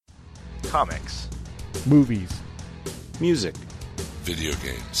Comics. Movies. Music. Video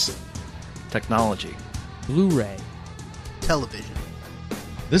games. Technology. Blu-ray. Television.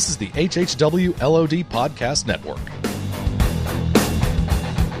 This is the HHW LOD Podcast Network.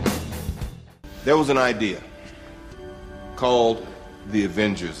 There was an idea called the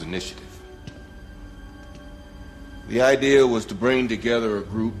Avengers Initiative. The idea was to bring together a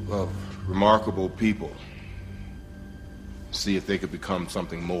group of remarkable people, see if they could become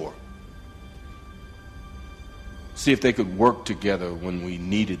something more. See if they could work together when we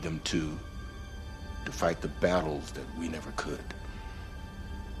needed them to fight the battles that we never could.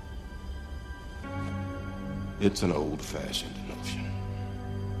 It's an old-fashioned notion.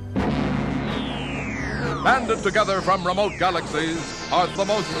 Banded together from remote galaxies are the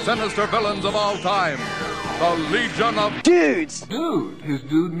most sinister villains of all time. The Legion of Dudes! Dude. His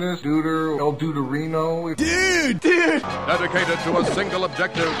dudeness, duder, El Duderino. Dude! Dedicated to a single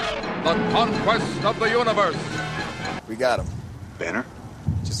objective, the conquest of the universe. We got him. Banner?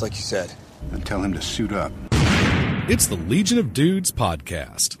 Just like you said. And tell him to suit up. It's the Legion of Dudes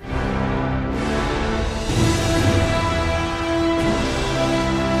Podcast.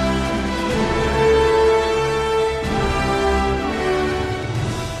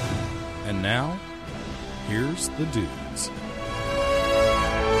 And now, here's the dudes.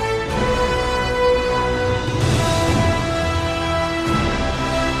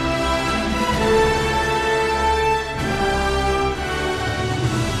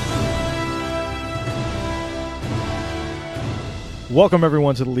 Welcome,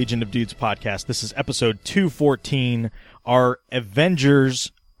 everyone, to the Legion of Dudes podcast. This is episode 214, our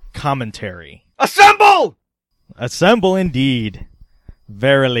Avengers commentary. Assemble! Assemble indeed.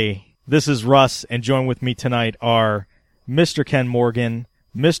 Verily. This is Russ, and join with me tonight are Mr. Ken Morgan,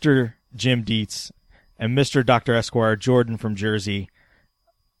 Mr. Jim Dietz, and Mr. Dr. Esquire Jordan from Jersey.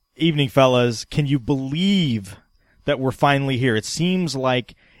 Evening, fellas. Can you believe that we're finally here? It seems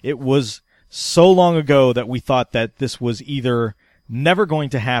like it was so long ago that we thought that this was either never going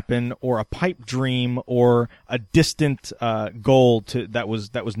to happen, or a pipe dream, or a distant goal that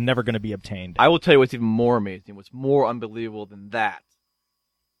was never going to be obtained. I will tell you what's even more amazing, what's more unbelievable than that.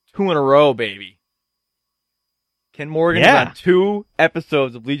 2 in a row, baby. Ken Morgan is on 2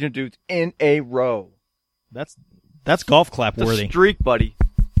 episodes of Legion of Dudes in a row. That's golf clap It's worthy. a streak, buddy.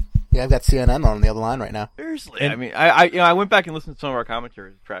 Yeah, I've got CNN on the other line right now. Seriously. And- I mean, I went back and listened to some of our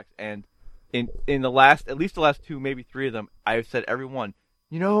commentary tracks, and in the last, at least the last 2, maybe 3 of them, I've said every one,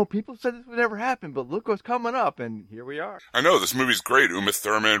 people said this would never happen, but look what's coming up, and here we are. I know, this movie's great. Uma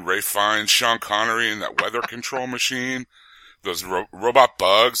Thurman, Ray Fiennes, Sean Connery, and that weather control machine. Those robot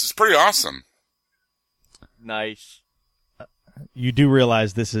bugs. It's pretty awesome. Nice. You do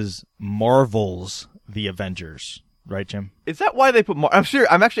realize this is Marvel's The Avengers, right, Jim? Is that why they put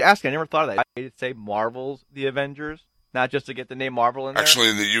I'm actually asking, I never thought of that. Did it say Marvel's The Avengers? Not just to get the name Marvel in there? Actually,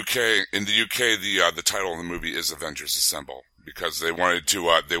 in the UK, the title of the movie is Avengers Assemble, because they wanted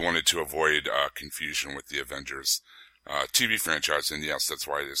to avoid confusion with the Avengers TV franchise, and yes, that's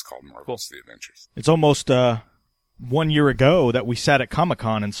why it is called Marvel's The Avengers. It's almost 1 year ago that we sat at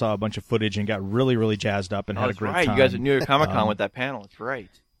Comic-Con and saw a bunch of footage and got really, really jazzed up and had a great right. time. You guys at New York Comic-Con with that panel. That's right.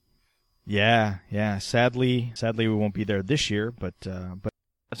 Yeah. Sadly, we won't be there this year, but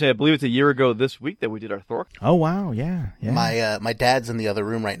I believe it's a year ago this week that we did our Thor. oh wow, yeah. My dad's in the other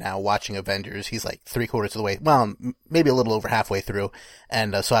room right now watching Avengers. He's like 3/4 of the way, well, maybe a little over halfway through.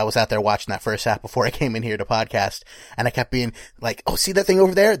 And so I was out there watching that first half before I came in here to podcast. And I kept being like, oh, see that thing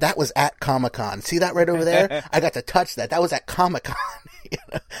over there? That was at Comic-Con. See that right over there? I got to touch that. That was at Comic-Con.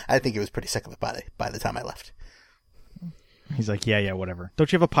 I think he was pretty sick of it by the time I left. He's like, yeah, whatever.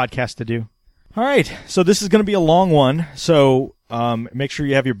 Don't you have a podcast to do? All right, so this is going to be a long one. So make sure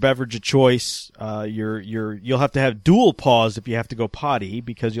you have your beverage of choice. You'll have to have dual pause if you have to go potty,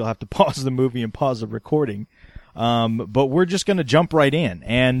 because you'll have to pause the movie and pause the recording. But we're just going to jump right in,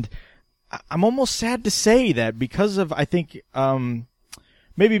 and I'm almost sad to say that because of, I think,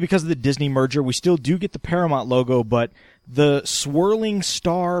 maybe because of the Disney merger, we still do get the Paramount logo, but the swirling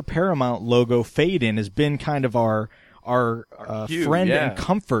star Paramount logo fade in has been kind of our cue, friend and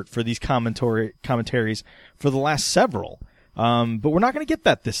comfort for these commentaries for the last several. But we're not going to get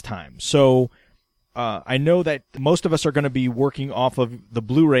that this time. So I know that most of us are going to be working off of the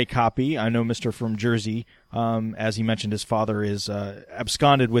Blu-ray copy. I know Mr. from Jersey, as he mentioned, his father is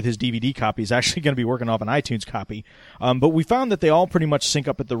absconded with his DVD copy. He's actually going to be working off an iTunes copy. But we found that they all pretty much sync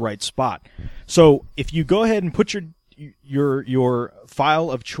up at the right spot. So if you go ahead and put your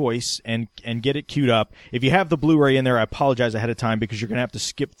file of choice and get it queued up. If you have the Blu-ray in there, I apologize ahead of time because you're going to have to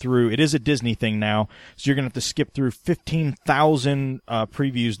skip through. It is a Disney thing now, so you're going to have to skip through 15,000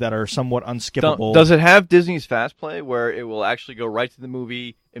 previews that are somewhat unskippable. Does it have Disney's Fast Play where it will actually go right to the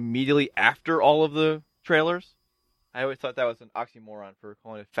movie immediately after all of the trailers? I always thought that was an oxymoron for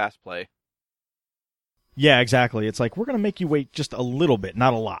calling it Fast Play. Yeah, exactly. It's like, we're going to make you wait just a little bit,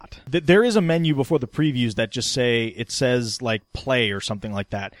 not a lot. There is a menu before the previews that just it says like play or something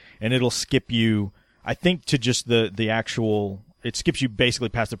like that, and it'll skip you, I think, to just the actual, it skips you basically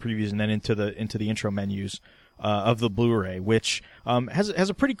past the previews and then into the intro menus of the Blu-ray, which has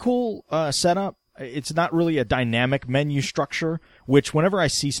a pretty cool setup. It's not really a dynamic menu structure, which whenever I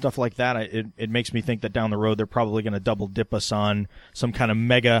see stuff like that, it makes me think that down the road they're probably going to double dip us on some kind of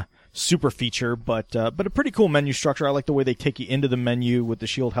mega super feature, but a pretty cool menu structure. I like the way they take you into the menu with the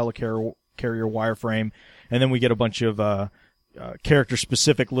Shield helicarrier wireframe, and then we get a bunch of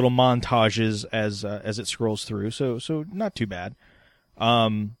character-specific little montages as it scrolls through. So not too bad.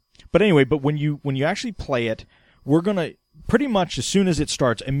 But anyway, when you actually play it, we're gonna pretty much as soon as it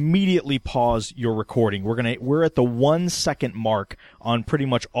starts, immediately pause your recording. We're at the 1 second mark on pretty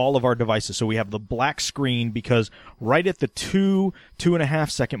much all of our devices. So we have the black screen because right at the 2.5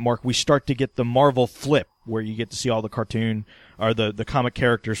 second mark, we start to get the Marvel flip where you get to see all the cartoon or the comic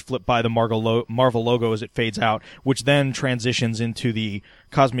characters flip by the Marvel logo as it fades out, which then transitions into the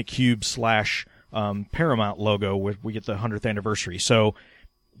Cosmic Cube / Paramount logo where we get the 100th anniversary. So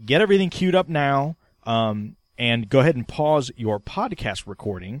get everything queued up now. And go ahead and pause your podcast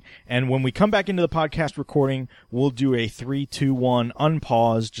recording. And when we come back into the podcast recording, we'll do a 3, 2, 1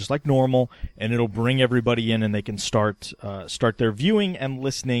 unpause, just like normal, and it'll bring everybody in and they can start their viewing and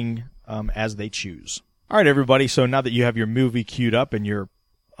listening as they choose. All right, everybody. So now that you have your movie queued up and your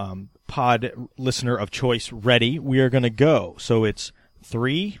pod listener of choice ready, we are going to go. So it's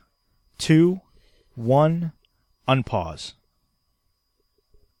 3, 2, 1, unpause.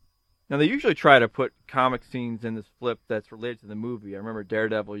 Now, they usually try to put comic scenes in this flip that's related to the movie. I remember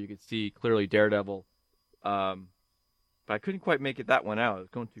Daredevil, you could see clearly Daredevil. But I couldn't quite make that one out. It was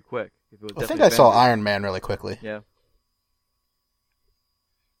going too quick. I think I saw Iron Man really quickly. Yeah.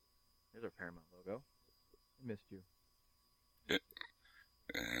 There's our Paramount logo. I missed you.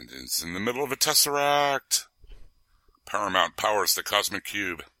 And it's in the middle of a Tesseract. Paramount powers the Cosmic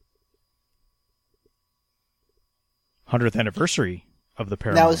Cube. 100th anniversary of the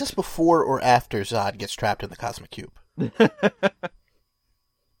Paramount. Now, is this before or after Zod gets trapped in the Cosmic Cube? You're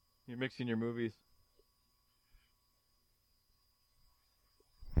mixing your movies.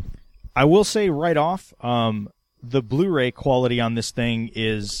 I will say right off, the Blu-ray quality on this thing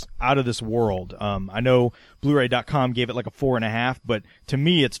is out of this world. I know Blu-ray.com gave it like a 4.5, but to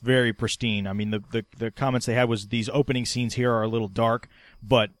me it's very pristine. I mean, the comments they had was these opening scenes here are a little dark,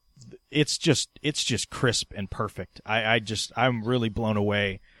 but it's just crisp and perfect. I'm really blown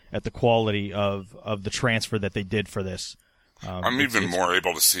away at the quality of the transfer that they did for this. I'm even more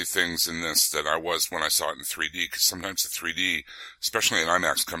able to see things in this than I was when I saw it in 3D, because sometimes the 3D, especially in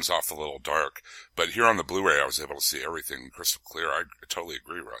IMAX, comes off a little dark. But here on the Blu-ray, I was able to see everything crystal clear. I totally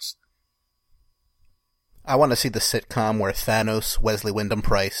agree, Russ. I want to see the sitcom where Thanos, Wesley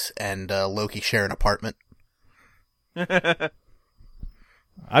Wyndham-Pryce, and Loki share an apartment. I'd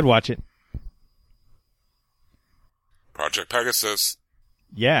watch it. Project Pegasus.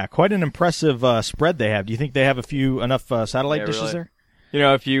 Yeah, quite an impressive spread they have. Do you think they have enough satellite dishes really. there? You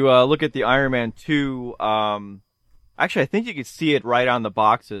know, if you look at the Iron Man 2, actually I think you can see it right on the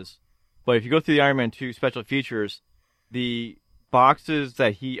boxes. But if you go through the Iron Man 2 special features, the boxes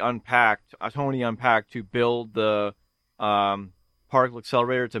that Tony unpacked to build the particle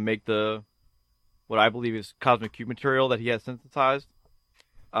accelerator to make what I believe is Cosmic Cube material that he has synthesized,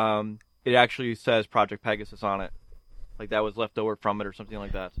 it actually says Project Pegasus on it. Like that was left over from it or something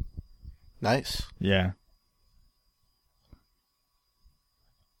like that. Nice. Yeah.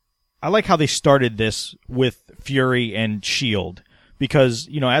 I like how they started this with Fury and S.H.I.E.L.D. because,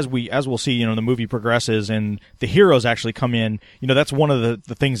 you know, as we'll see, you know, the movie progresses and the heroes actually come in, you know, that's one of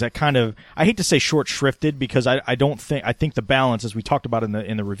the things that kind of, I hate to say short shrifted because I think the balance, as we talked about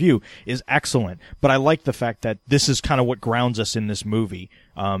in the review, is excellent. But I like the fact that this is kind of what grounds us in this movie,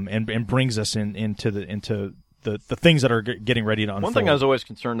 and brings us into the things that are getting ready to unfold. One thing I was always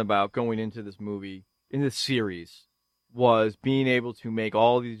concerned about going into this movie, in this series, was being able to make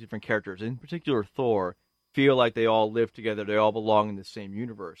all these different characters, in particular Thor, feel like they all live together, they all belong in the same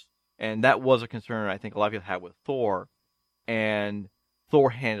universe. And that was a concern I think a lot of people had with Thor, and Thor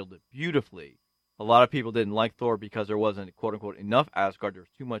handled it beautifully. A lot of people didn't like Thor because there wasn't quote unquote enough Asgard. There was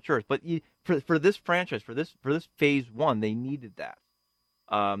too much Earth. But for this franchise, for this phase one, they needed that.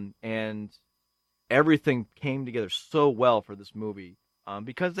 And everything came together so well for this movie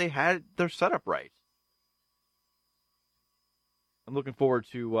because they had their setup right. I'm looking forward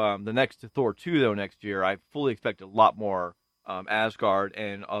to the next Thor 2 though next year. I fully expect a lot more Asgard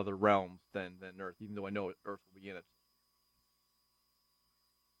and other realms than Earth, even though I know Earth will be in it.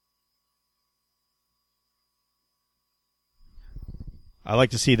 I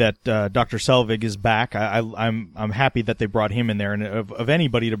like to see that Dr. Selvig is back. I'm happy that they brought him in there, and of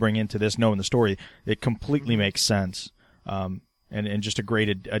anybody to bring into this, knowing the story, it completely makes sense, and just a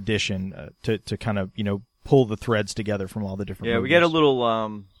great addition to kind of pull the threads together from all the different. Yeah, movies. We get a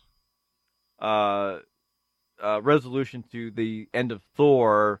little resolution to the end of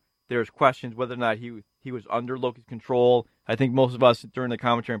Thor. There's questions whether or not he was under Loki's control. I think most of us during the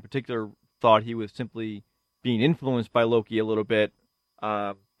commentary in particular thought he was simply being influenced by Loki a little bit.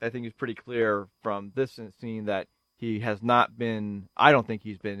 I think it's pretty clear from this scene that he has not been. I don't think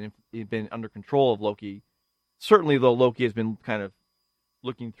he's been under control of Loki. Certainly, though, Loki has been kind of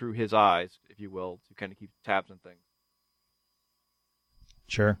looking through his eyes, if you will, to kind of keep tabs on things.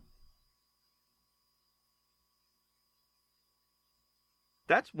 Sure.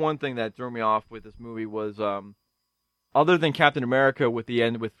 That's one thing that threw me off with this movie was, other than Captain America with the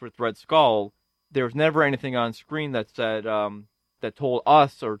end with Red Skull, there was never anything on screen that said. That told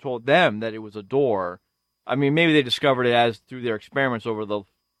us or told them that it was a door. I mean, maybe they discovered it as through their experiments over the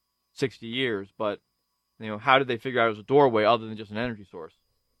 60 years, but how did they figure out it was a doorway other than just an energy source?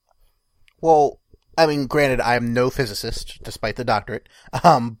 Well, I mean, granted, I am no physicist, despite the doctorate,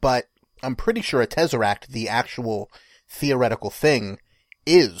 but I'm pretty sure a tesseract, the actual theoretical thing,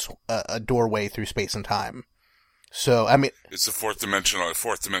 is a doorway through space and time. So, I mean, it's a fourth dimensional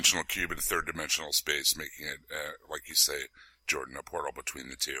cube in a third dimensional space, making it, like you say, Jordan, a portal between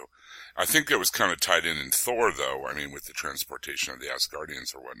the two. I think it was kind of tied in Thor, though. I mean, with the transportation of the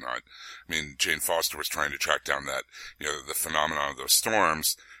Asgardians or whatnot. I mean, Jane Foster was trying to track down that, the phenomenon of those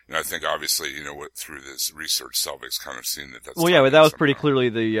storms. I think obviously, through this research, Selvig's kind of seen that. Well, yeah, but that was pretty clearly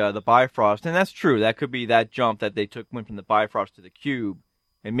the Bifrost, and that's true. That could be that jump that they went from the Bifrost to the cube,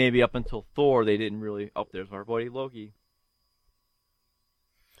 and maybe up until Thor, they didn't really. Oh, there's our buddy Loki.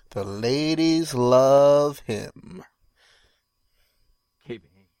 The ladies love him.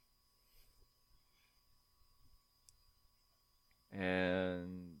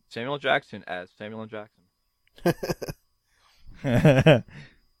 And Samuel Jackson as Samuel L. Jackson. Now,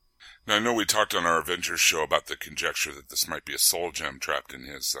 I know we talked on our Avengers show about the conjecture that this might be a soul gem trapped in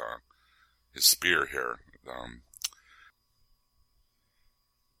his spear here.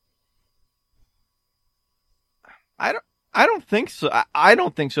 I don't think so. I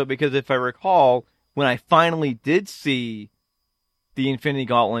don't think so because if I recall, when I finally did see the Infinity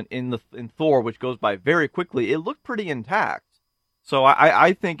Gauntlet in Thor, which goes by very quickly, it looked pretty intact. So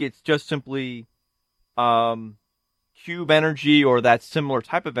I think it's just simply cube energy or that similar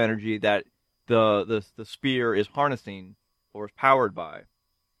type of energy that the spear is harnessing or is powered by.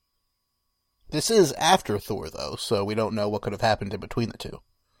 This is after Thor, though, so we don't know what could have happened in between the two.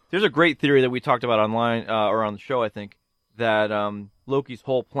 There's a great theory that we talked about online or on the show, I think, that Loki's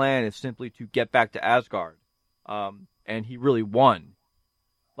whole plan is simply to get back to Asgard, and he really won.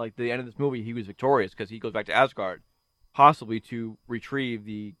 Like the end of this movie, he was victorious because he goes back to Asgard. Possibly to retrieve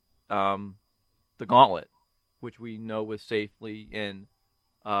the gauntlet, which we know was safely in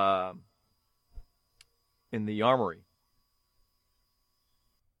the armory.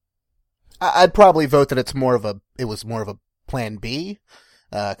 I'd probably vote that it was more of a plan B,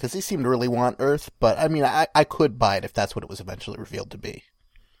 because he seemed to really want Earth. But I mean, I could buy it if that's what it was eventually revealed to be.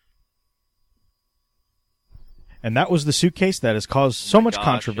 And that was the suitcase that has caused so much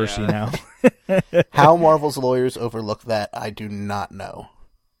controversy now. How Marvel's lawyers overlooked that, I do not know.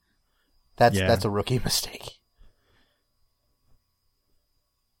 That's a rookie mistake.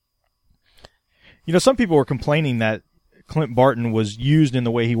 Some people were complaining that Clint Barton was used in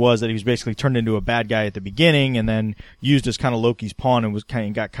the way he was, that he was basically turned into a bad guy at the beginning and then used as kind of Loki's pawn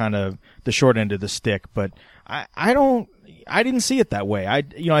and got kind of the short end of the stick. But I didn't see it that way. I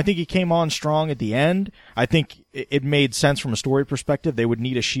think he came on strong at the end. I think it made sense from a story perspective. They would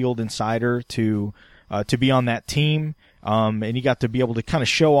need a Shield insider to be on that team, and he got to be able to kind of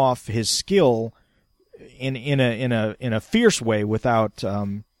show off his skill in a fierce way without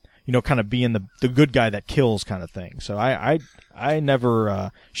kind of being the good guy that kills kind of thing. So I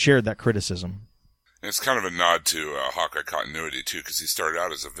never shared that criticism. And it's kind of a nod to Hawkeye continuity too, because he started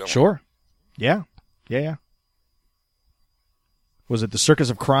out as a villain. Sure. Yeah. Was it the Circus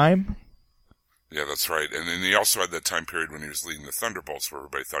of Crime? Yeah, that's right. And then he also had that time period when he was leading the Thunderbolts where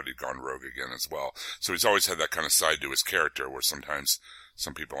everybody thought he'd gone rogue again as well. So he's always had that kind of side to his character where sometimes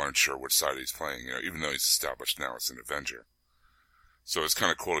some people aren't sure which side he's playing, even though he's established now as an Avenger. So it's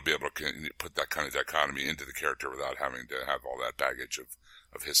kind of cool to be able to put that kind of dichotomy into the character without having to have all that baggage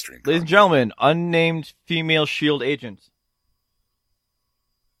of history. Ladies and gentlemen, unnamed female S.H.I.E.L.D. agent.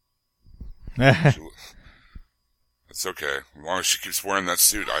 It's okay. As long as she keeps wearing that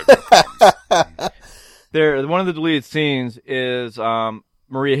suit, I have no problems. One of the deleted scenes is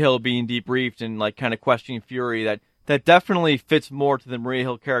Maria Hill being debriefed and like kind of questioning Fury. That definitely fits more to the Maria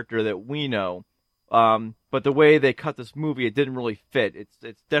Hill character that we know. But the way they cut this movie, it didn't really fit.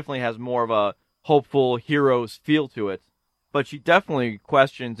 It definitely has more of a hopeful hero's feel to it. But she definitely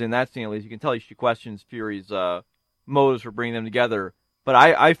questions, in that scene at least, you can tell she questions Fury's motives for bringing them together. But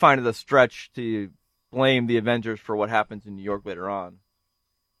I find it a stretch to blame the Avengers for what happens in New York later on.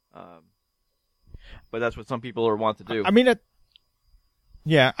 But that's what some people want to do. I mean,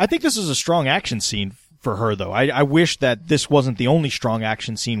 yeah, I think this is a strong action scene for her, though. I wish that this wasn't the only strong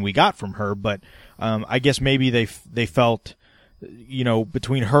action scene we got from her, but I guess maybe they felt,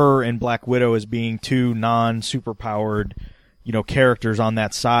 between her and Black Widow as being two non-superpowered, characters on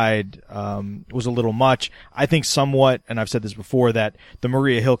that side was a little much. I think somewhat, and I've said this before, that the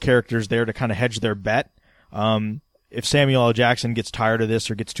Maria Hill character is there to kind of hedge their bet. If Samuel L. Jackson gets tired of this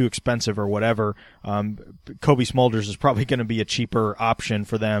or gets too expensive or whatever, Cobie Smulders is probably going to be a cheaper option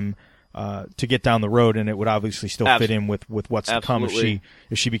for them to get down the road, and it would obviously still fit in with what's to come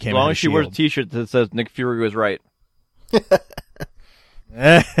if she became. As long as she wears a T-shirt that says Nick Fury was right.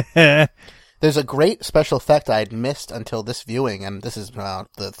 There's a great special effect I had missed until this viewing, and this is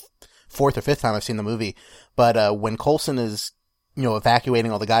the fourth or fifth time I've seen the movie. But when Coulson is,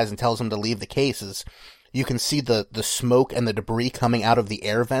 evacuating all the guys and tells them to leave the cases, you can see the smoke and the debris coming out of the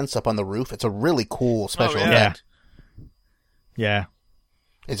air vents up on the roof. It's a really cool special effect. Yeah.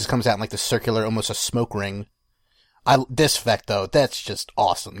 It just comes out in like the circular, almost a smoke ring. This effect, though, that's just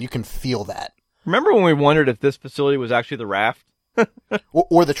awesome. You can feel that. Remember when we wondered if this facility was actually the Raft?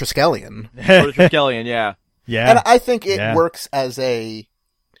 or the Triskelion. Or the Triskelion, yeah. Yeah. And I think it works as a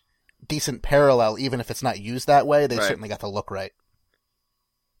decent parallel, even if it's not used that way. They certainly got the look right.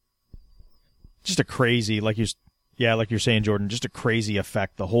 Just a crazy, like you're saying, Jordan, just a crazy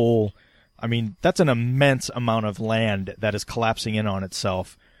effect. The whole, that's an immense amount of land that is collapsing in on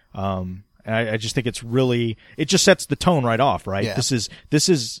itself. And I just think it just sets the tone right off, right? Yeah. This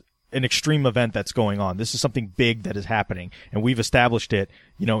is an extreme event that's going on. This is something big that is happening, and we've established it,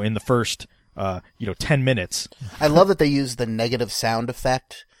 in the first, 10 minutes. I love that they use the negative sound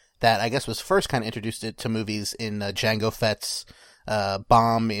effect that I guess was first kind of introduced to movies in Jango Fett's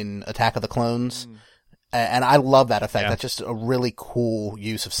bomb in Attack of the Clones. And I love that effect. That's just a really cool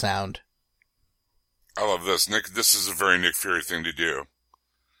use of sound. I love this. Nick, this is a very Nick Fury thing to do.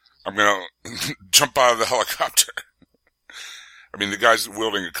 I'm going to jump out of the helicopter. The guy's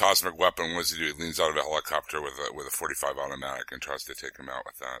wielding a cosmic weapon. What does he do? He leans out of a helicopter with a .45 automatic and tries to take him out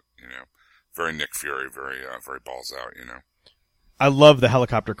with that. Very Nick Fury, very balls out. I love the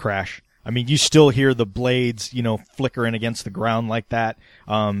helicopter crash. You still hear the blades, flickering against the ground like that.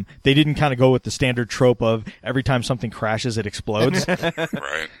 They didn't kind of go with the standard trope of every time something crashes, it explodes.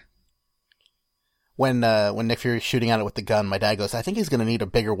 Right. When Nick Fury's shooting at it with the gun, my dad goes, I think he's going to need a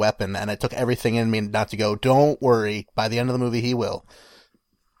bigger weapon. And it took everything in me not to go, don't worry. By the end of the movie, he will.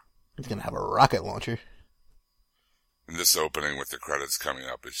 He's going to have a rocket launcher. And this opening with the credits coming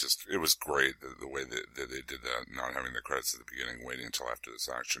up, it was great the way that they did that, not having the credits at the beginning, waiting until after this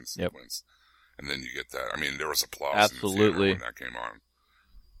action sequence. And then you get that. There was applause in the theater when that came on.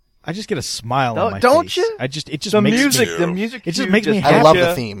 I just get a smile on my don't face. you? It just the makes music, me, the music. it just makes me happy. I love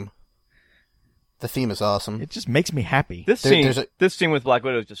the theme. The theme is awesome. It just makes me happy. This scene with Black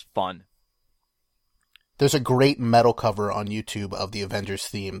Widow is just fun. There's a great metal cover on YouTube of the Avengers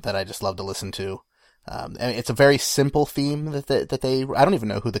theme that I just love to listen to. It's a very simple theme that they I don't even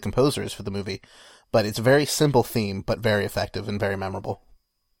know who the composer is for the movie, but it's a very simple theme, but very effective and very memorable.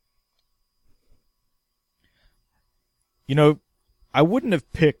 I wouldn't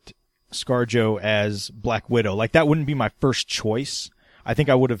have picked ScarJo as Black Widow. Like, that wouldn't be my first choice. I think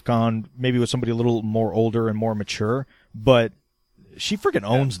I would have gone maybe with somebody a little more older and more mature, but she freaking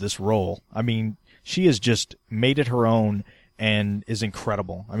owns this role. She has just made it her own and is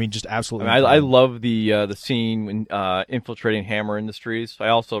incredible. Just absolutely. I love the scene when infiltrating Hammer Industries. I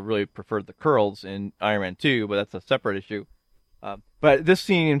also really preferred the curls in Iron Man 2, but that's a separate issue. But this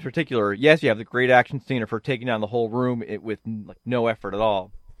scene in particular, yes, you have the great action scene of her taking down the whole room with no effort at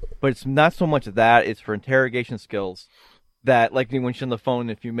all. But it's not so much of that; it's her interrogation skills. That, like when she's on the phone in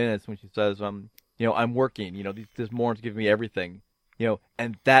a few minutes, when she says, I'm working. This moron's giving me everything.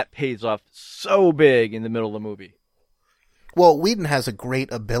 And that pays off so big in the middle of the movie. Well, Whedon has a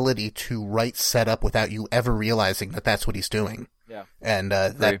great ability to write setup without you ever realizing that that's what he's doing. Yeah. And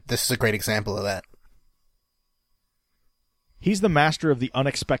this is a great example of that. He's the master of the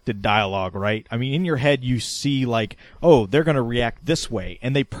unexpected dialogue, right? I mean, in your head, you see like, oh, they're going to react this way,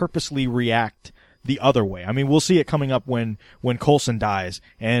 and they purposely react the other way. I mean, we'll see it coming up when Coulson dies,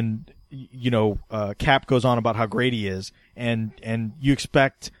 and Cap goes on about how great he is, and you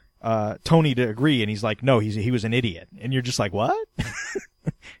expect Tony to agree, and he's like, no, he was an idiot, and you're just like, what?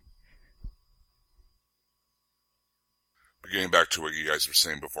 Getting back to what you guys were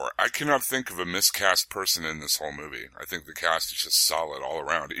saying before, I cannot think of a miscast person in this whole movie. I think the cast is just solid all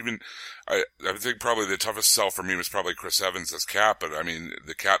around. Even, I think probably the toughest sell for me was probably Chris Evans as Cap, but I mean,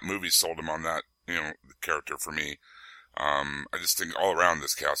 the Cap movie sold him on that, the character for me. I just think all around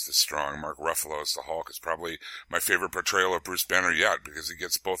this cast is strong. Mark Ruffalo as the Hulk is probably my favorite portrayal of Bruce Banner yet, because he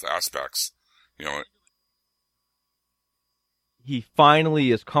gets both aspects, He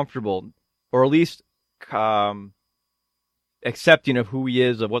finally is comfortable, or at least, accepting of who he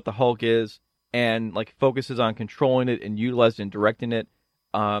is, of what the Hulk is, and like focuses on controlling it and utilizing and directing it.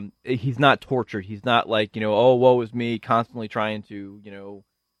 He's not tortured. He's not like, oh, woe is me, constantly trying to,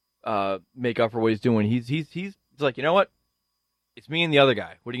 make up for what he's doing. He's like, you know what? It's me and the other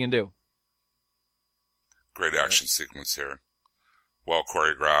guy. What are you gonna do? Great action sequence here. Well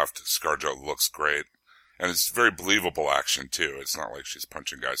choreographed. ScarJo looks great. And it's very believable action too. It's not like she's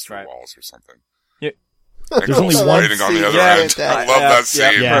punching guys through walls or something. Yeah. And There's only one fighting on the other Yeah, end. I love that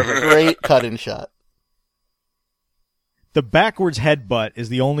scene. Yeah. Great cut-in shot. The backwards headbutt is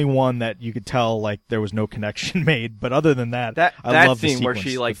the only one that you could tell like there was no connection made. But other than that, I love the scene where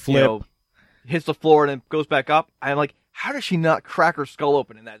sequence. she like the flip. hits the floor and then goes back up. I'm like, how does she not crack her skull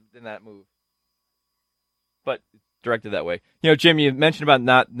open in that move? But directed that way. Jim, you mentioned about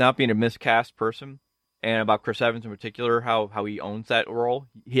not being a miscast person, and about Chris Evans in particular, how he owns that role.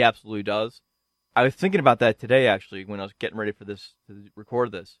 He absolutely does. I was thinking about that today, actually, when I was getting ready to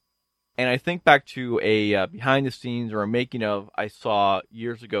record this. And I think back to a behind the scenes or a making of I saw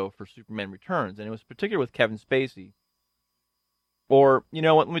years ago for Superman Returns, and it was particular with Kevin Spacey. Or, you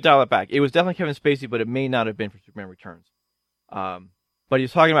know what, let me dial it back. It was definitely Kevin Spacey, but it may not have been for Superman Returns. But he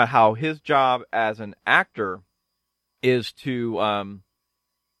was talking about how his job as an actor is to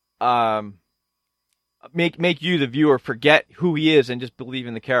make you, the viewer, forget who he is and just believe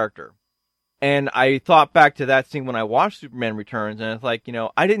in the character. And I thought back to that scene when I watched Superman Returns, and it's like,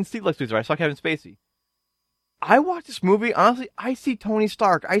 I didn't see Lex Luthor. I saw Kevin Spacey. I watched this movie, honestly, I see Tony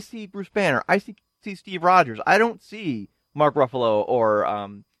Stark. I see Bruce Banner. I see Steve Rogers. I don't see Mark Ruffalo or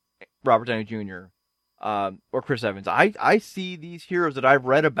Robert Downey Jr. Or Chris Evans. I see these heroes that I've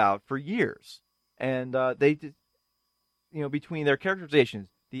read about for years. And they just, between their characterizations,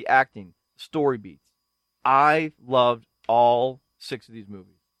 the acting, story beats, I loved all 6 of these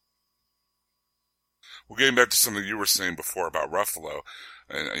movies. Well, getting back to something you were saying before about Ruffalo,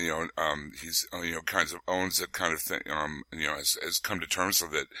 and he's kinds of owns it kind of thing. Has come to terms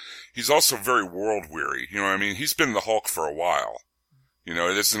with it. He's also very world weary. He's been the Hulk for a while. It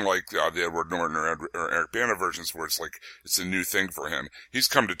isn't like the Edward Norton or Eric Bana versions where it's like it's a new thing for him. He's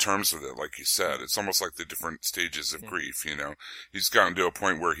come to terms with it, like you said. It's almost like the different stages of grief. He's gotten to a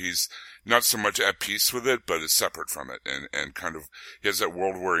point where he's not so much at peace with it, but is separate from it, and kind of he has that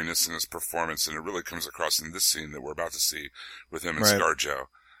world weariness in his performance, and it really comes across in this scene that we're about to see with him and ScarJo.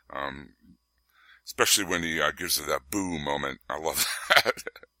 Especially when he gives her that boo moment. I love that.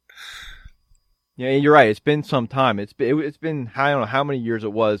 Yeah, you're right. It's been some time. It's been I don't know how many years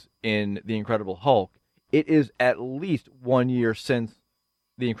it was in The Incredible Hulk. It is at least 1 year since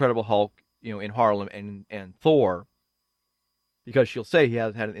The Incredible Hulk, in Harlem and Thor, because she'll say he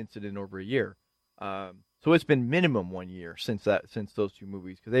hasn't had an incident in over a year. So it's been minimum 1 year since those 2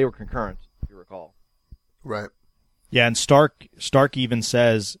 movies, because they were concurrent, if you recall. Right. Yeah, and Stark even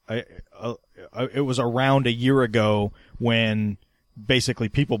says it was around a year ago when basically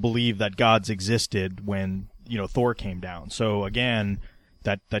people believe that gods existed when Thor came down. So again,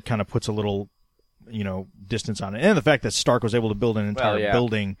 that kind of puts a little distance on it, and the fact that Stark was able to build an entire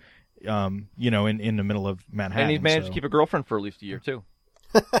building, in the middle of Manhattan, and he's managed to keep a girlfriend for at least a year too.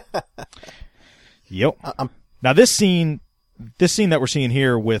 Yep. Now this scene that we're seeing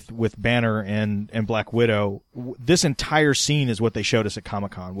here with Banner and Black Widow, this entire scene is what they showed us at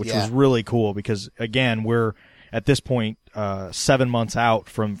Comic-Con, which was really cool because again we're at this point 7 months out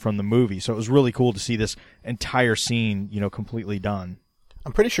from the movie, so it was really cool to see this entire scene completely done.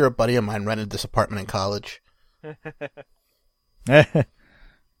 I'm pretty sure a buddy of mine rented this apartment in college.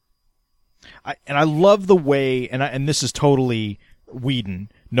 I love the way, and this is totally Whedon,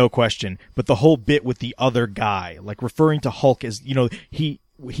 no question, but the whole bit with the other guy, like referring to Hulk as, he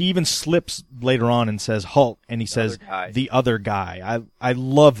even slips later on and says Hulk, and he says the other guy. I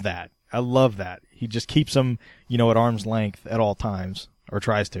love that. I love that. He just keeps him, at arm's length at all times, or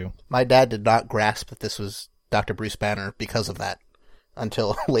tries to. My dad did not grasp that this was Dr. Bruce Banner because of that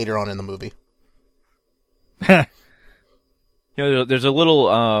until later on in the movie. There's a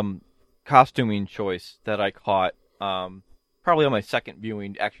little costuming choice that I caught probably on my second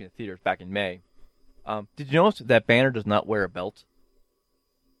viewing, actually in the theaters back in May. Did you notice that Banner does not wear a belt?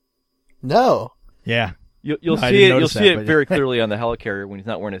 No. Yeah. You'll see it. You'll see it very clearly on the helicarrier when he's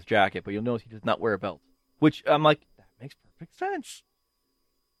not wearing his jacket, but you'll notice he does not wear a belt. Which I'm like, that makes perfect sense.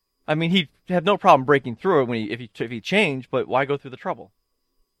 I mean, he'd have no problem breaking through it if he changed, but why go through the trouble?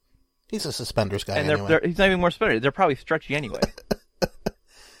 He's a suspenders guy and anyway. He's not even more suspenders. They're probably stretchy anyway.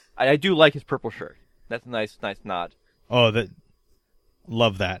 I do like his purple shirt. That's a nice nod. Oh,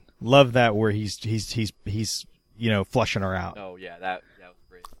 love that. Love that where he's flushing her out. Oh yeah, that was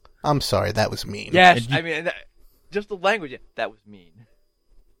great. I'm sorry, that was mean. Yes, just the language. Yeah, that was mean.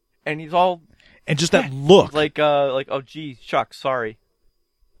 And he's all and just that look, like oh geez, shucks, sorry.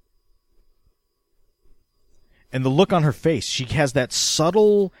 And the look on her face, she has that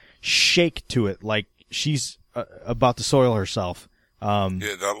subtle shake to it, like she's about to soil herself.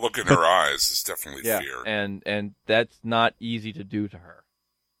 That look in her eyes is definitely fear. And that's not easy to do to her.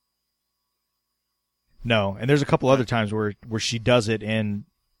 No, and there's a couple other times where she does it, and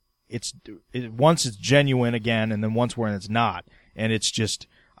once it's genuine again, and then once when it's not, and it's just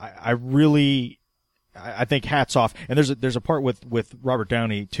I think hats off. And there's a part with Robert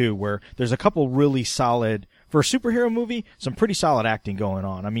Downey too, where there's a couple really solid for a superhero movie, some pretty solid acting going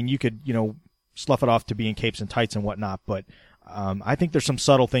on. I mean, you could slough it off to being capes and tights and whatnot, but I think there's some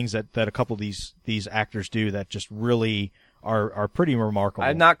subtle things that a couple of these actors do that just really are pretty remarkable.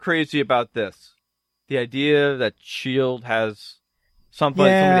 I'm not crazy about this. The idea that S.H.I.E.L.D. has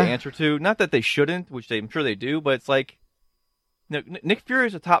somebody to answer to. Not that they shouldn't, which I'm sure they do, but it's like Nick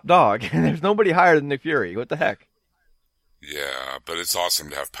Fury's a top dog, and there's nobody higher than Nick Fury. What the heck? Yeah, but it's awesome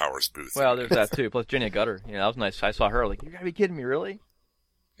to have Powers Booth. Well, there's that too. Plus Jenny Gutter. That was nice. I saw her. Like, you gotta be kidding me, really?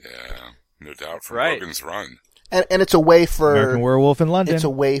 Yeah, no doubt. From Logan's Run. And it's a way for American Werewolf in London. It's a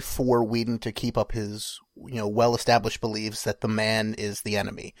way for Whedon to keep up his well-established beliefs that the Man is the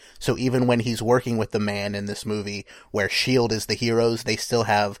enemy. So even when he's working with the Man in this movie, where S.H.I.E.L.D. is the heroes, they still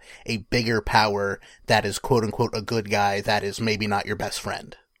have a bigger power that is quote unquote a good guy that is maybe not your best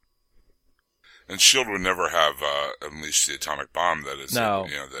friend. And S.H.I.E.L.D. would never have unleashed the atomic bomb that is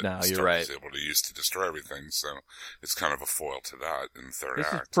that Stark you're right. is able to use to destroy everything. So it's kind of a foil to that in the third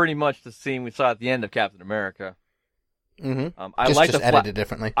act. This is pretty much the scene we saw at the end of Captain America. Mm-hmm. I like just edited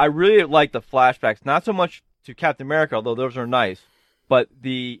differently. I really like the flashbacks, not so much to Captain America, although those are nice, but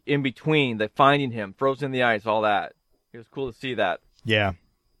the in between, the finding him, frozen in the ice, all that. It was cool to see that. Yeah.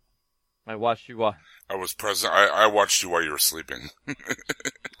 I watched you. I was present. I watched you while you were sleeping.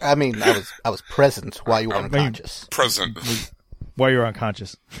 I mean, I was present while you were unconscious. Present while you were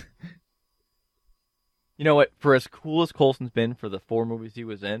unconscious. You know what? For as cool as Coulson's been for the 4 movies he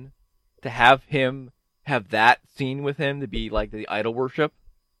was in, to have him have that scene with him to be like the idol worship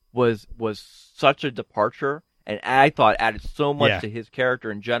was such a departure, and I thought added so much to his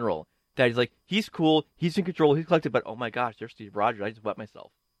character in general that he's like, he's cool, he's in control, he's collected, but oh my gosh, there's Steve Rogers, I just wet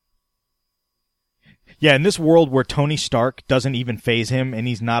myself. Yeah, in this world where Tony Stark doesn't even faze him, and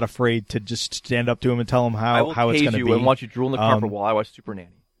he's not afraid to just stand up to him and tell him how it's going to be. I will tase you and watch you drool in the carpet while I watch Super Nanny.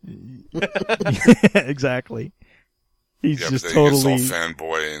 Exactly. He's just but totally he's all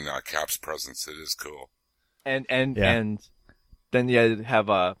fanboy in Cap's presence. It is cool. And then you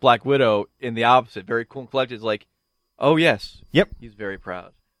have Black Widow in the opposite, very cool and collected. It's like, oh yes, yep, he's very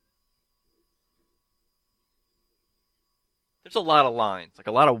proud. There's a lot of lines, like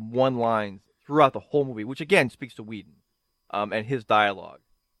a lot of one-lines throughout the whole movie, which again speaks to Whedon and his dialogue.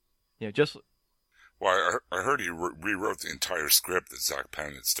 Just. Well, I heard he rewrote the entire script that Zach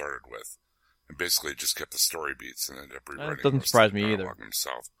Penn had started with, and basically just kept the story beats and ended up rewriting. That doesn't surprise me either.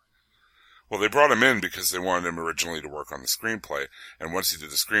 Himself. Well, they brought him in because they wanted him originally to work on the screenplay, and once he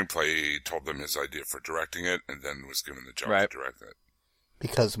did the screenplay, he told them his idea for directing it, and then was given the job to direct it.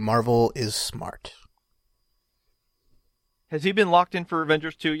 Because Marvel is smart. Has he been locked in for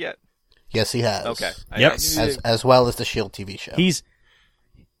Avengers 2 yet? Yes, he has. Okay. Yep. As well as the S.H.I.E.L.D. TV show.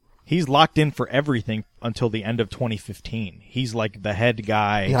 He's locked in for everything until the end of 2015. He's like the head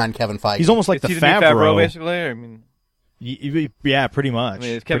guy behind Kevin Feige. He's almost like the Favreau, basically. I mean, yeah, pretty much. I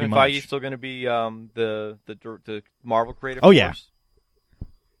mean, is Kevin Feige still going to be the Marvel creative? Oh yeah,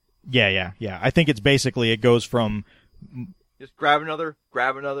 Yeah. I think it's basically, it goes from... Just grab another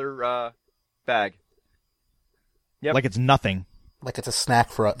bag. Yep. Like it's nothing. Like it's a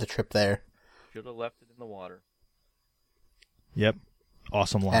snack for the trip there. Should have left it in the water. Yep.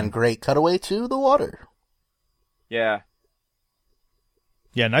 Awesome line. And great cutaway to the water. Yeah.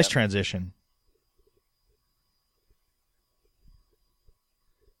 Yeah, nice transition.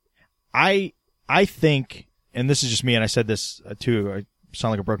 I think, and this is just me, and I said this too, I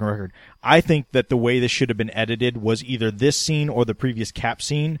sound like a broken record. I think that the way this should have been edited was either this scene or the previous Cap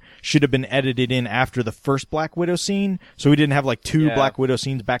scene should have been edited in after the first Black Widow scene, so we didn't have like two Black Widow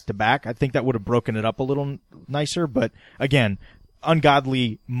scenes back to back. I think that would have broken it up a little nicer, but again,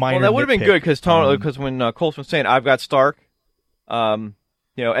 ungodly minor. Well, that would have been good because when Coulson was saying, "I've got Stark," and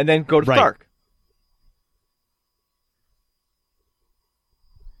then go to Stark.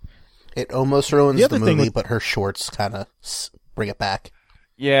 It almost ruins the movie, but her shorts kind of bring it back.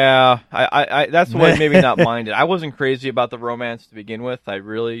 Yeah, I that's the way maybe not minded. I wasn't crazy about the romance to begin with. I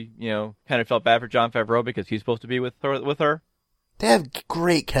really, kind of felt bad for Jon Favreau because he's supposed to be with her. They have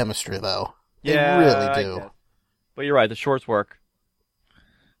great chemistry, though. Yeah, they really do. But you're right, the shorts work.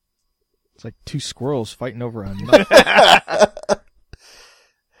 It's like two squirrels fighting over a nut.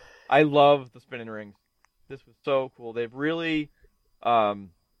 I love the spinning rings. This was so cool. They've really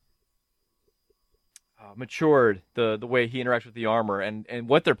matured the way he interacts with the armor and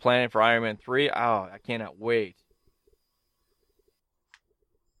what they're planning for Iron Man 3. Oh, I cannot wait.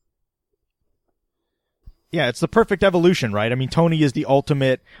 Yeah, it's the perfect evolution, right? I mean, Tony is the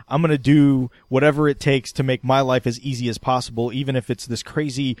ultimate, I'm going to do whatever it takes to make my life as easy as possible, even if it's this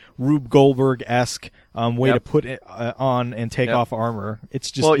crazy Rube Goldberg-esque way to put it on and take off armor. It's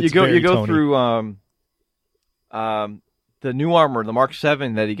just, you go Tony. through the new armor, the Mark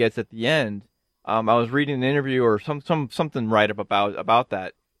 7 that he gets at the end. I was reading an interview or something write-up about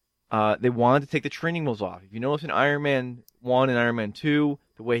that. They wanted to take the training wheels off. If you notice in Iron Man 1 and Iron Man 2,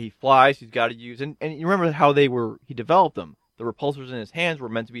 the way he flies, he's got to use... And you remember how he developed them. The repulsors in his hands were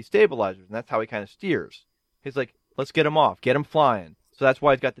meant to be stabilizers, and that's how he kind of steers. He's like, let's get him off, get him flying. So that's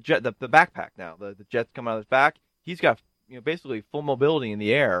why he's got the backpack now. The jet's coming out of his back. He's got basically full mobility in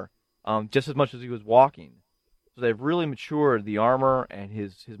the air, just as much as he was walking. So they've really matured the armor and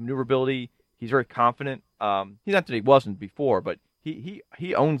his maneuverability. He's very confident. He's not that he wasn't before, but he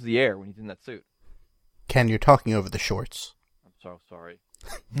owns the air when he's in that suit. Ken, you're talking over the shorts. I'm so sorry.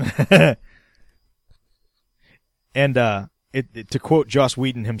 And to quote Joss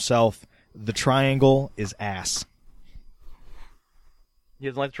Whedon himself, the triangle is ass. He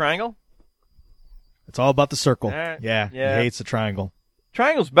doesn't like the triangle? It's all about the circle. Yeah, he hates the triangle.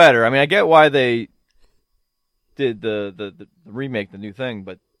 Triangle's better. I mean, I get why they did the remake, the new thing,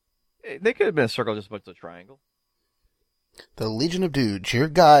 but they could have been a circle just as much as a triangle. The Legion of Dudes, your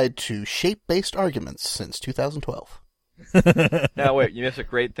guide to shape-based arguments since 2012. Now, wait, you missed a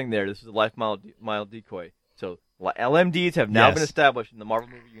great thing there. This is a life mile decoy. So, LMDs have now been established in the Marvel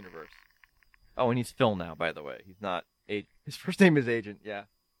movie universe. Oh, and he's Phil now, by the way. He's not Agent. His first name is Agent, yeah.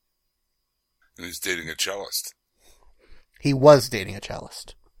 And he's dating a cellist. He was dating a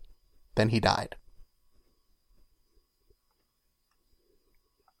cellist. Then he died.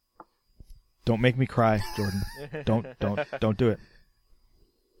 Don't make me cry, Jordan. Don't do it.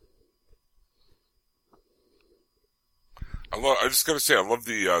 I just got to say, I love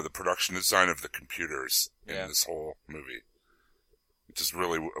the production design of the computers in this whole movie. It's just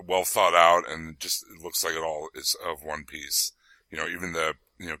really well thought out, and just it looks like it all is of one piece. Even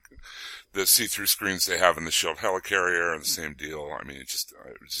the see-through screens they have in the Shield helicarrier and the same deal. I mean, it's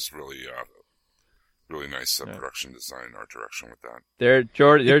just really really nice production design, art direction with that. There's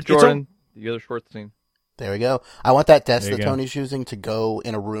Jordan. The other short scene. There we go. I want that desk that Tony's using to go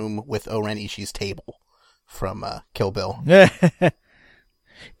in a room with O-Ren Ishii's table from Kill Bill.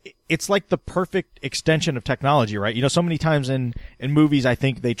 It's like the perfect extension of technology, right? So many times in movies, I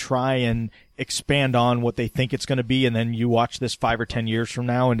think they try and expand on what they think it's going to be, and then you watch this 5 or 10 years from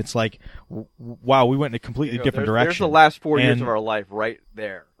now, and it's like, wow, we went in a completely different direction. There's the last 4 years of our life right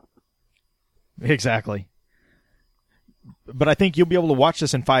there. Exactly. But I think you'll be able to watch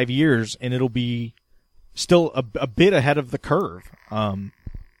this in 5 years, and it'll be still a bit ahead of the curve. And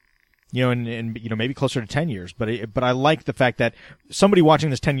maybe closer to 10 years. But I like the fact that somebody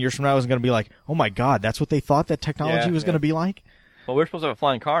watching this 10 years from now isn't going to be like, oh my God, that's what they thought that technology was going to be like? Well, we're supposed to have a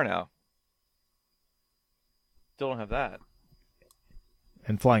flying car now. Still don't have that.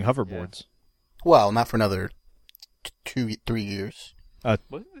 And flying hoverboards. Well, not for another 2-3 years.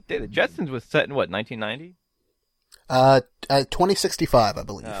 Wasn't the Jetsons was set in what, 1990? 2065, I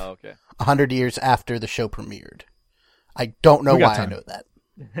believe. Oh, okay. 100 years after the show premiered. I don't know why I know that.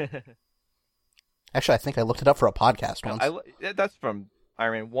 Actually, I think I looked it up for a podcast once. That's from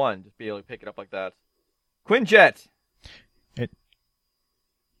Iron Man 1, just be able to pick it up like that. Quinjet!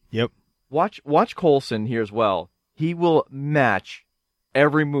 Yep. Watch Coulson here as well. He will match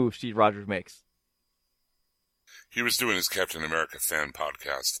every move Steve Rogers makes. He was doing his Captain America fan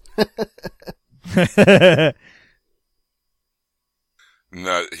podcast.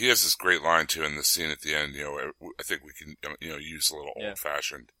 And, he has this great line too in the scene at the end. I think we can use a little old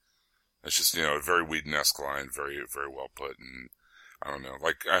fashioned. It's just a very Whedon-esque line, very very well put, and I don't know.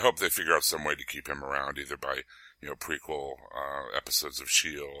 Like I hope they figure out some way to keep him around, either by prequel episodes of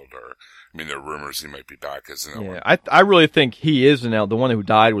Shield, or there are rumors he might be back as an LMD. Yeah, I really think he is the one who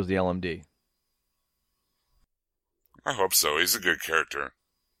died was the LMD. I hope so. He's a good character.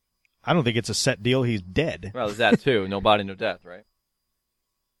 I don't think it's a set deal. He's dead. Well, there's that too. No body, no death, right?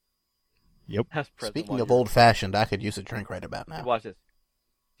 Yep. Speaking of old-fashioned, I could use a drink right about now. Watch this.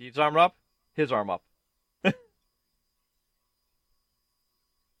 Steve's arm up, his arm up.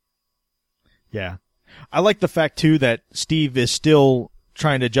 Yeah. I like the fact, too, that Steve is still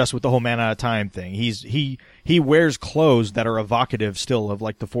trying to adjust with the whole man out of time thing. He wears clothes that are evocative still of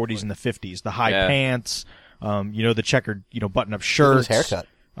like the 40s and the 50s. The high pants, the checkered, button-up shirts. His haircut.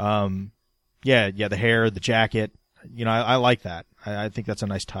 The hair, the jacket. I like that. I think that's a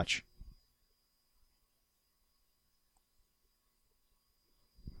nice touch.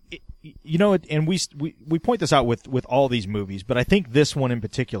 And we point this out with all these movies, but I think this one in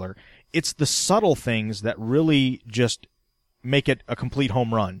particular, it's the subtle things that really just make it a complete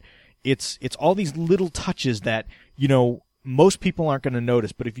home run. It's all these little touches that, most people aren't going to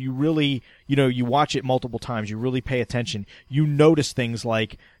notice, but if you really, you watch it multiple times, you really pay attention, you notice things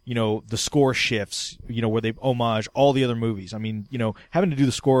like, the score shifts, where they homage all the other movies. Having to do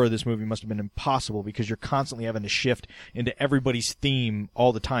the score of this movie must have been impossible because you're constantly having to shift into everybody's theme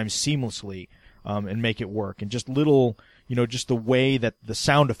all the time seamlessly, and make it work. And just little, just the way that the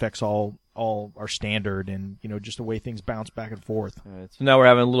sound effects all are standard, and, just the way things bounce back and forth. All right, so now we're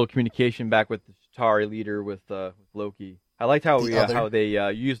having a little communication back with the Chitauri leader with Loki. I liked how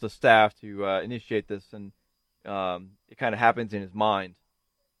they use the staff to initiate this, and it kind of happens in his mind.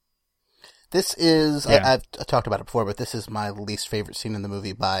 This is, I've talked about it before, but this is my least favorite scene in the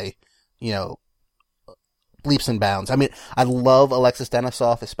movie by, leaps and bounds. I love Alexis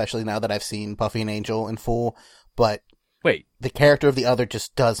Denisof, especially now that I've seen Buffy and Angel in full, but wait, the character of the other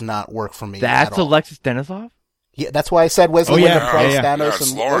just does not work for me. That's Alexis Denisof? Yeah, that's why I said Wesley Wyndham-Price, Thanos,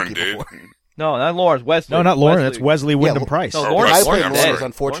 and Lauren, Loki dude. before. No, not Lauren. Wesley. No, not Lauren. That's Wesley Wyndham-Price. No, The guy playing I'm Lauren is sorry.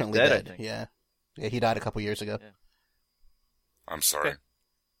 unfortunately Lauren's dead. dead, Yeah, he died a couple years ago. Yeah. I'm sorry.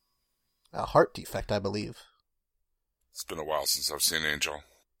 A heart defect, I believe. It's been a while since I've seen Angel.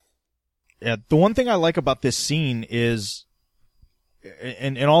 Yeah, the one thing I like about this scene is,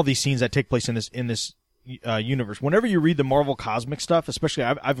 and all these scenes that take place in this universe, whenever you read the Marvel Cosmic stuff, especially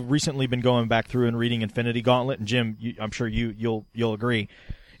I've recently been going back through and reading Infinity Gauntlet, and Jim, I'm sure you'll agree,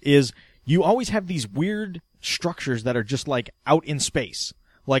 is you always have these weird structures that are just like out in space.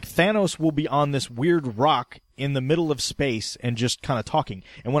 Like Thanos will be on this weird rock in the middle of space and just kind of talking.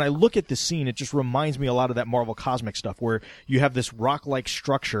 And when I look at this scene, it just reminds me a lot of that Marvel Cosmic stuff where you have this rock-like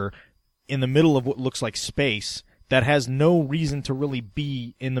structure in the middle of what looks like space that has no reason to really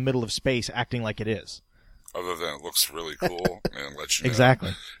be in the middle of space acting like it is. Other than it looks really cool and lets you know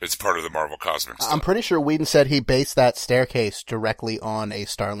Exactly. it's part of the Marvel Cosmic stuff. I'm pretty sure Whedon said he based that staircase directly on a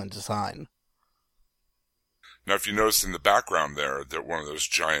Starlin design. Now, if you notice in the background there, that one of those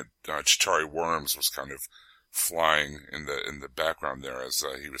giant Chitauri worms was kind of flying in the background there as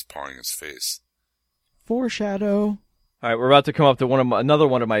he was pawing his face. Foreshadow. All right, we're about to come up to another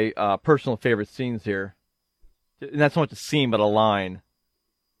one of my personal favorite scenes here. Not so much a scene, but a line.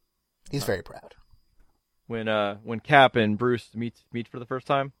 He's very proud. When Cap and Bruce meet for the first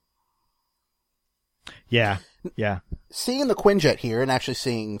time. Yeah. Seeing the Quinjet here and actually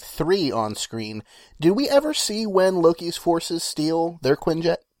seeing 3 on screen, do we ever see when Loki's forces steal their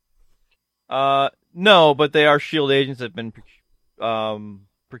Quinjet? No, but they are S.H.I.E.L.D. agents that have been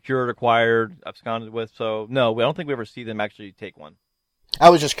procured, acquired, absconded with. So, no, I don't think we ever see them actually take one. I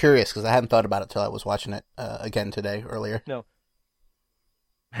was just curious because I hadn't thought about it till I was watching it again today, earlier. No.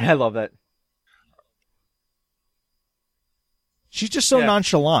 I love that. She's just so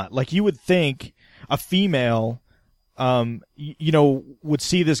nonchalant. Like, you would think a female, would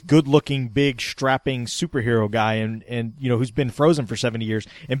see this good-looking, big, strapping superhero guy and who's been frozen for 70 years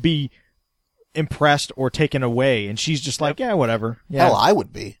and be impressed or taken away. And she's just like, yeah, whatever. Yeah. Hell, I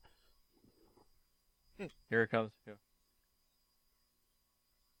would be. Here it comes. Yeah.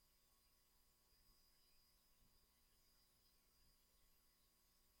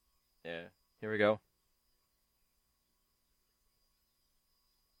 Here we go.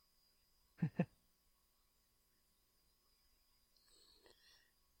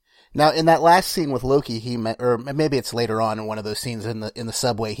 Now, in that last scene with Loki, or maybe it's later on in one of those scenes in the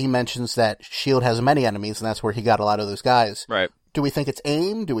subway, he mentions that S.H.I.E.L.D. has many enemies, and that's where he got a lot of those guys. Right. Do we think it's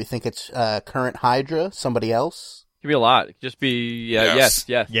AIM? Do we think it's current Hydra? Somebody else? Could be a lot. It could just be yes.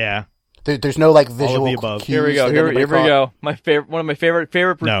 Yeah. There's no like All of visual the above. cues Here we go. that Here anybody we caught? go. One of my favorite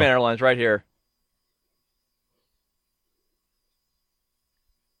Bruce No. Banner lines right here.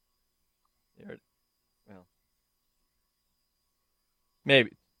 Well,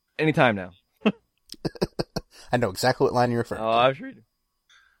 maybe anytime now. I know exactly what line you're referring Oh, I'm sure you do.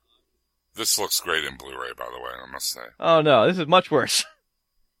 This looks great in Blu-ray, by the way, I must say. Oh no, this is much worse.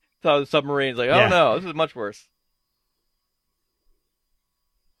 So the submarine's like, oh Yeah. no, this is much worse.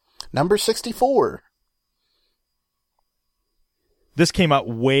 Number 64. This came out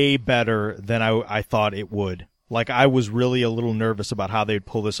way better than I thought it would. Like, I was really a little nervous about how they'd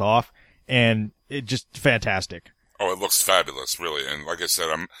pull this off, and it just fantastic. Oh, it looks fabulous, really. And like I said,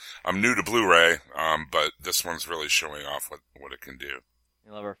 I'm new to Blu-ray, but this one's really showing off what it can do.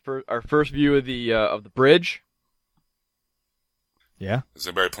 We'll have our first view of the bridge. Yeah. Is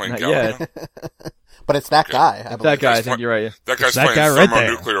anybody playing Not Galaga? yet. But it's that guy. I That believe. guy, I think you're right. Yeah. That guy's that playing guy right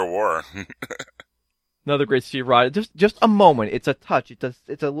there. Thermonuclear War. Another great Steve Rod. Just a moment. It's a touch. It's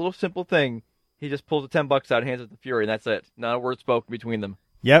a little simple thing. He just pulls the $10 out and hands it to Fury, and that's it. Not a word spoken between them.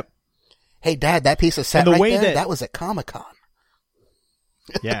 Yep. Hey, Dad, that piece of set And the right way there, that- that was at Comic-Con.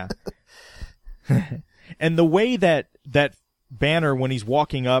 Yeah. And the way that Banner, when he's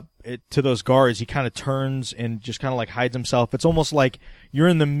walking up to those guards, he kind of turns and just kind of like hides himself. It's almost like you're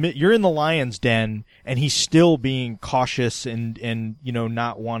in the lion's den, and he's still being cautious and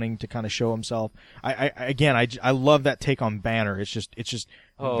not wanting to kind of show himself. I love that take on Banner. It's just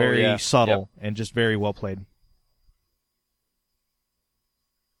Oh, very yeah. subtle and just very well played.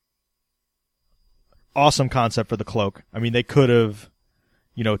 Awesome concept for the cloak. I mean, they could have,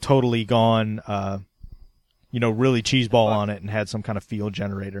 totally gone, really cheeseball on it and had some kind of field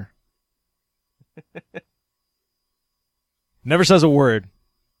generator. Never says a word.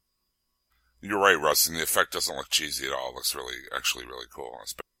 You're right, Russ, and the effect doesn't look cheesy at all. It looks actually really cool.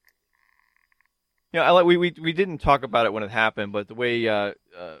 Yeah, we didn't talk about it when it happened, but the way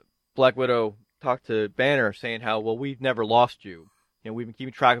Black Widow talked to Banner, saying how, well, we've never lost you. We've been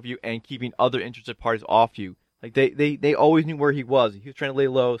keeping track of you and keeping other interested parties off you. Like they always knew where he was. He was trying to lay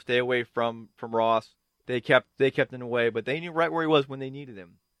low, stay away from Ross. They kept him away, but they knew right where he was when they needed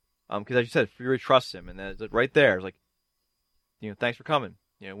him. Because as you said, Fury trusts him, and that's right there. It's like, thanks for coming.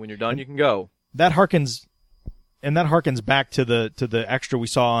 When you're done, you can go. That harkens back to the extra we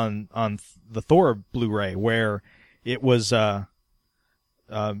saw on the Thor Blu-ray, where it was Jasper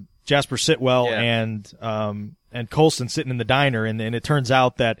Sitwell and Coulson sitting in the diner, and it turns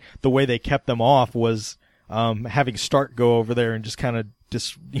out that the way they kept them off was having Stark go over there and just kind of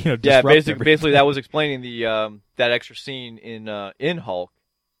disrupt basically that was explaining the that extra scene in Hulk.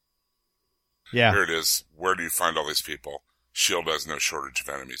 Yeah. Here it is. Where do you find all these people? S.H.I.E.L.D. has no shortage of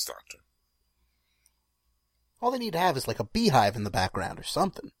enemies, Doctor. All they need to have is like a beehive in the background or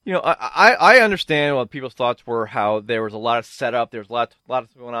something. I understand what people's thoughts were, how there was a lot of setup, there was a lot of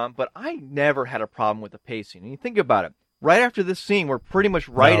stuff going on, but I never had a problem with the pacing. And you think about it, right after this scene, we're pretty much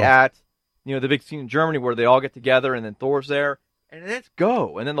at the big scene in Germany where they all get together and then Thor's there, and let's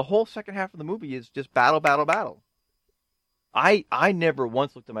go. And then the whole second half of the movie is just battle, battle, battle. I never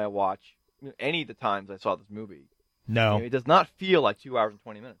once looked at my watch any of the times I saw this movie. No. It does not feel like 2 hours and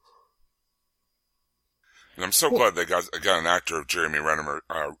 20 minutes. And I'm so glad they got an actor of Jeremy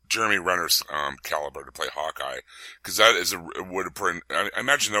Renner's caliber to play Hawkeye, because that I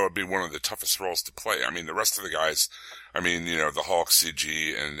imagine that would be one of the toughest roles to play. I mean, the rest of the guys, the Hulk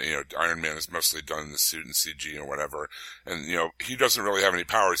CG and Iron Man is mostly done in the suit and CG or whatever, and he doesn't really have any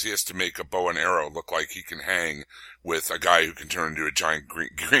powers. He has to make a bow and arrow look like he can hang with a guy who can turn into a giant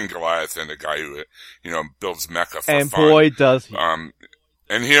green Goliath and a guy who builds mecha for and fun. Boy, does he!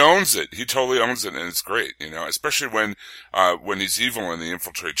 And he owns it. He totally owns it, and it's great, especially when he's evil and they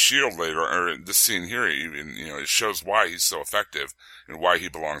infiltrate S.H.I.E.L.D. later, or in this scene here, even, it shows why he's so effective and why he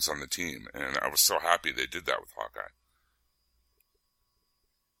belongs on the team. And I was so happy they did that with Hawkeye.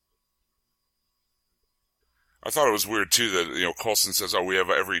 I thought it was weird too that, Coulson says, oh, we have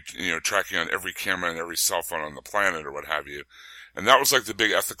every, tracking on every camera and every cell phone on the planet or what have you. And that was like the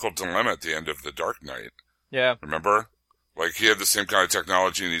big ethical dilemma at the end of The Dark Knight. Yeah. Remember? Like, he had the same kind of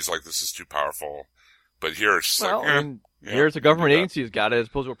technology, and he's like, this is too powerful. But here, it's just here's a government agency who's got it as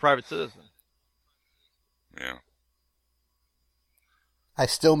opposed to a private citizen. Yeah. I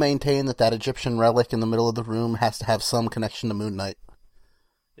still maintain that Egyptian relic in the middle of the room has to have some connection to Moon Knight.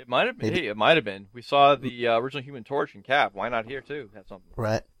 It might have been. Maybe. Hey, it might have been. We saw the original Human Torch in Cap. Why not here too? Have something.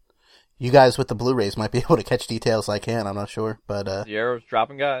 Right. You guys with the Blu-rays might be able to catch details I can, I'm not sure. But The Arrow's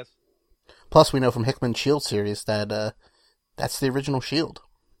dropping guys. plus we know from Hickman's S.H.I.E.L.D. series that that's the original S.H.I.E.L.D.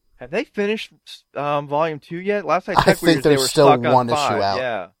 Have they finished Volume 2 yet? Last I I checked, think they were there's still stuck on one 5. issue out.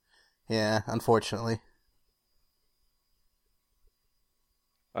 Yeah. Yeah, unfortunately.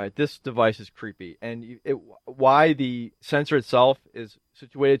 All right, this device is creepy, and why the sensor itself is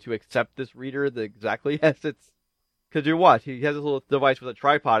situated to accept this reader exactly as it's. Because you watch, he has this little device with a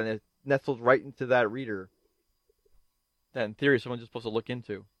tripod, and it nestles right into that reader. That, in theory, someone's just supposed to look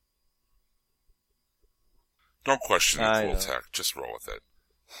into. Don't question the I cool know. tech. Just roll with it.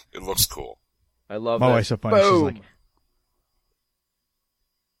 It looks cool. I love My that. wife's so funny. She's Boom! like,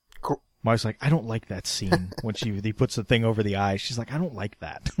 my wife's like, I don't like that scene when he puts the thing over the eye. She's like, I don't like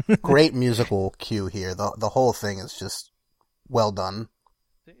that. Great musical cue here. The whole thing is just well done.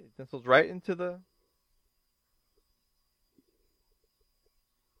 See, it nestles right into the.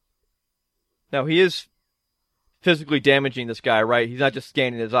 Now he is physically damaging this guy, right? He's not just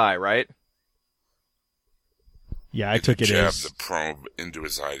scanning his eye, right? Yeah, I took it Jab as the probe into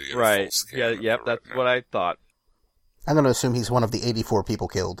his eye to get a full Right. scan. Yeah. of Yep. the That's retina. what I thought. I'm going to assume he's one of the 84 people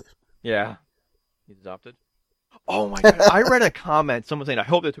killed. Yeah. He's adopted. Oh my god! I read a comment. Someone saying, "I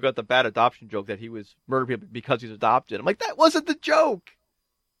hope they took out the bad adoption joke that he was murdered people because he's adopted." I'm like, that wasn't the joke.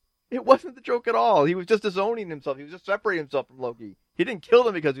 It wasn't the joke at all. He was just disowning himself. He was just separating himself from Loki. He didn't kill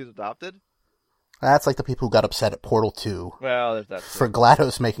them because he was adopted. That's like the people who got upset at Portal 2 Well, there's that. for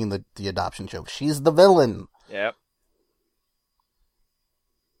GLaDOS making the adoption joke. She's the villain. Yep.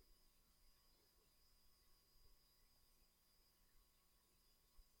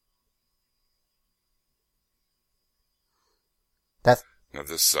 That's Now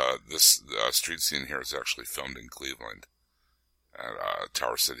this street scene here is actually filmed in Cleveland at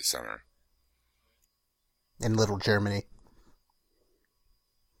Tower City Center. in Little Germany.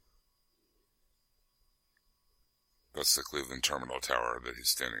 That's the Cleveland Terminal Tower that he's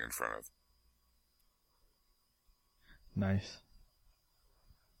standing in front of. nice.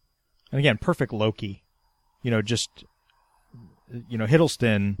 And again, perfect Loki. Just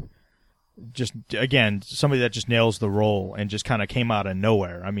Hiddleston. Just again, somebody that just nails the role and just kind of came out of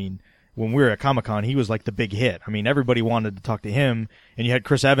nowhere. I mean, when we were at Comic-Con, he was like the big hit. I mean, everybody wanted to talk to him, and you had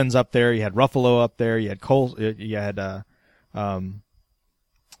Chris Evans up there, you had Ruffalo up there, you had Cole, you had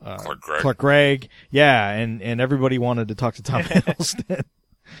Clark Gregg, yeah, and everybody wanted to talk to Tom Hiddleston.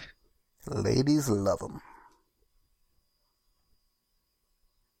 Ladies love him.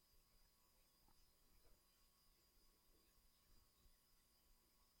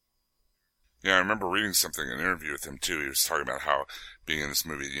 Yeah, I remember reading something in an interview with him too. He was talking about how being in this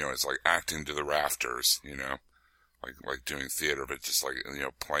movie, it's like acting to the rafters, like doing theater, but just like,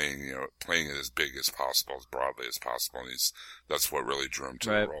 playing it as big as possible, as broadly as possible. And that's what really drew him to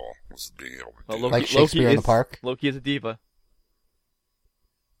Right. the role, was being able to Well, do Loki, that. Like Shakespeare in the Park? Loki is a diva.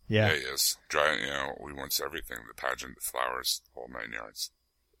 Yeah. Yeah, he is. We wants everything, the pageant, the flowers, the whole 9 yards.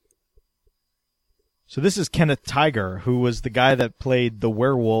 So this is Kenneth Tiger, who was the guy that played the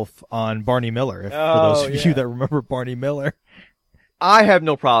werewolf on Barney Miller. For those of you that remember Barney Miller. I have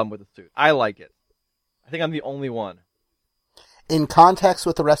no problem with the suit. I like it. I think I'm the only one. In context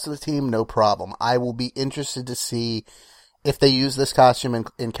with the rest of the team, no problem. I will be interested to see if they use this costume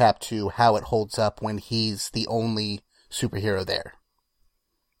in Cap 2, how it holds up when he's the only superhero there.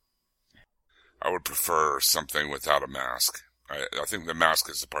 I would prefer something without a mask. I think the mask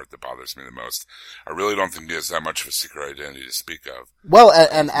is the part that bothers me the most. I really don't think he has that much of a secret identity to speak of. Well,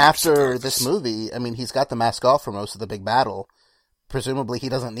 and after this movie, I mean, he's got the mask off for most of the big battle. Presumably he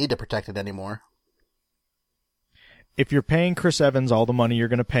doesn't need to protect it anymore. If you're paying Chris Evans all the money you're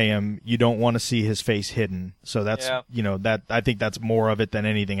going to pay him, you don't want to see his face hidden. So that's, that I think that's more of it than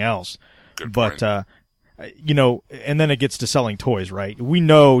anything else. Good But, point. and then it gets to selling toys, right? We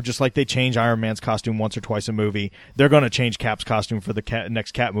know, just like they change Iron Man's costume once or twice a movie, they're going to change Cap's costume for the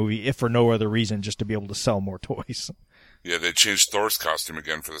next Cap movie, if for no other reason, just to be able to sell more toys. Yeah, they changed Thor's costume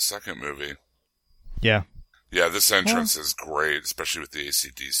again for the second movie. Yeah. Yeah, this entrance is great, especially with the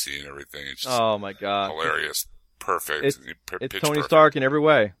AC/DC and everything. It's just Oh my god. hilarious. Perfect. It's Pitch Tony perfect. Stark in every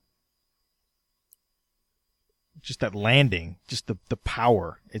way. Just that landing, just the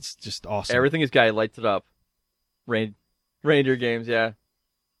power. It's just awesome. Everything this guy lights it up. Reindeer games, yeah.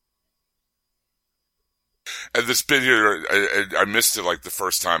 And this bit here, I missed it like the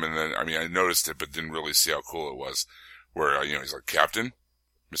first time, and then, I noticed it, but didn't really see how cool it was. Where, he's like, Captain?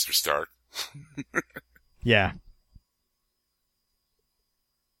 Mr. Stark? Yeah.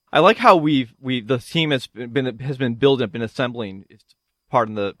 I like how the team has been building up and assembling.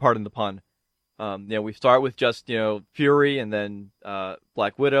 Pardon the pun. We start with just Fury and then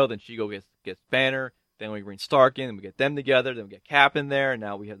Black Widow. Then She gets Banner. Then we bring Stark in and we get them together. Then we get Cap in there, and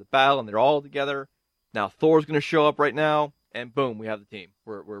now we have the battle and they're all together. Now Thor's going to show up right now, and boom, we have the team.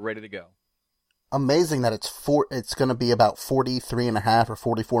 We're ready to go. Amazing that it's going to be about 43 and a half or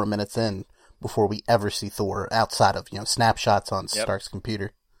 44 minutes in before we ever see Thor outside of snapshots on Stark's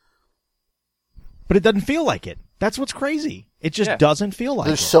computer. But it doesn't feel like it. That's what's crazy. It just doesn't feel like it.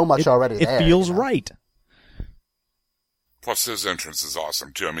 There's so much already there. It feels right. Plus, his entrance is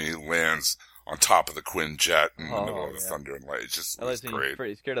awesome, too. I mean, he lands on top of the Quinjet in the middle of the thunder and light. It's just great.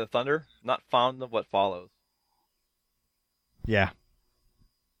 He's scared of the thunder, not fond of what follows. Yeah.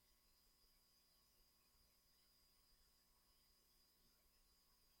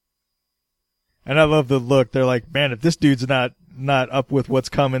 And I love the look. They're like, man, if this dude's not up with what's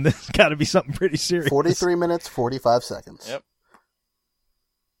coming, this has got to be something pretty serious. 43 minutes, 45 seconds. Yep.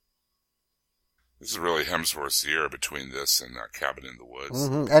 This is really Hemsworth's year between this and Cabin in the Woods.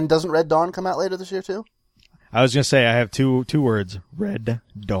 Mm-hmm. And doesn't Red Dawn come out later this year, too? I was going to say, I have two words. Red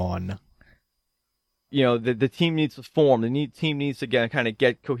Dawn. The team needs to form. The team needs to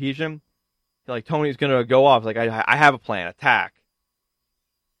get cohesion. Like, Tony's going to go off. Like, I have a plan. Attack.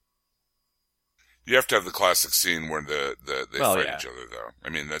 You have to have the classic scene where they fight each other, though. I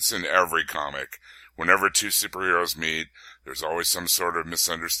mean, that's in every comic. Whenever two superheroes meet, there's always some sort of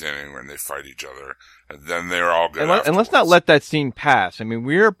misunderstanding when they fight each other, and then they're all good. And let's not let that scene pass. I mean,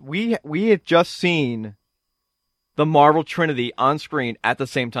 we have just seen the Marvel Trinity on screen at the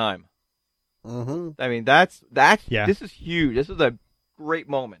same time. Mm-hmm. I mean, this is huge. This is a great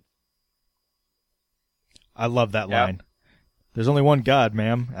moment. I love that line. There's only one God,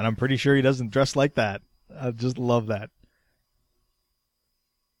 ma'am, and I'm pretty sure he doesn't dress like that. I just love that.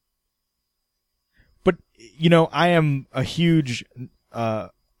 But, I am a huge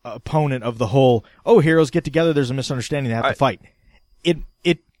opponent of the whole, heroes get together, there's a misunderstanding, they have to fight.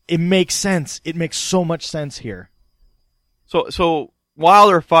 It makes sense. It makes so much sense here. So while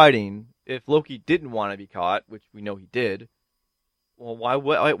they're fighting, if Loki didn't want to be caught, which we know he did, well, why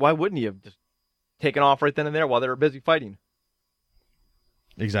wouldn't he have just taken off right then and there while they were busy fighting?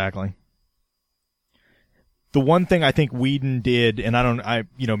 Exactly. The one thing I think Whedon did, and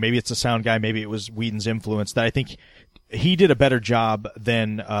maybe it's a sound guy, maybe it was Whedon's influence, that I think he did a better job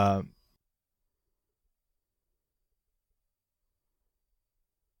than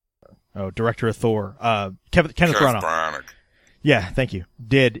director of Thor, Kenneth Branagh. Yeah, thank you.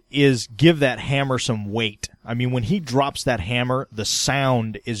 Is give that hammer some weight. I mean, when he drops that hammer, the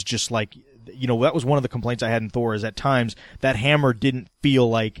sound is just like, that was one of the complaints I had in Thor, is at times that hammer didn't feel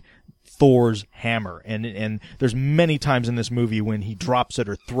like Thor's hammer. And there's many times in this movie when he drops it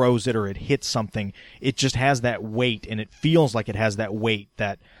or throws it or it hits something, it just has that weight, and it feels like it has that weight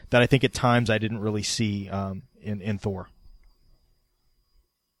that I think at times I didn't really see in Thor.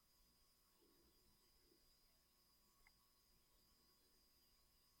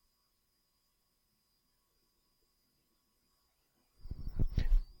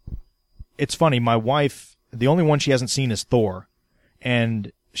 It's funny, my wife, the only one she hasn't seen is Thor,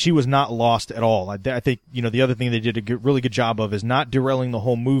 and she was not lost at all. I think, the other thing they did a really good job of is not derailing the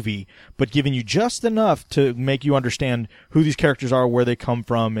whole movie, but giving you just enough to make you understand who these characters are, where they come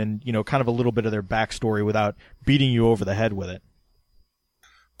from, and, kind of a little bit of their backstory without beating you over the head with it.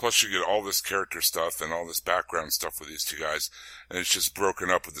 Plus, you get all this character stuff and all this background stuff with these two guys, and it's just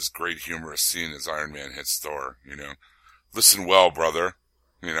broken up with this great humorous scene as Iron Man hits Thor, Listen well, brother,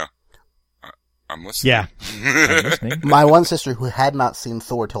 I'm listening. Yeah. I'm listening. My one sister who had not seen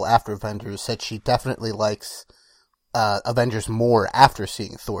Thor till after Avengers said she definitely likes Avengers more after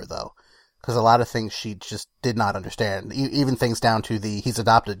seeing Thor, though. Because a lot of things she just did not understand. Even things down to the he's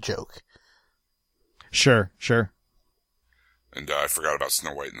adopted joke. Sure. And I forgot about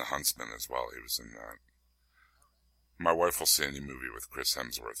Snow White and the Huntsman as well. He was in that. My wife will see any movie with Chris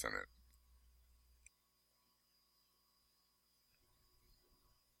Hemsworth in it.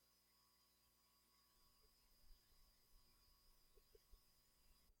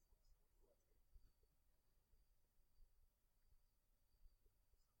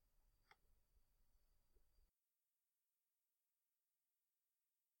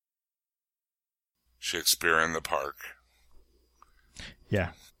 Shakespeare in the Park.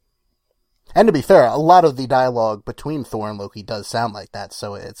 Yeah. And to be fair, a lot of the dialogue between Thor and Loki does sound like that,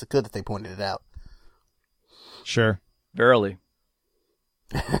 so it's good that they pointed it out. Sure. Verily.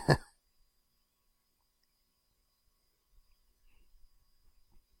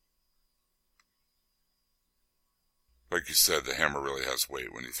 like you said, the hammer really has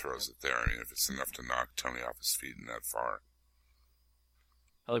weight when he throws it there. I mean, if it's enough to knock Tony off his feet and that far.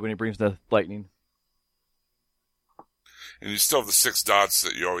 I like when he brings the lightning. And you still have the 6 dots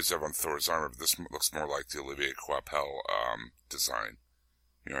that you always have on Thor's armor, but this looks more like the Olivier Coipel design.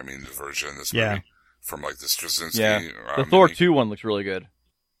 You know what I mean? The version in this movie from like the Straczynski. Yeah, the Thor 2 one looks really good.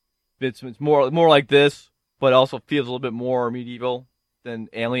 It's more like this, but also feels a little bit more medieval than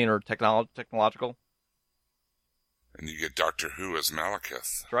alien or technological. And you get Doctor Who as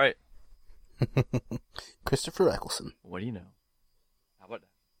Malekith. That's right. Christopher Eccleston. What do you know? How about that?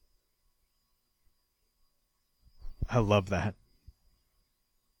 I love that.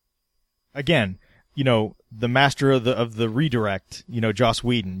 Again, you know, the master of the redirect, you know, Joss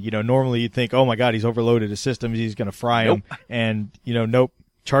Whedon. You know, normally you'd think, oh my God, he's overloaded his systems, he's going to fry him. And, you know, nope,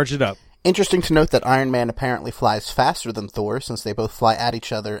 charge it up. Interesting to note that Iron Man apparently flies faster than Thor, since they both fly at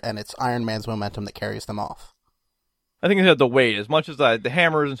each other, and it's Iron Man's momentum that carries them off. I think it's the weight. As much as the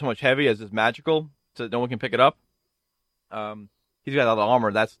hammer isn't so much heavy as it's magical, so no one can pick it up. He's got all the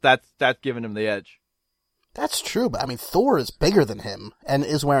armor. That's giving him the edge. That's true, but I mean, Thor is bigger than him, and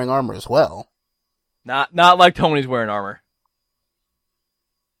is wearing armor as well. Not like Tony's wearing armor.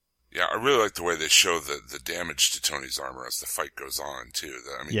 Yeah, I really like the way they show the damage to Tony's armor as the fight goes on too.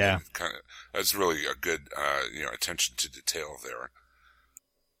 I mean, that's really a good attention to detail there.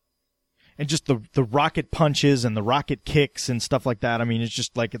 And just the rocket punches and the rocket kicks and stuff like that. I mean, it's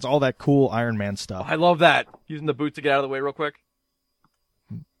just like, it's all that cool Iron Man stuff. I love that. Using the boots to get out of the way real quick.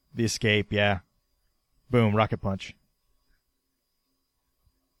 The escape, yeah. Boom, rocket punch.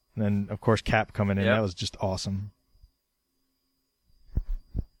 And then, of course, Cap coming in. Yep. That was just awesome.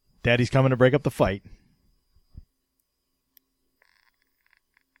 Daddy's coming to break up the fight.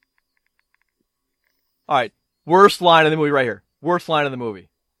 All right. Worst line of the movie right here. Worst line of the movie.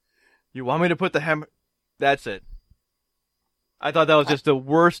 You want me to put the hammer? That's it. I thought that was just the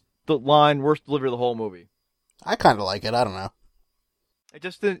worst line, worst delivery of the whole movie. I kind of like it. I don't know. It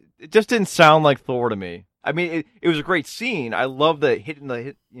just didn't sound like Thor to me. I mean, it was a great scene. I love the hitting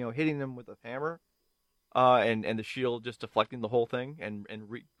them with the hammer, and the shield just deflecting the whole thing and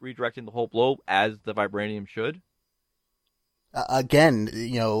redirecting the whole blow as the vibranium should. Again,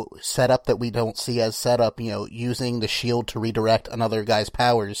 setup that we don't see as setup, using the shield to redirect another guy's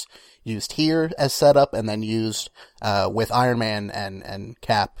powers, used here as setup and then used with Iron Man and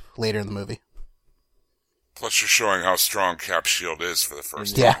Cap later in the movie. Plus, you're showing how strong Cap's shield is for the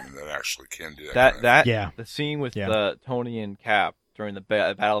first time that actually can do that. The scene with Tony and Cap during the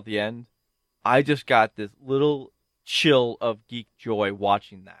battle at the end, I just got this little chill of geek joy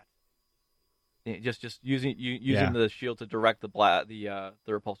watching that. Just using the shield to direct the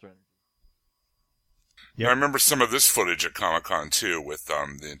repulsor energy. Yeah, I remember some of this footage at Comic-Con too, with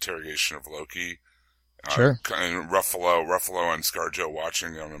the interrogation of Loki. Sure. And Ruffalo and ScarJo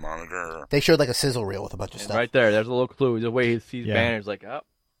watching on the monitor. They showed like a sizzle reel with a bunch of stuff. Right there's a little clue. The way he sees banners, like,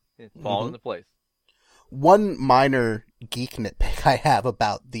 it's falling into place. One minor geek nitpick I have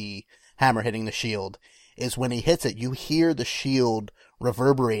about the hammer hitting the shield is when he hits it, you hear the shield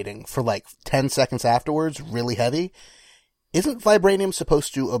reverberating for like 10 seconds afterwards, really heavy. Isn't vibranium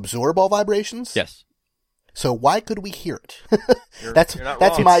supposed to absorb all vibrations? Yes. So why could we hear it? That's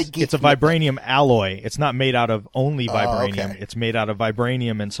my geek. It's a vibranium alloy. It's not made out of only vibranium. Okay. It's made out of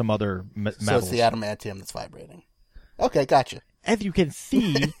vibranium and some other metals. So it's the adamantium that's vibrating. Okay, gotcha. As you can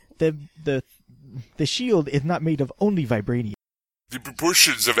see, the shield is not made of only vibranium. The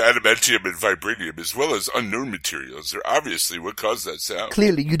proportions of adamantium and vibranium, as well as unknown materials, are obviously what caused that sound.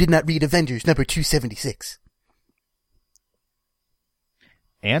 Clearly, you did not read Avengers number 276.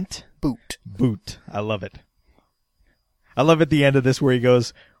 Ant? Boot. I love it. I love at the end of this where he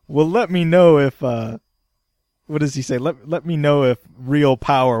goes, well, let me know if, what does he say? Let me know if Real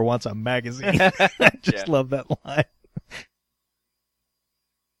Power wants a magazine. I just love that line.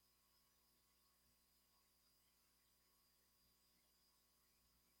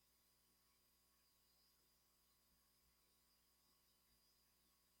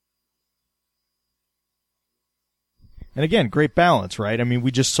 And again, great balance, right? I mean,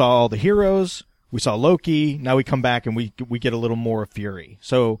 we just saw all the heroes, we saw Loki, now we come back and we get a little more of Fury.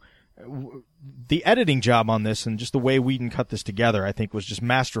 So the editing job on this and just the way Whedon cut this together, I think was just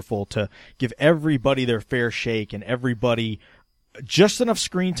masterful to give everybody their fair shake and everybody just enough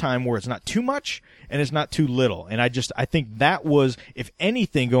screen time where it's not too much and it's not too little. And I think that was, if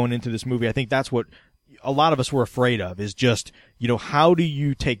anything going into this movie, I think that's what a lot of us were afraid of, is just, how do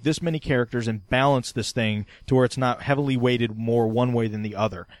you take this many characters and balance this thing to where it's not heavily weighted more one way than the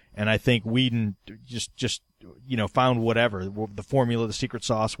other. And I think Whedon just found whatever, the formula, the secret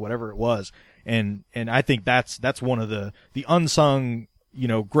sauce, whatever it was, And I think that's one of the unsung,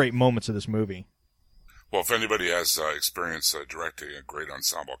 great moments of this movie. Well, if anybody has experience directing a great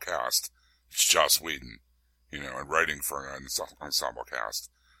ensemble cast, it's Joss Whedon, and writing for an ensemble cast.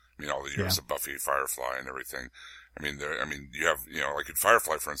 I mean, all the years of Buffy, Firefly, and everything. I mean, you have, like in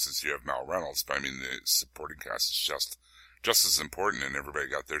Firefly, for instance, you have Mal Reynolds, but I mean, the supporting cast is just as important, and everybody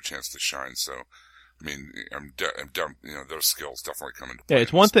got their chance to shine. So, I mean, those skills definitely come into play. Yeah,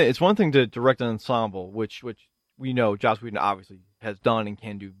 it's one thing to direct an ensemble, which we know Joss Whedon obviously has done and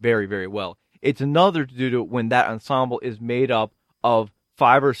can do very, very well. It's another to do it when that ensemble is made up of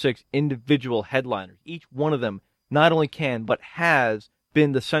 5 or 6 individual headliners. Each one of them not only can, but has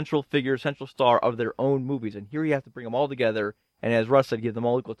been the central figure, central star of their own movies. And here you have to bring them all together, and as Russ said, give them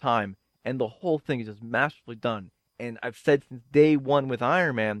all equal time. And the whole thing is just masterfully done. And I've said since day one with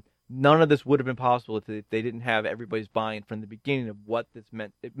Iron Man, none of this would have been possible if they didn't have everybody's buy-in from the beginning of what this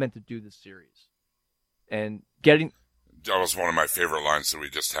meant. It meant to do this series. And getting... That was one of my favorite lines that we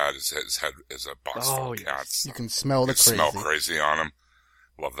just had. His head is a box full of cats. You can smell the crazy. Smell crazy on him.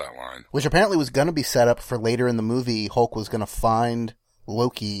 Love that line. Which apparently was going to be set up for later in the movie. Hulk was going to find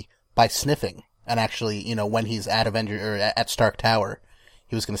Loki by sniffing, and actually, when he's at at Stark Tower,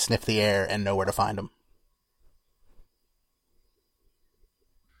 he was going to sniff the air and know where to find him.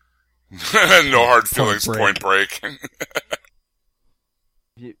 No hard feelings. Point break.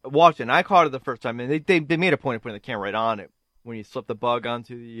 Watch it, and I caught it the first time, and they made a point of putting the camera right on it when you slip the bug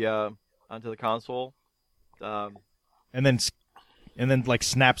onto the console, and then like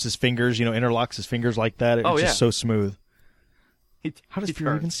snaps his fingers, interlocks his fingers like that. It's just so smooth. How does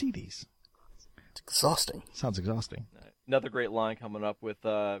Fury even see these? It's exhausting. Sounds exhausting. Another great line coming up with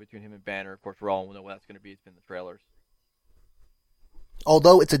between him and Banner. Of course, we're all know what that's going to be. It's been the trailers.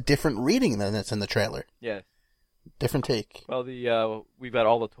 Although it's a different reading than it's in the trailer. Yeah. Different take. Well, the We've Got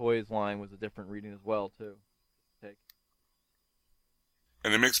All the Toys line was a different reading as well, too. Take.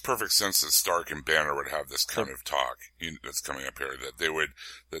 And it makes perfect sense that Stark and Banner would have this kind of talk that's coming up here, that they would,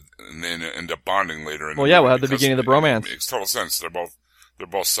 and then end up bonding later in the movie. Well, yeah, we'll have the beginning of the bromance. It makes total sense. They're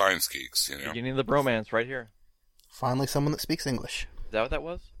both science geeks, Beginning of the bromance right here. Finally someone that speaks English. Is that what that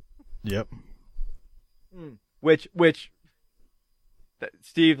was? Yep. Which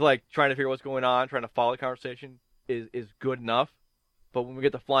Steve, trying to figure what's going on, trying to follow the conversation, is good enough. But when we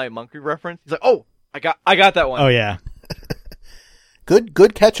get the flying monkey reference, he's like, "Oh, I got that one." Oh yeah.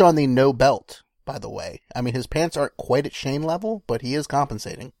 Good catch on the no belt, by the way. I mean, his pants aren't quite at Shane level, but he is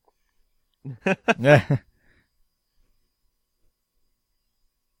compensating. Yeah.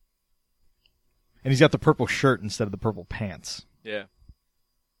 And he's got the purple shirt instead of the purple pants. Yeah.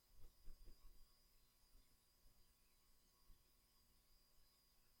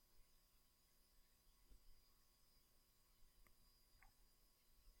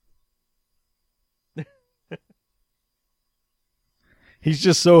 He's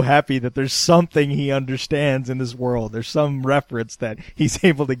just so happy that there's something he understands in this world. There's some reference that he's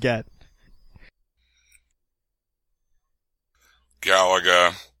able to get.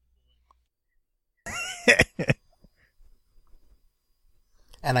 Galaga.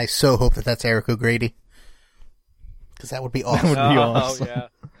 And I so hope that that's Eric O'Grady. Because that would be awesome. That would be awesome. Yeah.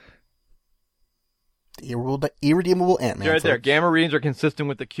 The irredeemable Ant-Man. Right there. Gamma readings are consistent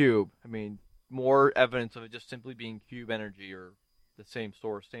with the cube. I mean, more evidence of it just simply being cube energy or the same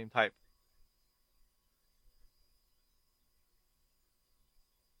source, same type.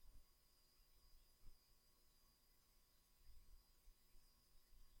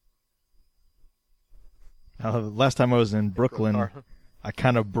 Last time I was in Brooklyn, I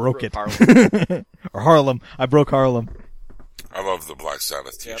kind of broke it. Harlem. Or Harlem. I broke Harlem. I love the Black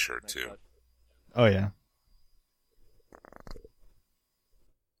Sabbath t-shirt, too. Oh, yeah.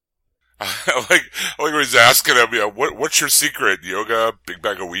 I like when he's asking him, what's your secret? Yoga, big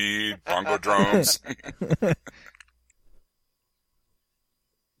bag of weed, bongo drums. It's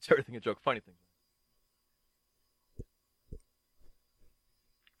everything a joke, funny thing.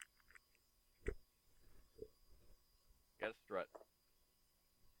 Gotta strut.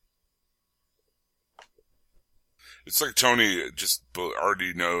 It's like Tony just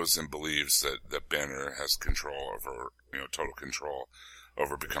already knows and believes that Banner has control over, total control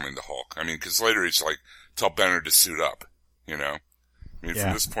over becoming the Hulk. I mean, because later he's like, tell Banner to suit up, I mean,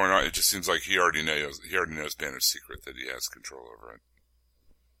 from this point on, it just seems like he already knows Banner's secret, that he has control over it.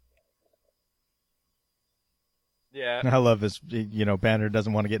 Yeah. I love his, Banner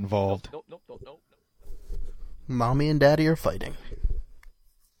doesn't want to get involved. Nope. Mommy and Daddy are fighting.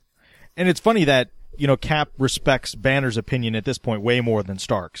 And it's funny that, Cap respects Banner's opinion at this point way more than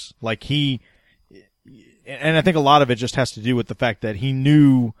Stark's. Like, and I think a lot of it just has to do with the fact that he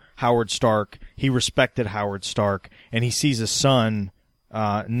knew Howard Stark, he respected Howard Stark, and he sees his son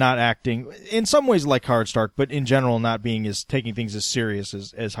not acting in some ways like Howard Stark, but in general not taking things as serious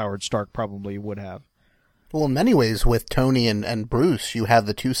as Howard Stark probably would have. Well, in many ways, with Tony and Bruce, you have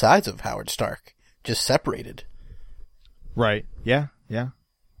the two sides of Howard Stark, just separated. Right. Yeah.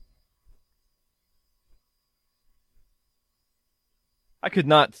 I could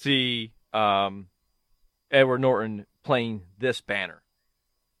not see Edward Norton playing this Banner.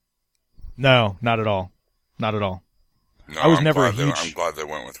 No, not at all. Not at all. No, I was I'm never a glad huge... I'm glad they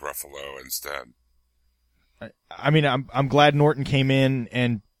went with Ruffalo instead. I mean, I'm glad Norton came in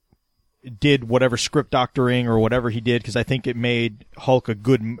and did whatever script doctoring or whatever he did, because I think it made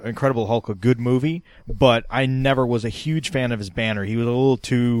Incredible Hulk a good movie, but I never was a huge fan of his Banner. He was a little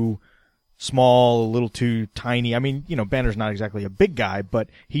too small, a little too tiny. I mean, Banner's not exactly a big guy, but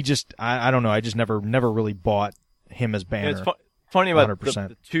he just, I don't know, I just never really bought him as Banner. It's funny about 100%.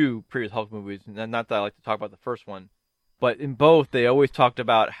 the two previous Hulk movies, and not that I like to talk about the first one, but in both, they always talked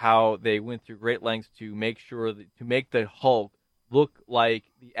about how they went through great lengths to make sure to make the Hulk look like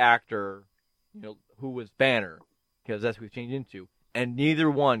the actor, who was Banner, because that's what we changed into. And neither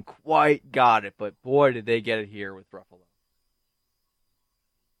one quite got it, but boy, did they get it here with Ruffalo.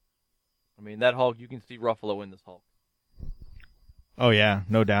 I mean, that Hulk, you can see Ruffalo in this Hulk. Oh yeah,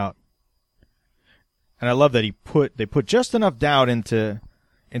 no doubt. And I love that they put just enough doubt into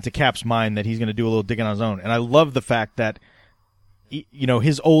Cap's mind that he's going to do a little digging on his own. And I love the fact that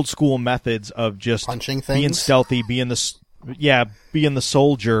his old school methods of just punching things, being stealthy, being the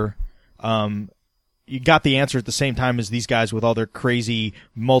soldier. You got the answer at the same time as these guys with all their crazy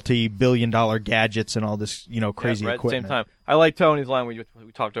multi-billion-dollar gadgets and all this, crazy right equipment. At the same time, I like Tony's line we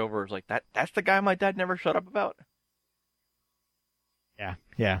talked over. It's like that's the guy my dad never shut up about. Yeah.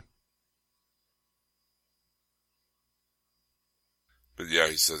 But yeah,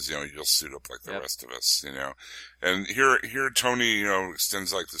 he says, you'll suit up like the rest of us, And here Tony,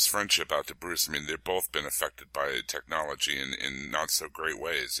 extends like this friendship out to Bruce. I mean, they've both been affected by technology in not so great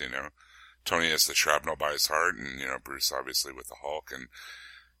ways, Tony has the shrapnel by his heart, and, Bruce obviously with the Hulk, and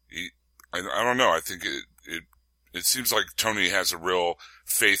I don't know, I think it seems like Tony has a real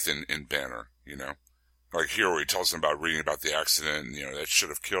faith in Banner, Like here where he tells him about reading about the accident, and, that should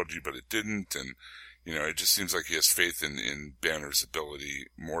have killed you, but it didn't, and, it just seems like he has faith in Banner's ability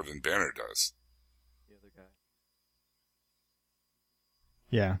more than Banner does. The other guy.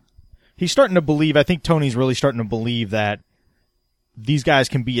 Yeah. He's starting to believe, I think Tony's really starting to believe that these guys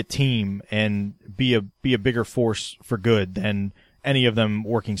can be a team and be a bigger force for good than any of them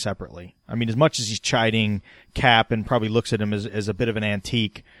working separately. I mean, as much as he's chiding Cap and probably looks at him as a bit of an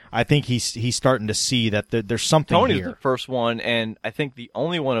antique, I think he's starting to see that there's something Tony's here. The first one, and I think the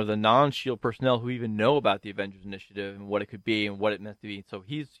only one of the non-SHIELD personnel who even know about the Avengers Initiative and what it could be and what it meant to be. So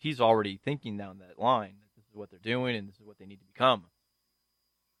he's already thinking down that line. This is what they're doing, and this is what they need to become.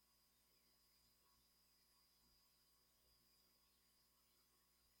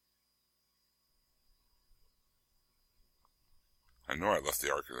 I know I left the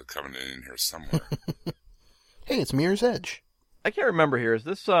Ark of the Covenant in here somewhere. Hey, it's Mirror's Edge. I can't remember here. Is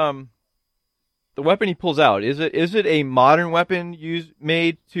this the weapon he pulls out? Is it a modern weapon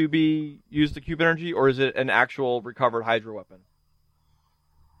made to be used the cube energy, or is it an actual recovered Hydra weapon?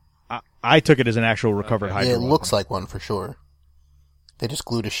 I took it as an actual recovered Hydra Yeah, it weapon. looks like one for sure. They just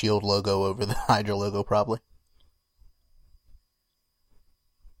glued a SHIELD logo over the Hydra logo, probably.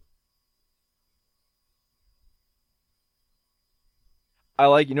 I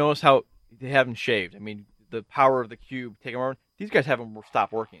like, you notice how they haven't shaved. I mean, the power of the cube, take them over. These guys haven't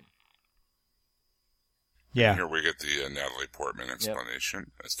stopped working. Yeah. Here we get the Natalie Portman explanation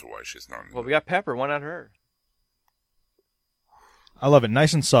as to why she's not. Well, we got Pepper. Why not her? I love it.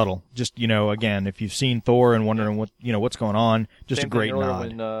 Nice and subtle. Just, again, if you've seen Thor and wondering what's going on, just Same a great thing nod.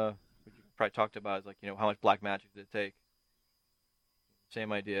 When you probably talked about is like, how much black magic did it take?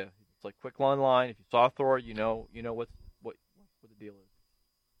 Same idea. It's like quick line. If you saw Thor, you know what the deal is.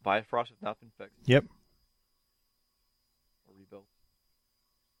 Bifrost has not been fixed. Yep. Or rebuilt.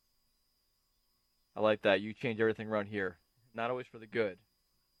 I like that. You change everything around here. Not always for the good.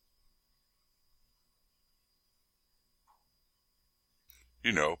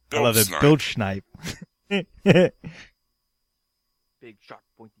 Bill I love it. Snipe. Bill Schneip. Big, sharp,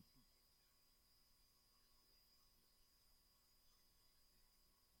 pointy.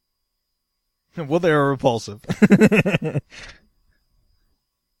 Well, they're repulsive.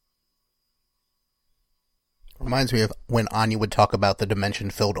 Reminds me of when Anya would talk about the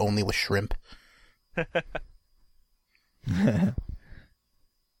dimension filled only with shrimp.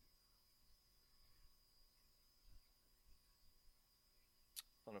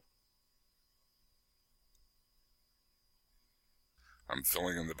 I'm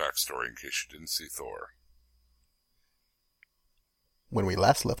filling in the backstory in case you didn't see Thor. When we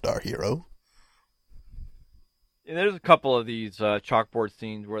last left our hero. And there's a couple of these chalkboard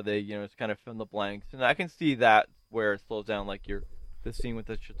scenes where they, just kind of fill in the blanks, and I can see that where it slows down, like the scene with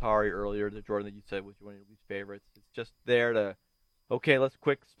the Chitauri earlier, the Jordan that you said was one of your least favorites. It's just there to, okay, let's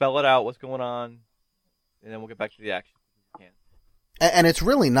quick spell it out, what's going on, and then we'll get back to the action. And it's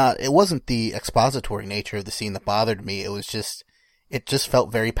really not, it wasn't the expository nature of the scene that bothered me. It just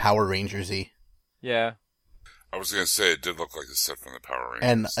felt very Power Rangers-y. Yeah. I was going to say it did look like the set from the Power Rangers.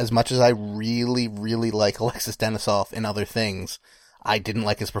 And as much as I really, really like Alexis Denisof in other things, I didn't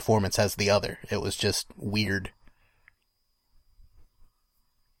like his performance as the other. It was just weird.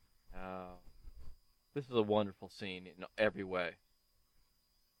 This is a wonderful scene in every way.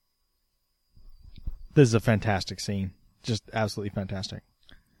 This is a fantastic scene. Just absolutely fantastic.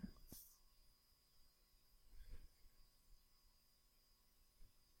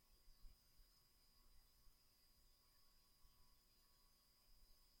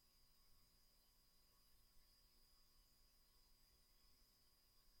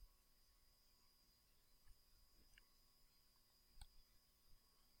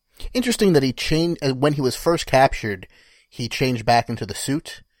 Interesting that he changed, when he was first captured, he changed back into the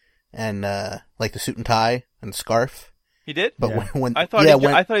suit, and, like the suit and tie and scarf. He did? But Yeah. when I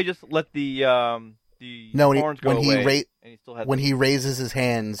thought he just let the horns go away. And he still had he raises his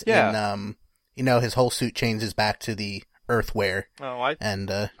hands, and, his whole suit changes back to the earthwear. Oh,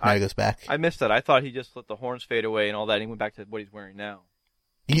 now he goes back. I missed that. I thought he just let the horns fade away and all that, and he went back to what he's wearing now.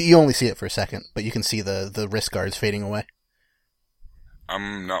 You only see it for a second, but you can see the wrist guards fading away.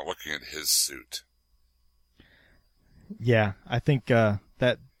 I'm not looking at his suit. Yeah, I think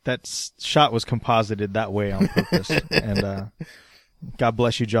that shot was composited that way on purpose. And God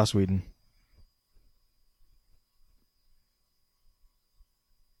bless you, Joss Whedon.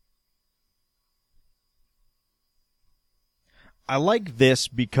 I like this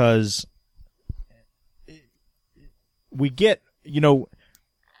because we get,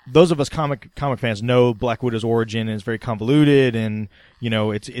 those of us comic fans know Black Widow's origin is very convoluted, and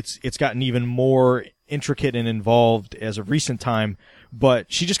it's gotten even more intricate and involved as of recent time.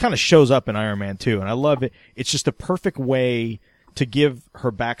 But she just kind of shows up in Iron Man 2, and I love it. It's just a perfect way to give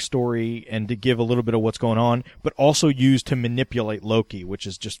her backstory and to give a little bit of what's going on, but also use to manipulate Loki, which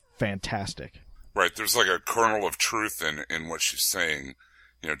is just fantastic. Right, there's like a kernel of truth in what she's saying.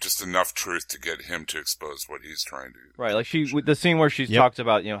 Just enough truth to get him to expose what he's trying to. Right, like with the scene where she talks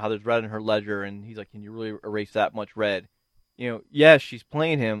about, how there's red in her ledger, and he's like, can you really erase that much red? Yes, she's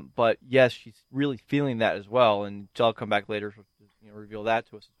playing him, but yes, she's really feeling that as well, and she'll come back later to reveal that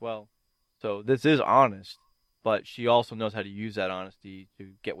to us as well. So this is honest, but she also knows how to use that honesty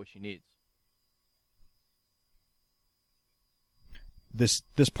to get what she needs. This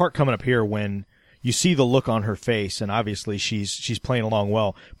part coming up here when you see the look on her face, and obviously she's playing along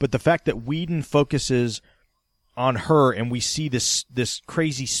well. But the fact that Whedon focuses on her, and we see this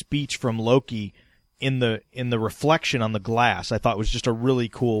crazy speech from Loki in the reflection on the glass, I thought was just a really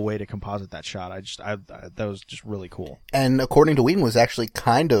cool way to composite that shot. That was just really cool. And according to Whedon, was actually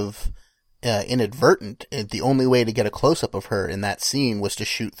kind of inadvertent. The only way to get a close up of her in that scene was to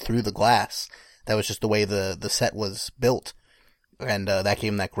shoot through the glass. That was just the way the set was built, and that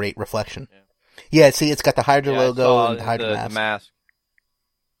gave him that great reflection. Yeah, see, it's got the Hydra logo and the Hydra mask. The mask.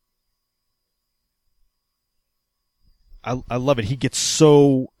 I love it. He gets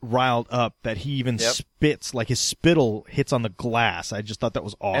so riled up that he even spits, like his spittle hits on the glass. I just thought that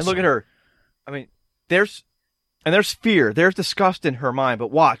was awesome. And look at her. I mean, there's fear, there's disgust in her mind,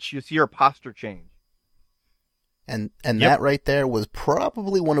 but watch, you see her posture change. And that right there was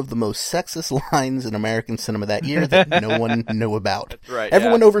probably one of the most sexist lines in American cinema that year that no one knew about. That's right.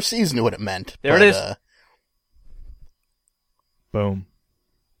 Everyone overseas knew what it meant. It is. Boom.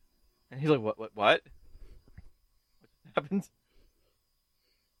 And he's like, what happened?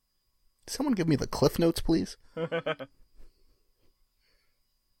 Someone give me the Cliff Notes, please.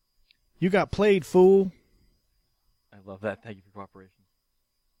 You got played, fool. I love that. Thank you for cooperation.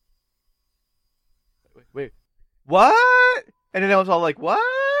 Wait. What? And then I was all like, what?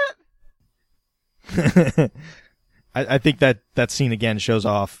 I think that scene again shows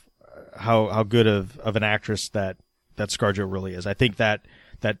off how good of an actress that ScarJo really is. I think that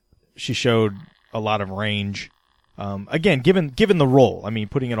she showed a lot of range. Again, given the role, I mean,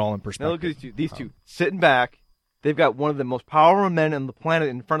 putting it all in perspective. Now look at these two sitting back. They've got one of the most powerful men on the planet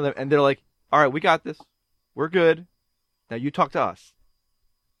in front of them, and they're like, all right, we got this. We're good. Now you talk to us.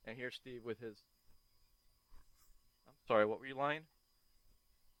 And here's Steve with his... I'm sorry, what were you lying?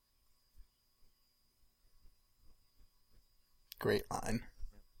 Great line.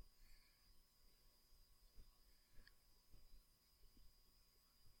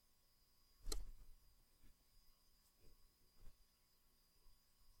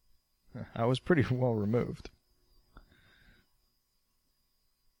 I was pretty well removed.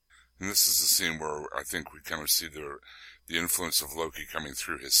 And this is the scene where I think we kind of see the influence of Loki coming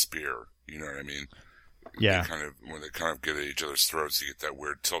through his spear. You know what I mean? Yeah. When they kind of get at each other's throats, you get that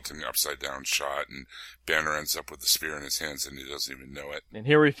weird tilting upside down shot, and Banner ends up with the spear in his hands, and he doesn't even know it. And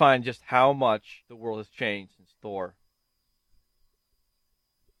here we find just how much the world has changed since Thor.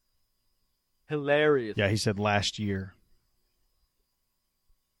 Hilarious. Yeah, he said last year.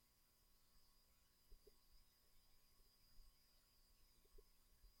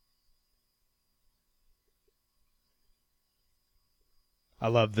 I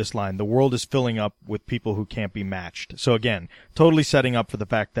love this line. The world is filling up with people who can't be matched. So again, totally setting up for the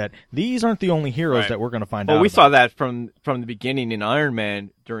fact that these aren't the only heroes that we're going to find out. Well, we about. saw that from the beginning in Iron Man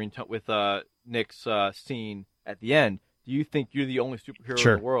with Nick's scene at the end. Do you think you're the only superhero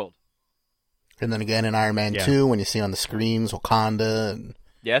in the world? And then again in Iron Man 2, when you see on the screens Wakanda and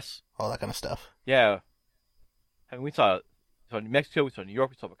all that kind of stuff. Yeah. I mean, we saw New Mexico, we saw New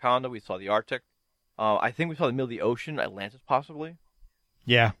York, we saw Wakanda, we saw the Arctic. I think we saw the middle of the ocean, Atlantis possibly.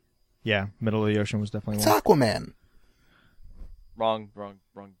 Yeah. Middle of the ocean was definitely it's one. Aquaman. Wrong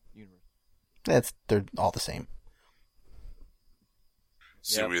universe. They're all the same.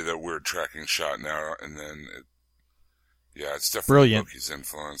 See, we have that weird tracking shot now, and then it's definitely brilliant. Loki's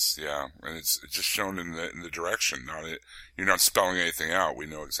influence. Yeah, and it's just shown in the direction. You're not spelling anything out. We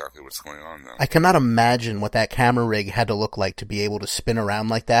know exactly what's going on now. I cannot imagine what that camera rig had to look like to be able to spin around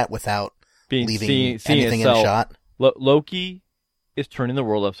like that without leaving anything in shot. Loki is turning the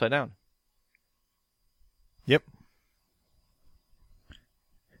world upside down. Yep.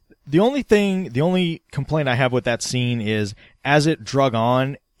 The only complaint I have with that scene is as it drug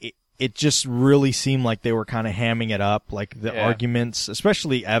on, it just really seemed like they were kind of hamming it up, like the arguments,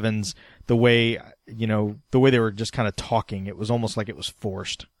 especially Evans, the way they were just kind of talking. It was almost like it was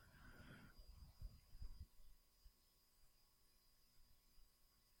forced.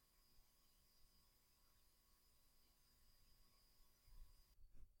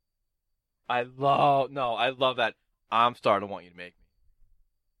 I love that. I'm starting to want you to make me.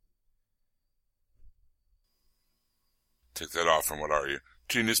 Take that off, and what are you?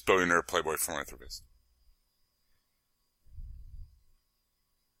 Genius, billionaire, playboy, philanthropist.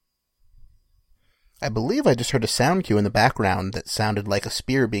 I believe I just heard a sound cue in the background that sounded like a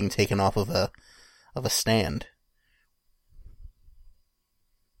spear being taken off of a stand.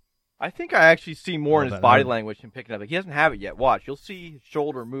 I think I actually see more in his body language him picking it up. Like, he doesn't have it yet. Watch. You'll see his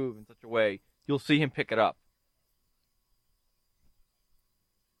shoulder move in such a way. You'll see him pick it up.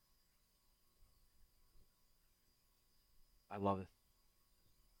 I love it.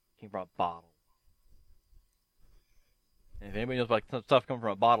 Came from a bottle. And if anybody knows about some stuff coming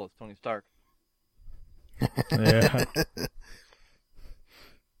from a bottle, it's Tony Stark. Yeah.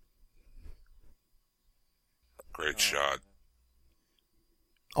 Great shot.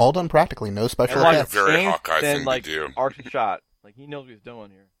 All done practically, no special and effects. Very Hawkeye thing to do. Archie shot. Like, he knows what he's doing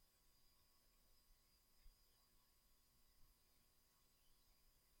here.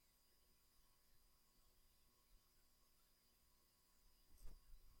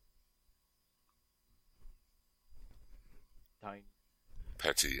 Tiny.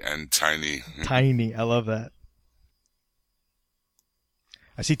 Petty and tiny. Tiny. I love that.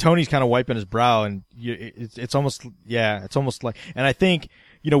 I see Tony's kind of wiping his brow, and it's almost like, and I think,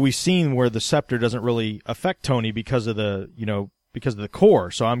 we've seen where the scepter doesn't really affect Tony because of the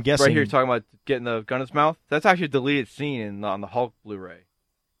core. So I'm guessing right here, you're talking about getting the gun in his mouth. That's actually a deleted scene on the Hulk Blu-ray.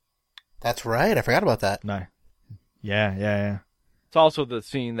 That's right. I forgot about that. No. Yeah. It's also the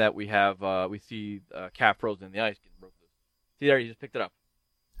scene that we have. We see Cap frozen in the ice getting broken. See there, he just picked it up.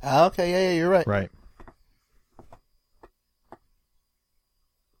 Okay, yeah, you're right. Right.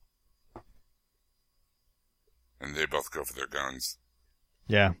 And they both go for their guns.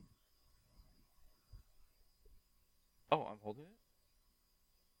 Yeah. Oh, I'm holding it?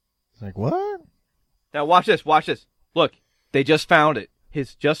 It's like, what? Now watch this. Look, they just found it.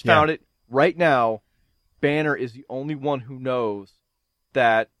 Found it right now. Banner is the only one who knows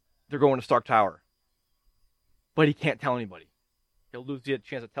that they're going to Stark Tower. But he can't tell anybody. He'll lose the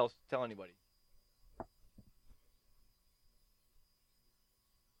chance to tell anybody.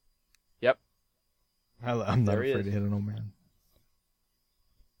 Yep. I'm not afraid to hit an old man.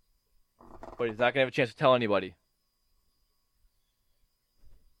 But he's not going to have a chance to tell anybody.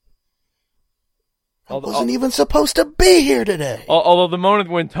 I wasn't even supposed to be here today. Although the moment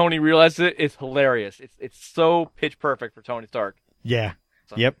when Tony realizes it is hilarious. It's so pitch perfect for Tony Stark. Yeah.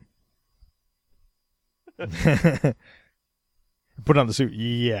 So. Yep. Put on the suit.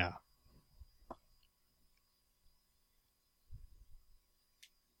 Yeah.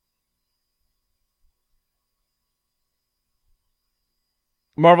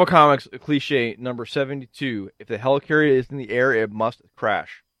 Marvel Comics cliche number 72. If the helicarrier is in the air, it must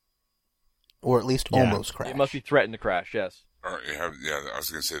crash. Or at least almost crash. It must be threatened to crash, yes. Or I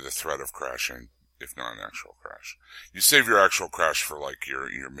was going to say the threat of crashing, if not an actual crash. You save your actual crash for like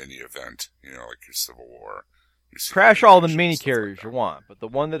your mini event, like your Civil War. Crash all the mini carriers you want, but the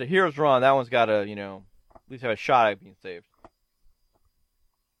one that the heroes are on, that one's got to, at least have a shot at being saved.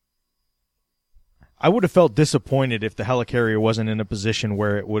 I would have felt disappointed if the helicarrier wasn't in a position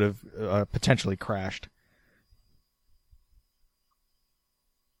where it would have potentially crashed.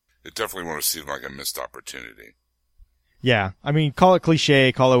 It definitely would have seemed like a missed opportunity. Yeah, I mean, call it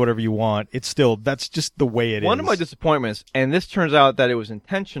cliche, call it whatever you want. It's still, that's just the way it is. One of my disappointments, and this turns out that it was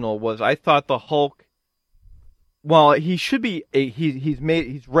intentional, was I thought the Hulk, well, he should be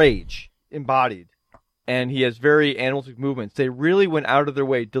he's rage embodied, and he has very animalistic movements. They really went out of their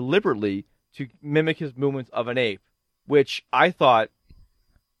way deliberately to mimic his movements of an ape, which I thought,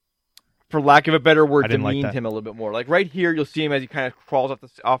 for lack of a better word, demeaned him a little bit more. Like right here, you'll see him as he kind of crawls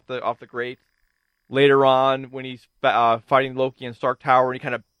off the grate. Later on, when he's fighting Loki in Stark Tower, and he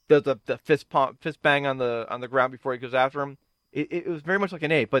kind of does the fist bang on the ground before he goes after him, it was very much like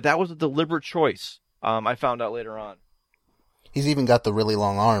an ape. But that was a deliberate choice. I found out later on. He's even got the really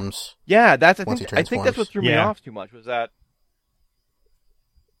long arms. Yeah, I think that's what threw me off too much was that.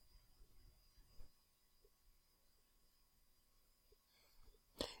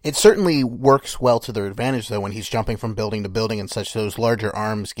 It certainly works well to their advantage, though, when he's jumping from building to building and such. Those larger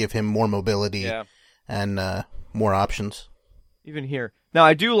arms give him more mobility and more options. Even here. Now,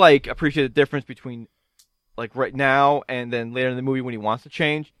 I do appreciate the difference between right now and then later in the movie when he wants to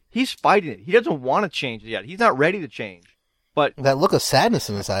change. He's fighting it. He doesn't want to change it yet. He's not ready to change. But that look of sadness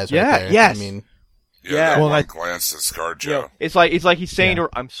in his eyes right there. Yes. I mean, that one glance at ScarJo. It's like he's saying to her,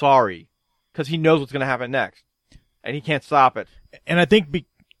 I'm sorry, because he knows what's going to happen next, and he can't stop it. And I think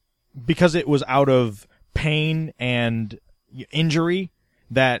because it was out of pain and injury,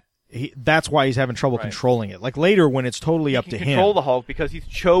 that's why he's having trouble controlling it. Like later when it's totally up to him. He can control the Hulk because he's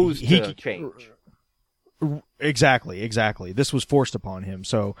chose to change. Exactly. This was forced upon him.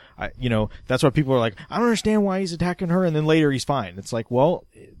 So, that's why people are like, I don't understand why he's attacking her, and then later he's fine. It's like, well,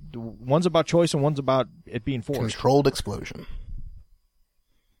 one's about choice and one's about it being forced. Controlled explosion.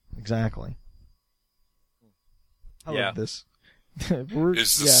 Exactly. I love this.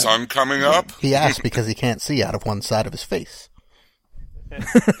 Is the sun coming up? He asked because he can't see out of one side of his face.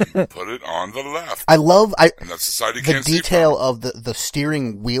 Put it on the left. I love and that's the side he the can't detail see of the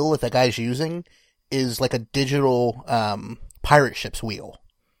steering wheel that guy's using is like a digital pirate ship's wheel.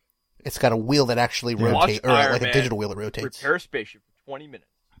 It's got a wheel that actually rotates, or like a digital wheel that rotates. Repair a spaceship for 20 minutes.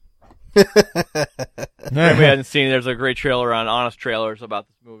 If anybody hasn't seen it, there's a great trailer on Honest Trailers about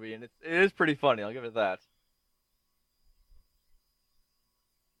this movie, and it is pretty funny. I'll give it that.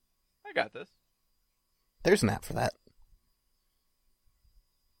 I got this. There's an app for that.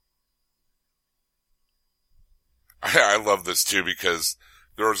 I love this too because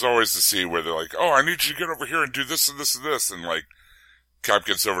there was always the scene where they're like, "Oh, I need you to get over here and do this and this and this," and Cap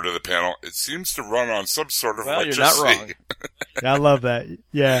gets over to the panel. It seems to run on some sort of electricity. You're not wrong. I love that.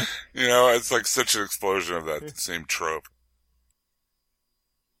 Yeah. It's like such an explosion of that same trope.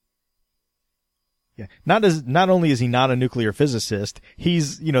 Yeah. Not only is he not a nuclear physicist,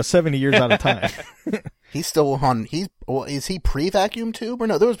 he's 70 years out of time. He's still on. Is he pre-vacuum tube or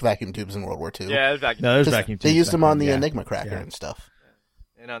no? There was vacuum tubes in World War II. Yeah, there's vacuum. No, there's vacuum tubes. They used him on the Enigma cracker and stuff.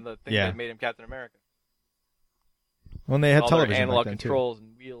 And on the thing that made him Captain America. When they had television analog back then, controls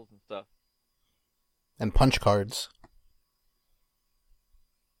and wheels and stuff. And punch cards.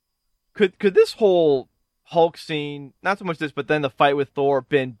 Could this whole Hulk scene, not so much this, but then the fight with Thor,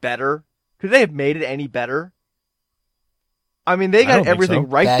 been better? Could they have made it any better? I mean, they got everything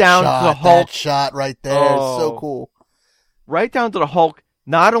right down to the Hulk. That shot right there is so cool. Right down to the Hulk,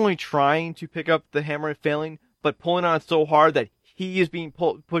 not only trying to pick up the hammer and failing, but pulling on it so hard that he is being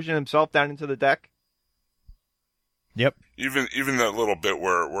pushing himself down into the deck. Yep. Even that little bit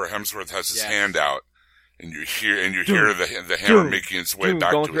where Hemsworth has his hand out, and you hear the hammer making its way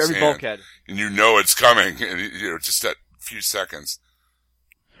back to his hand, bulkhead. And it's coming, and just that few seconds.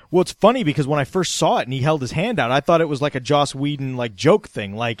 Well, it's funny because when I first saw it and he held his hand out, I thought it was like a Joss Whedon joke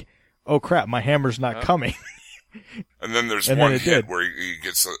thing, like, oh crap, my hammer's not coming. And then there's And one then it hit did. where he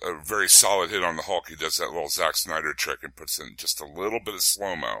gets a very solid hit on the Hulk. He does that little Zack Snyder trick and puts in just a little bit of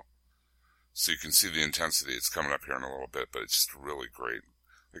slow-mo. So you can see the intensity. It's coming up here in a little bit, but it's just really great.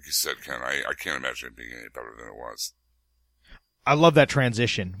 Like you said, Ken, I can't imagine it being any better than it was. I love that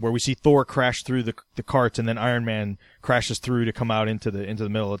transition where we see Thor crash through the carts and then Iron Man crashes through to come out into the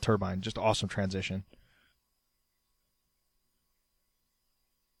middle of the turbine. Just awesome transition.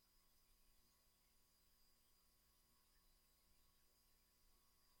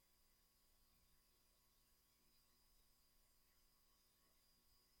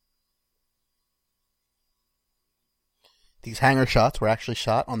 These hangar shots were actually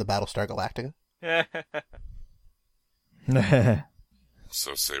shot on the Battlestar Galactica.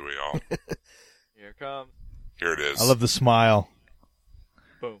 So say we all. Here it comes. Here it is. I love the smile.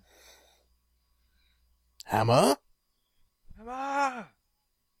 Boom. Hammer? Ah!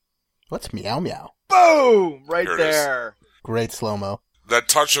 What's meow meow? Boom! Right Here it is. there. Great slow-mo. That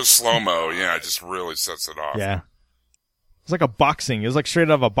touch of slow-mo, yeah, it just really sets it off. Yeah. It's like a boxing. It was like straight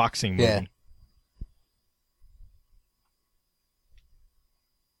out of a boxing movie. Yeah.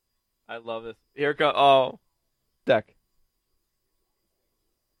 I love this. Here it goes. Oh. Deck.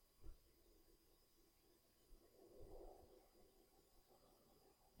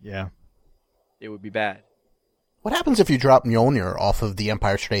 Yeah. It would be bad. What happens if you drop Mjolnir off of the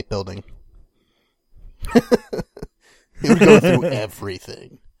Empire State Building? It would go through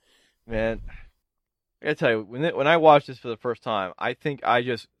everything. Man. I gotta tell you, when I watched this for the first time, I think I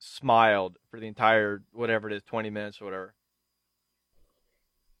just smiled for the entire, whatever it is, 20 minutes or whatever.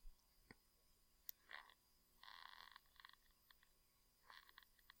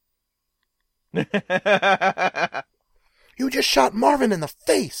 You just shot Marvin in the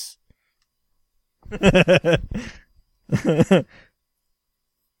face!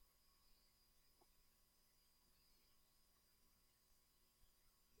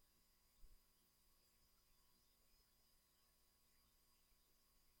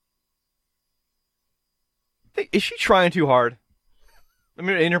 Is she trying too hard? I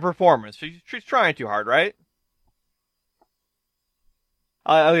mean, in her performance, she's trying too hard, right?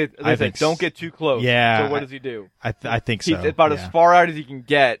 I I think think don't get too close. Yeah, So what does he do? I think so. He's about yeah. as far out as he can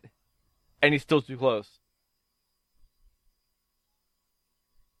get, and he's still too close.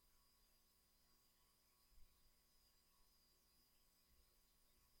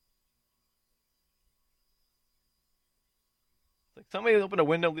 It's like somebody open a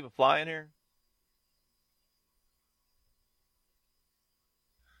window, leave a fly in here.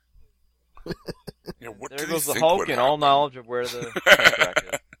 Yeah, what There did goes he the think Hulk would and all happen? knowledge of where the contract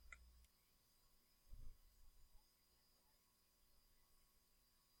is.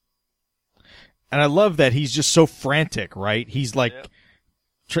 And I love that he's just so frantic, right? He's like, Yep.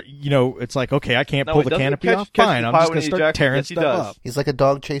 It's like, okay, I can't No, pull he the doesn't canopy catch- off. catch Fine, the I'm pie just when going to he start ejects. tearing Yes, he stuff does. up. He's like a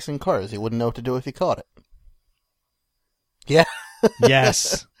dog chasing cars. He wouldn't know what to do if he caught it. Yeah.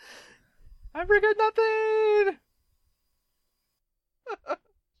 Yes. I forget nothing.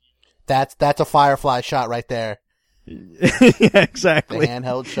 That's a Firefly shot right there. Yeah, The exactly.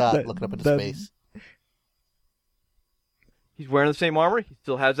 handheld shot That- looking up into that- space. He's wearing the same armor. He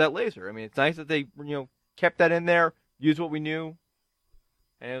still has that laser. I mean, it's nice that they, kept that in there, used what we knew,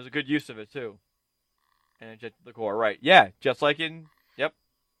 and it was a good use of it too. And ejected the core, right? Yeah, just like in. Yep.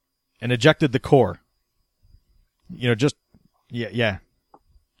 And ejected the core. Yeah.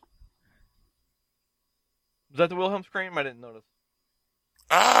 Was that the Wilhelm scream? I didn't notice.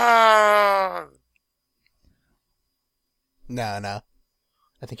 Ah! No.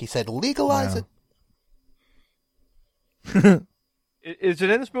 I think he said legalize No. it. Is it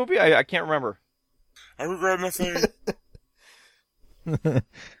in this movie? I can't remember. I regret nothing.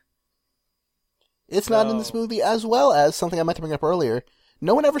 It's not in this movie, as well as something I meant to bring up earlier.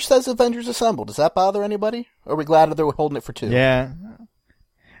 No one ever says Avengers Assemble. Does that bother anybody? Or are we glad that they're holding it for 2? Yeah.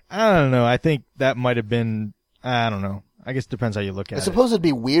 I don't know. I think that might have been, I don't know. I guess it depends how you look at I it. suppose it'd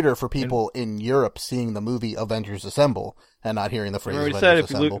be weirder for people in Europe seeing the movie Avengers Assemble and not hearing the phrase Remember we Avengers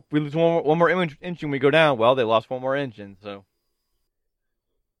said if Assemble. we lose one more engine, we go down. Well, they lost one more engine, so.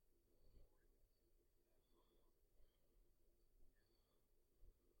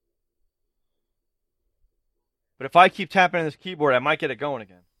 But if I keep tapping on this keyboard, I might get it going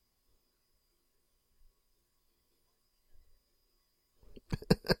again.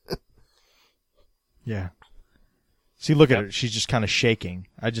 Yeah. See, look at her. She's just kind of shaking.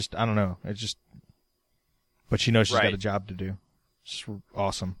 I don't know. But she knows she's got Right. a job to do. It's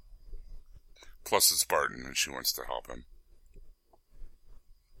awesome. Plus, it's Barton, and she wants to help him.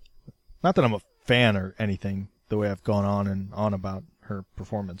 Not that I'm a fan or anything, the way I've gone on and on about her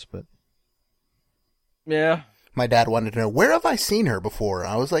performance, but Yeah. My dad wanted to know, where have I seen her before?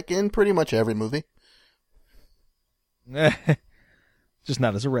 I was like, in pretty much every movie. Just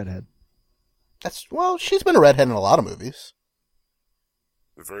not as a redhead. Well, she's been a redhead in a lot of movies.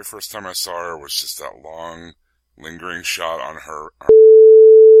 The very first time I saw her was just that long, lingering shot on her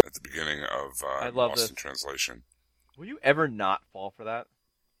at the beginning of I love Lost this. in Translation. Will you ever not fall for that?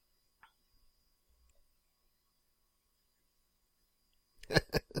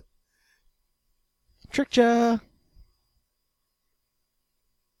 Tricked ya.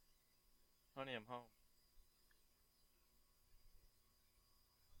 Honey, I'm home.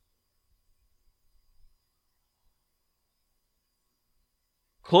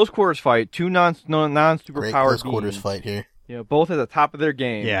 Close quarters fight. Two Great non-superpowered close quarters beings. fight here. You know, both at the top of their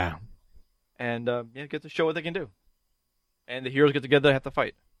game. Yeah. And get to show what they can do. And the heroes get together and have to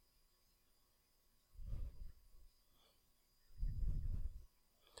fight.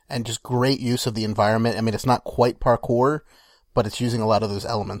 And just great use of the environment. I mean, it's not quite parkour, but it's using a lot of those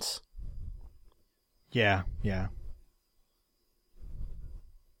elements. Yeah, yeah.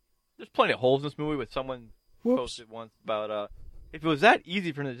 There's plenty of holes in this movie. With someone posted once about if it was that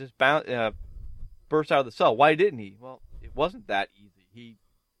easy for him to just burst out of the cell, why didn't he? Well, it wasn't that easy. He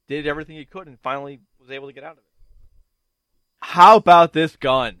did everything he could and finally was able to get out of it. How about this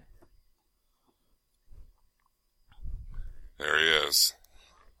gun? There he is.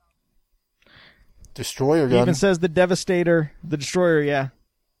 Destroyer He gun. even says the Devastator, the Destroyer, yeah.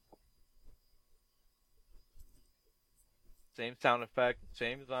 Same sound effect,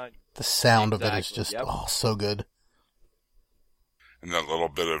 same design. The sound of it is Exactly, just, yep. so good. And that little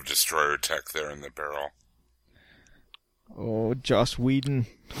bit of destroyer tech there in the barrel. Oh, Joss Whedon.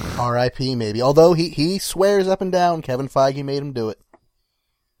 R.I.P. maybe. Although he swears up and down Kevin Feige made him do it.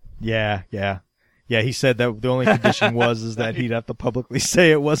 Yeah, yeah. Yeah, he said that the only condition is that he'd have to publicly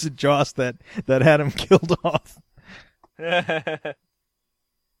say it wasn't Joss that had him killed off. Because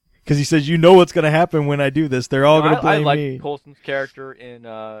he says, you know what's going to happen when I do this. They're all going to blame I me. like Coulson's character in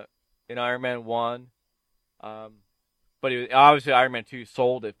Iron Man 1. But obviously Iron Man 2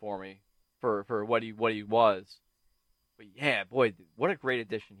 sold it for me for what he was. But yeah, boy, what a great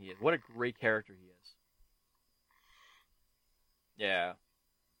addition he is. What a great character he is. Yeah.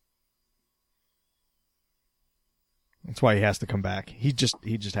 That's why he has to come back. He just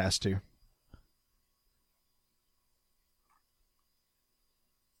has to.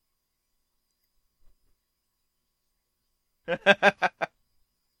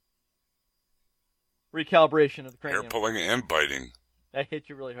 Recalibration of the Hair cranium. pulling and biting. That hit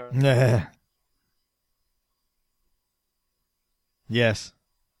you really hard. Yes.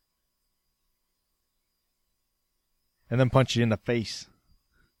 And then punch you in the face.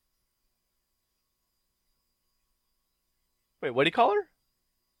 Wait, what do you call her?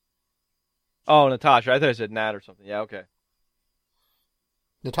 Oh, Natasha. I thought I said Nat or something. Yeah, okay.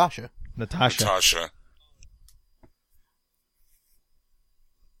 Natasha. Natasha.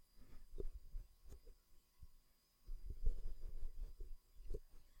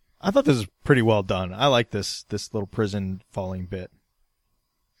 I thought this was pretty well done. I like this little prison falling bit.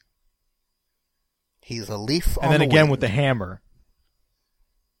 He's a leaf on And then the again wind. with the hammer.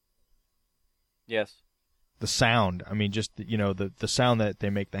 Yes. The sound. I mean, just, the sound that they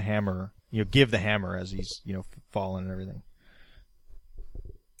make the hammer, give the hammer as he's, falling and everything.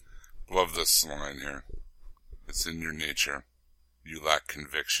 Love this line here. It's in your nature. You lack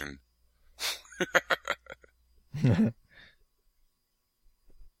conviction.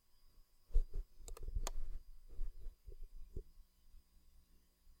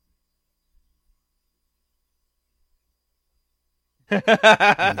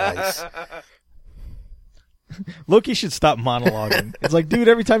 Nice. Loki should stop monologuing. It's like, dude,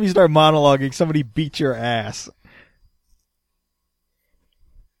 every time you start monologuing, somebody beats your ass.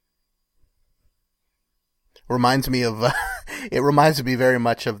 Reminds me of, it reminds me very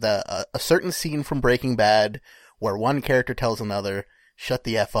much of a certain scene from Breaking Bad where one character tells another, shut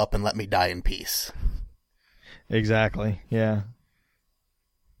the F up and let me die in peace. Exactly. Yeah.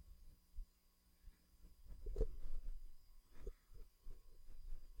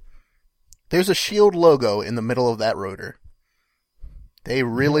 There's a SHIELD logo in the middle of that rotor. They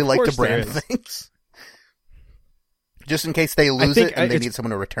really Of like to course there brand is. things. Just in case they lose think it and they it's- need someone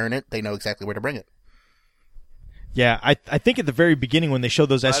to return it, they know exactly where to bring it. Yeah, I think at the very beginning when they showed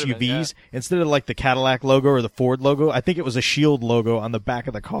those Might have SUVs, been, yeah. instead of like the Cadillac logo or the Ford logo, I think it was a SHIELD logo on the back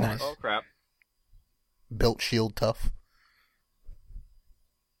of the car. Oh, crap. Built SHIELD tough.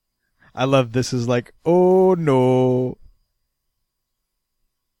 I love this is like, oh no.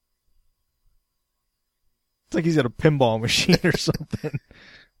 It's like he's got a pinball machine or something.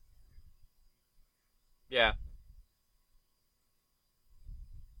 Yeah.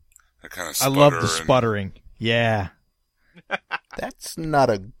 That kind of I love the sputtering. Yeah. That's not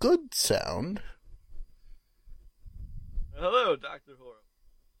a good sound. Hello, Dr. Horror.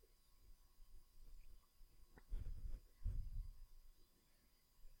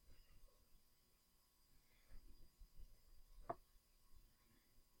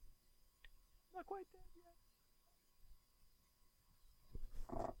 Not quite dead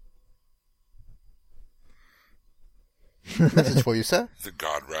yet. Message for you, sir. The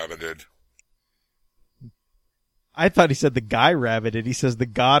God Rabbited. I thought he said the guy rabbited. He says the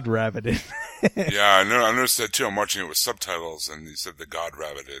God rabbited. Yeah, I know. I noticed that too. I'm watching it with subtitles, and he said the God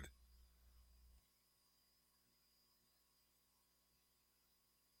Rabbited.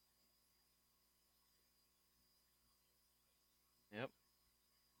 Yep.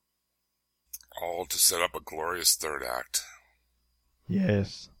 All to set up a glorious third act.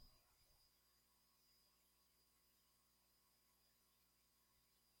 Yes.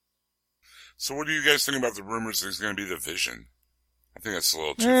 So what do you guys think about the rumors that he's going to be the Vision? I think that's a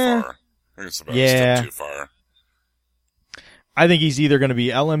little too far. I think it's about a step too far. I think he's either going to be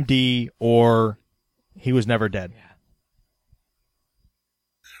LMD or he was never dead. Yeah.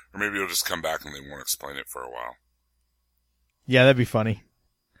 Or maybe he'll just come back and they won't explain it for a while. Yeah, that'd be funny.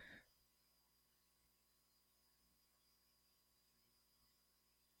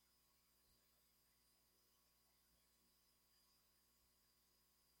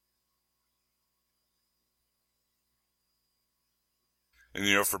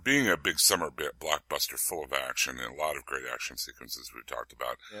 And, for being a big summer blockbuster full of action and a lot of great action sequences we've talked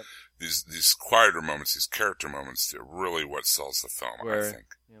about, Yep. these quieter moments, these character moments, are really what sells the film, Where, I think.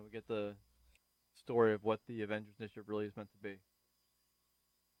 we get the story of what the Avengers Initiative really is meant to be.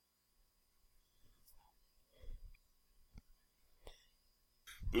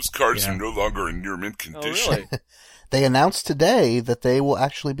 Those cards are no longer in near mint Oh, condition. really? They announced today that they will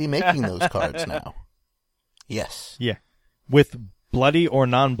actually be making those cards now. Yes. Yeah. With bloody or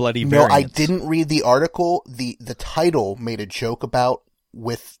non-bloody No, variants. I didn't read the article. The title made a joke about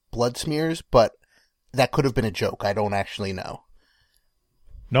with blood smears, but that could have been a joke. I don't actually know.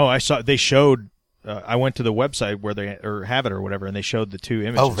 No, I saw they showed. I went to the website where they or have it or whatever, and they showed the two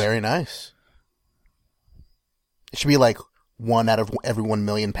images. Oh, very nice. It should be like 1 out of every 1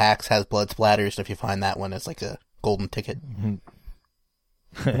 million packs has blood splatters. If you find that one, it's like a golden ticket.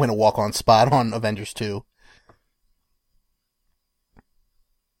 Win a walk-on spot on Avengers 2.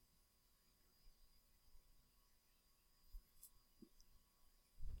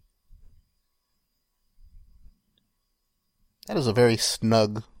 That is a very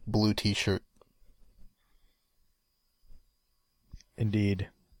snug blue t-shirt. Indeed.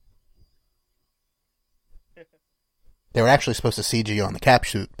 They were actually supposed to CG on the cap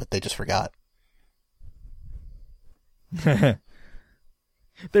suit, but they just forgot.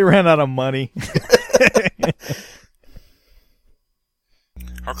 They ran out of money.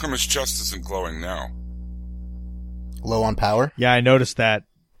 How come his chest isn't glowing now? Low on power? Yeah, I noticed that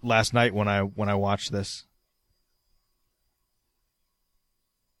last night when I watched this.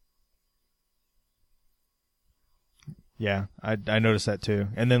 Yeah, I noticed that too.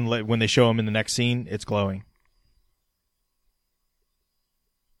 And then when they show him in the next scene, it's glowing.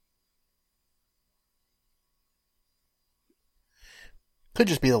 Could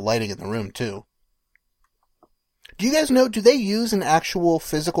just be the lighting in the room, too. Do you guys know, do they use an actual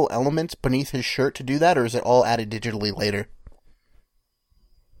physical element beneath his shirt to do that, or is it all added digitally later?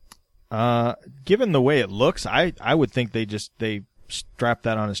 Given the way it looks, I would think they strap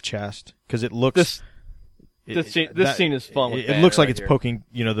that on his chest because it looks. This scene is fun. With it looks like right it's here. poking.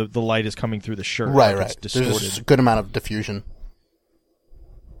 The light is coming through the shirt. Right, like right. It's There's distorted. a good amount of diffusion.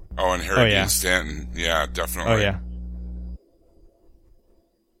 Oh, and Harry Oh, yeah. Dean Stanton. Yeah, definitely. Oh yeah.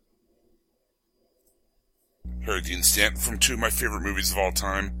 Harry Dean Stanton from two of my favorite movies of all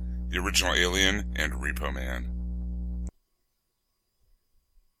time, the original Alien and Repo Man.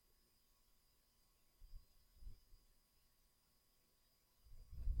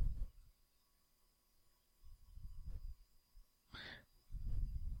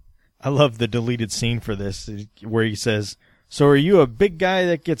 I love the deleted scene for this where he says, "So are you a big guy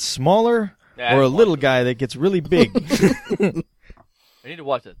that gets smaller, Yeah, or I a little watched it. guy that gets really big?" I need to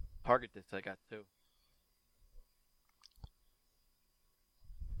watch the Target disc I got too.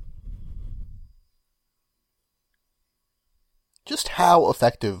 Just how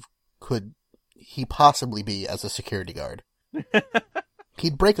effective could he possibly be as a security guard?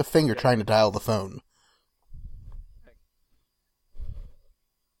 He'd break a finger trying to dial the phone.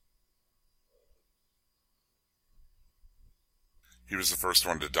 He was the first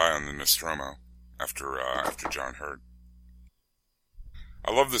one to die on the Nostromo after John Hurt.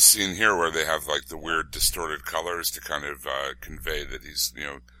 I love this scene here where they have like the weird distorted colors to kind of convey that he's,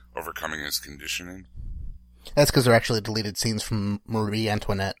 overcoming his conditioning. That's because they're actually deleted scenes from Marie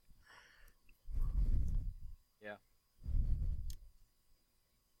Antoinette. Yeah.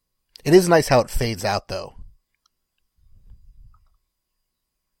 It is nice how it fades out, though.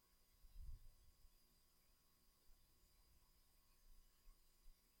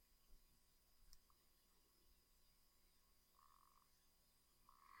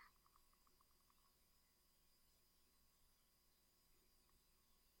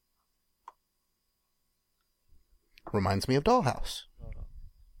 Reminds me of Dollhouse.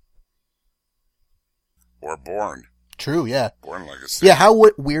 Or Bourne. True, yeah. Bourne Legacy. Yeah,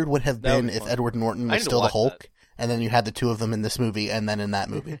 how weird would have That would been be if fun. Edward Norton I was need to still the watch Hulk, that. and then you had the two of them in this movie, and then in that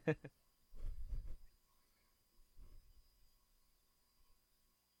movie.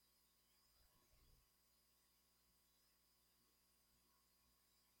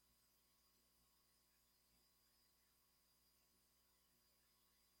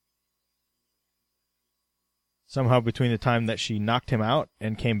 Somehow between the time that she knocked him out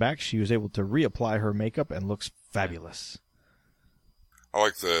and came back, she was able to reapply her makeup and looks fabulous. I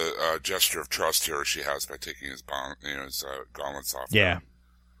like the gesture of trust here she has by taking his gauntlets off. Yeah.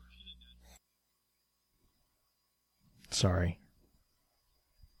 Sorry.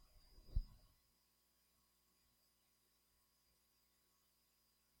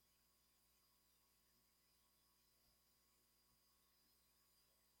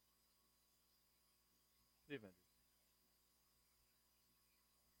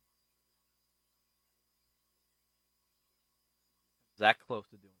 That close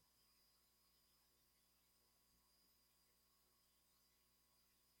to doing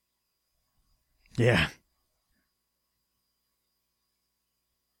it. Yeah.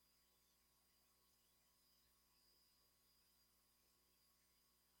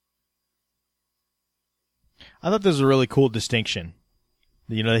 I thought this was a really cool distinction.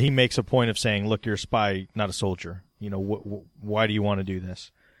 He makes a point of saying, look, you're a spy, not a soldier. Why do you want to do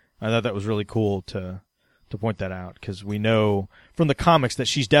this? I thought that was really cool to point that out, because we know from the comics that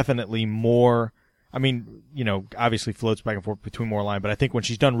she's definitely more, obviously floats back and forth between more line, but I think when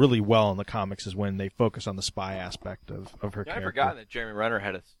she's done really well in the comics is when they focus on the spy aspect of her Yeah, character. I forgot that Jeremy Renner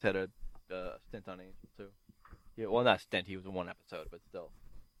had a stint on Angel too. Yeah, well, not a stint. He was in one episode, but still,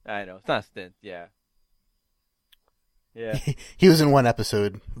 I know it's not a stint. Yeah, yeah. He was in one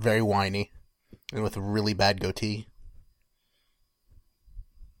episode, very whiny, and with a really bad goatee.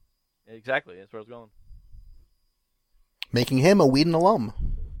 Exactly. That's where I was going. Making him a Whedon alum.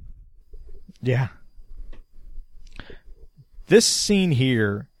 Yeah. This scene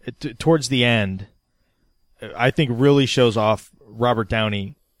here, towards the end, I think really shows off Robert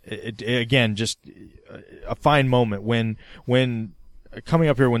Downey. Again, just a fine moment when coming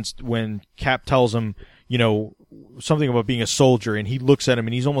up here when Cap tells him, something about being a soldier, and he looks at him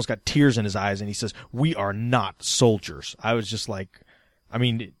and he's almost got tears in his eyes, and he says, "We are not soldiers." I was just like,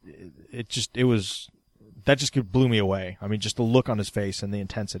 that just blew me away. Just the look on his face and the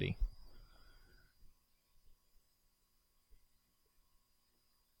intensity.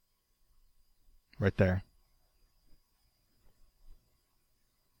 Right there.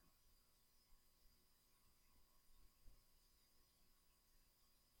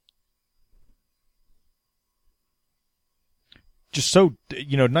 Just so,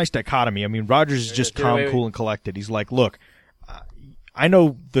 nice dichotomy. Rogers is just calm, cool, and collected. He's like, look, I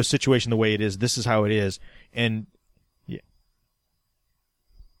know the situation the way it is. This is how it is. And yeah.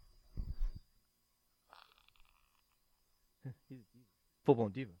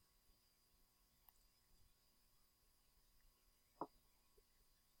 Full-blown diva.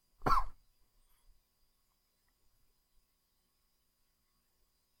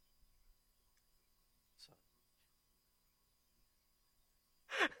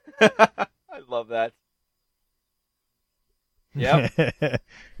 I love that. Yep.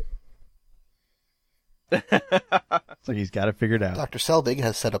 So he's got it figured out. Dr. Selvig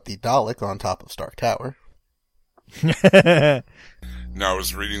has set up the Dalek on top of Stark Tower. Now, I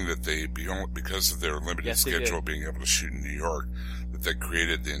was reading that because of their limited Yes, they schedule did. being able to shoot in New York, that they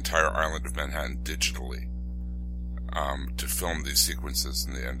created the entire island of Manhattan digitally to film these sequences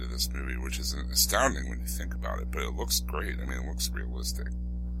in the end of this movie, which is astounding when you think about it, but it looks great. It looks realistic.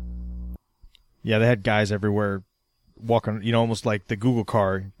 Yeah, they had guys everywhere walking, almost like the Google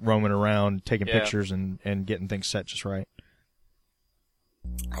car, roaming around, taking Yeah. pictures and getting things set just right.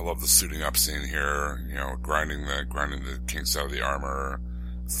 I love the suiting up scene here, grinding the kinks out of the armor,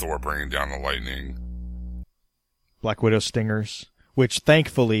 Thor bringing down the lightning. Black Widow stingers, which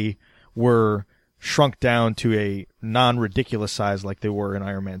thankfully were shrunk down to a non-ridiculous size like they were in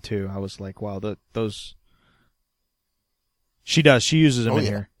Iron Man 2. I was like, wow, those. She does. She uses them in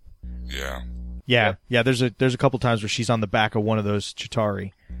here. Yeah. Yeah, yeah. There's a couple times where she's on the back of one of those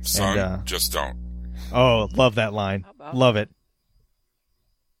Chitauri. Son, and, just don't. Oh, love that line. Love it.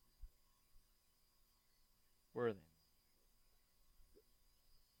 Where are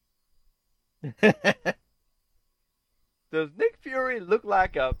they? Does Nick Fury look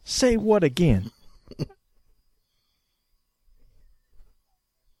like a... Say what again?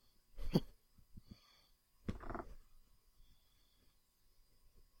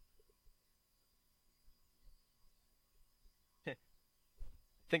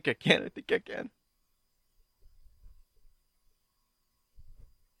 I think I can.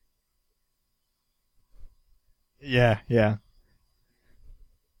 Yeah, yeah.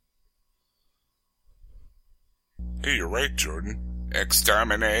 Hey, you're right, Jordan.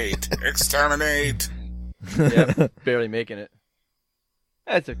 Exterminate! Exterminate! Yeah, barely making it.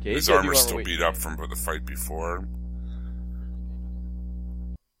 That's okay. His armor's still beat up from the fight before.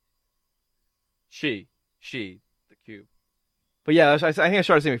 The cube. But yeah, I think I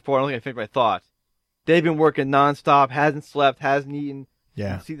started saying before, I don't think I finished my thought. They've been working nonstop, hasn't slept, hasn't eaten. Yeah.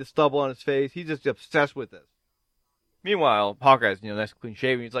 You can see the stubble on his face. He's just obsessed with this. Meanwhile, Hawkeye's, nice clean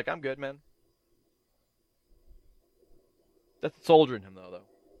shaven. He's like, I'm good, man. That's the soldier in him, though.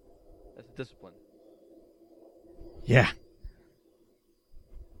 That's the discipline. Yeah.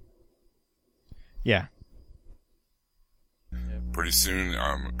 Yeah. Pretty soon,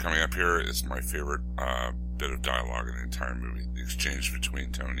 coming up here is my favorite bit of dialogue in the entire movie. The exchange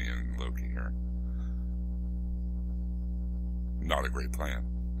between Tony and Loki here. Not a great plan.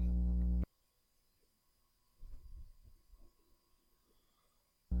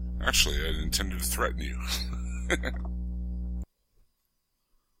 Actually, I intended to threaten you. Of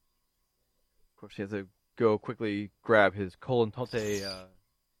course, he has to go quickly grab his Colin Tote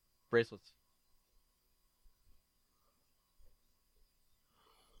bracelets.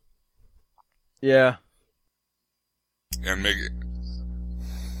 Yeah. And make it.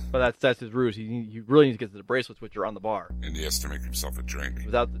 But that's his ruse. He really needs to get to the bracelets, which are on the bar. And he has to make himself a drink.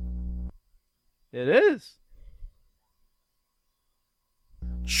 Without the... It is.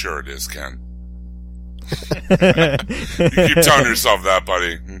 Sure it is, Ken. You keep telling yourself that,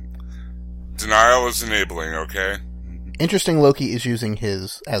 buddy. Denial is enabling, okay? Interesting, Loki is using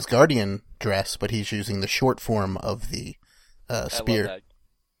his Asgardian dress, but he's using the short form of the spear. I love that.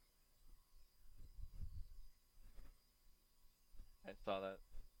 I saw that.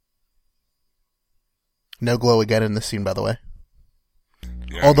 No glow again in this scene, by the way.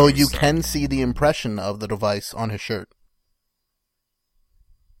 Yeah, Although you can see the impression of the device on his shirt.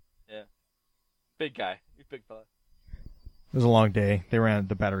 Yeah. Big guy. He's big fella. It was a long day.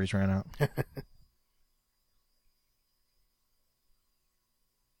 The batteries ran out.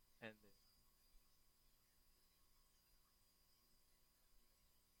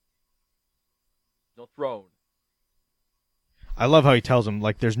 No throne. I love how he tells him,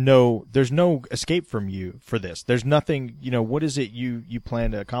 like, there's no escape from you for this. There's nothing, what is it you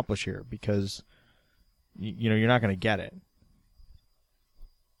plan to accomplish here? Because, you're not going to get it.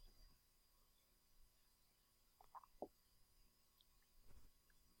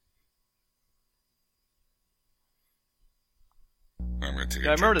 I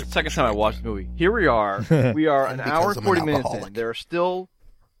remember the second time I watched the movie. Here we are. We are an hour and 40 minutes in. There are still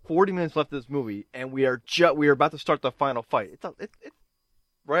 40 minutes left of this movie, and we are about to start the final fight. It's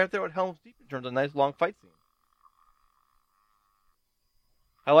right up there with Helm's Deep in terms of a nice long fight scene.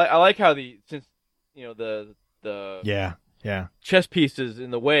 I like how the yeah chess piece is in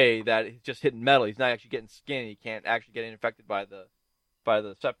the way that he's just hitting metal. He's not actually getting skin. He can't actually get infected by the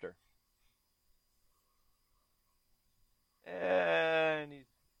scepter. And he's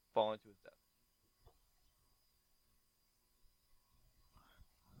falling to his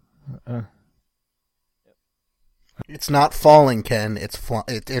death. Yep. It's not falling, Ken. It's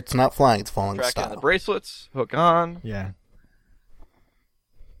not flying. It's falling Track style. on the bracelets, hook on. Yeah.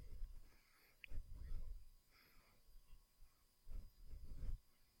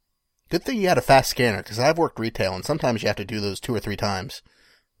 Good thing you had a fast scanner, because I've worked retail, and sometimes you have to do those 2 or 3 times.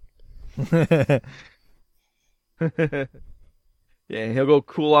 Yeah, he'll go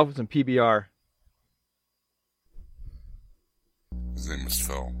cool off with some PBR. His name is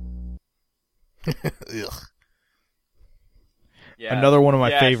Phil. Ugh. Yeah. Another one of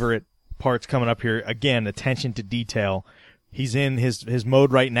my favorite parts coming up here. Again, attention to detail. He's in his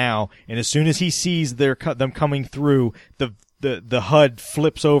mode right now, and as soon as he sees them coming through, the HUD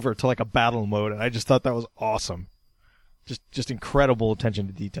flips over to like a battle mode, and I just thought that was awesome. Just incredible attention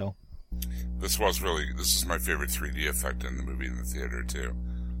to detail. This is my favorite 3D effect in the movie in the theater too.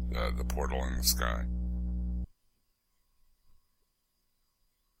 The portal in the sky.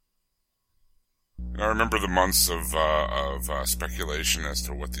 I remember the months of speculation as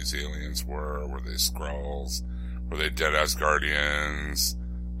to what these aliens were. Were they Skrulls? Were they dead Asgardians?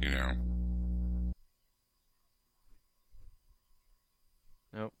 You know.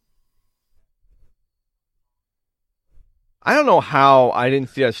 Nope. I don't know how I didn't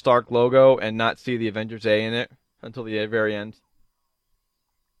see a Stark logo and not see the Avengers A in it until the very end.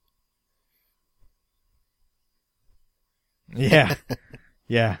 Yeah.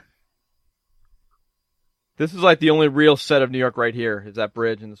 Yeah. This is like the only real set of New York right here, is that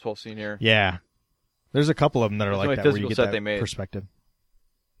bridge and this whole scene here. Yeah. There's a couple of them that are That's like the that, only where you physical get set they that made. perspective.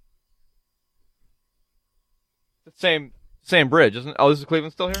 The same bridge, isn't it? Oh, this is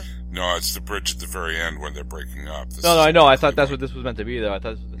Cleveland still here? No, it's the bridge at the very end when they're breaking up. No, I know. I thought that's what this was meant to be, though. I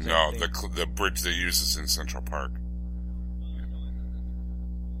thought this was the same No, thing. the bridge they use is in Central Park.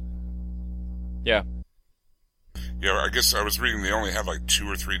 Yeah. Yeah, I guess I was reading they only had like 2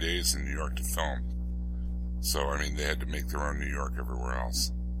 or 3 days in New York to film. So, I mean, they had to make their own New York everywhere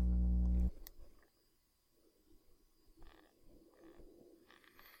else.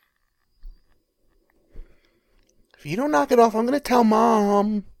 If you don't knock it off, I'm going to tell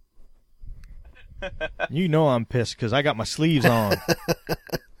Mom. You know I'm pissed because I got my sleeves on.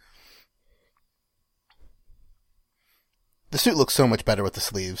 The suit looks so much better with the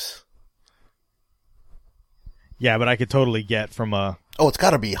sleeves. Yeah, but I could totally get from a... Oh, it's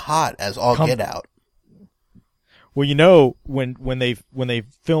got to be hot as all get out. Well, you know, when they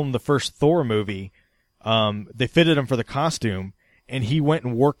filmed the first Thor movie, they fitted him for the costume, and he went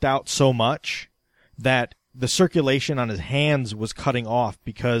and worked out so much that the circulation on his hands was cutting off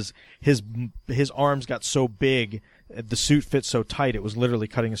because his arms got so big, the suit fit so tight, it was literally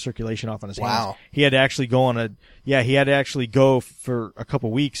cutting the circulation off on his hands. Wow. He had to actually go for a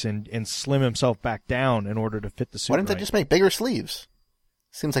couple weeks and slim himself back down in order to fit the suit. Why didn't they just make bigger sleeves?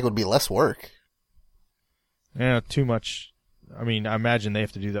 Seems like it would be less work. Yeah, too much. I mean, I imagine they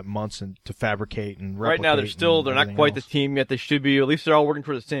have to do that months to fabricate and replicate. Right now, they're not quite the team yet. They should be. At least they're all working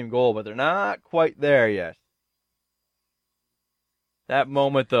toward the same goal, but they're not quite there yet. That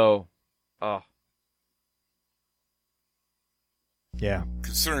moment, though, oh. Yeah.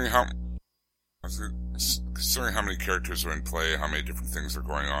 Considering how many characters are in play, how many different things are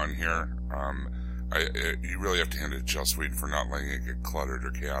going on here, you really have to hand it to Joss Whedon for not letting it get cluttered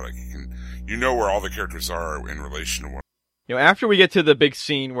or chaotic. You know where all the characters are in relation to one. You know, after we get to the big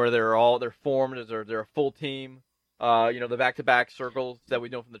scene where they're formed as they're a full team, the back-to-back circles that we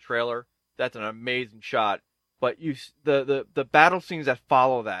know from the trailer, that's an amazing shot. But the battle scenes that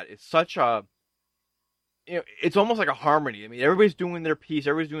follow that is such a, it's almost like a harmony. I mean, everybody's doing their piece,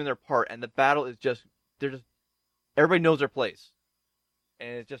 everybody's doing their part, and the battle is everybody knows their place,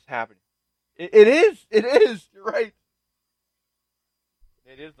 and it's just happening. It is. You're right.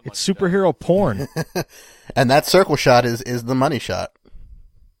 It is. It's superhero porn. And that circle shot is the money shot.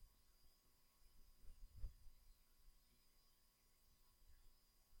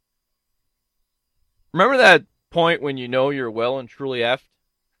 Remember that point when you know you're well and truly effed?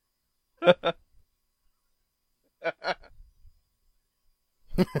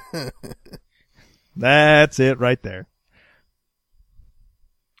 That's it right there.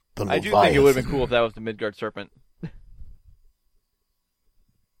 I do think it would have been cool if that was the Midgard serpent.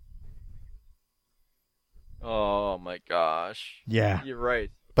 Oh my gosh. Yeah. You're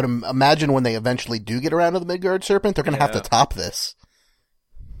right. But imagine when they eventually do get around to the Midgard serpent, they're going to have to top this.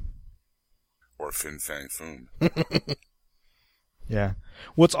 Or Fin Fang Foom. Yeah.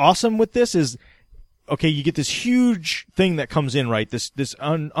 What's awesome with this is, okay, you get this huge thing that comes in, right? This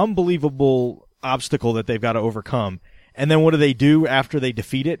unbelievable obstacle that they've got to overcome. And then what do after they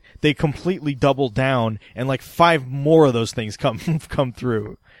defeat it? They completely double down, and like 5 more of those things come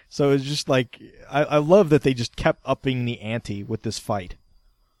through. So it's just like, I love that they just kept upping the ante with this fight.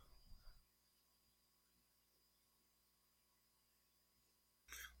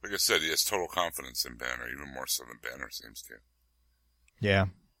 Like I said, he has total confidence in Banner, even more so than Banner seems to. Yeah.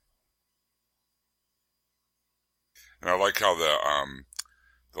 And I like how the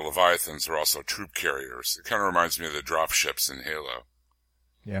Leviathans are also troop carriers. It kind of reminds me of the drop ships in Halo.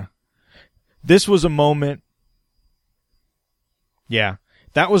 Yeah. This was a moment. Yeah.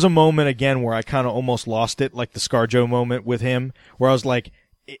 That was a moment, again, where I kind of almost lost it, like the ScarJo moment with him, where I was like,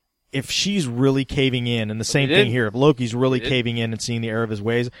 if she's really caving in, and the same thing here, if Loki's really caving in and seeing the error of his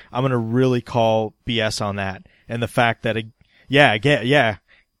ways, I'm going to really call BS on that. And the fact that, yeah.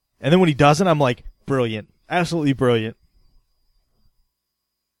 And then when he doesn't, I'm like, brilliant. Absolutely brilliant.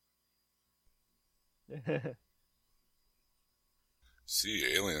 See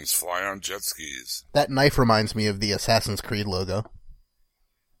aliens fly on jet skis. That knife reminds me of the Assassin's Creed logo.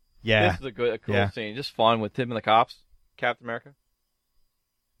 Yeah. This is a cool Yeah. scene. Just fun with him and the cops. Captain America.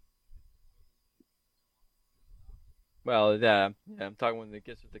 Well, yeah, I'm talking when it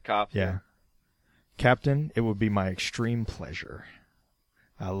gets with the cops. Yeah. Captain, it would be my extreme pleasure.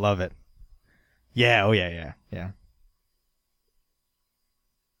 I love it. Yeah, oh yeah.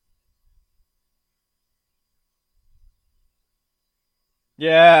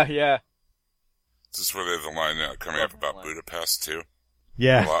 Yeah, yeah. Is this where they have the line coming up about Line. Budapest, too?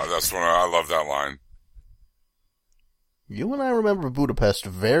 Yeah. Wow, that's one I love that line. You and I remember Budapest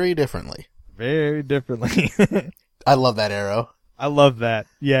very differently. Very differently. I love that arrow. I love that.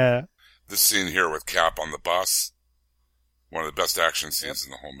 Yeah. This scene here with Cap on the bus, one of the best action scenes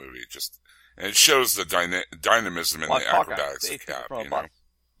in the whole movie. And it shows the dynamism and Watch the Hawkeye. acrobatics They of take it Cap, from a you know? bus.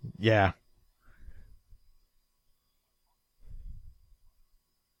 Yeah.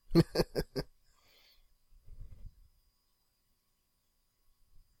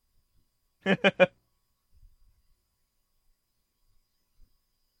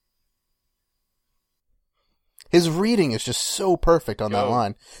 His reading is just so perfect on that Yo.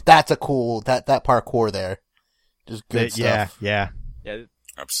 line. That's a cool, that parkour there. Just good Yeah, stuff. yeah. Yeah,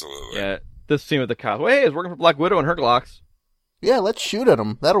 Absolutely. yeah. This scene with the cops. Well, hey, he's working for Black Widow and her Glocks. Yeah, let's shoot at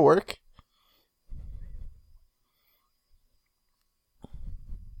him. That'll work.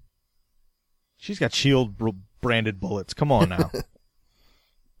 She's got shield branded bullets. Come on now.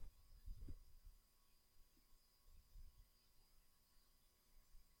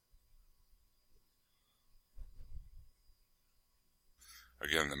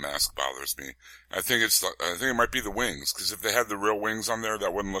 Again, the mask bothers me. I think it might be the wings, because if they had the real wings on there,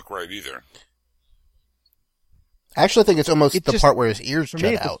 that wouldn't look right either. I actually think it's almost It's the just- part where his ears For me,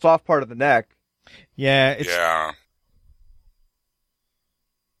 jut it's the out. soft part of the neck. Yeah, it's Yeah.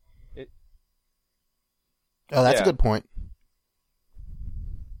 Oh, that's Yeah. a good point.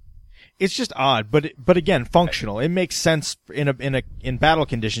 it's just odd, but again, functional. It makes sense in battle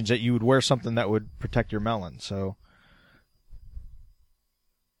conditions that you would wear something that would protect your melon. So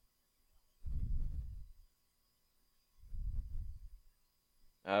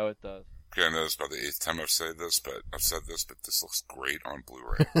Oh, it does. Okay, I know it's about the 8th time I've said this, but this looks great on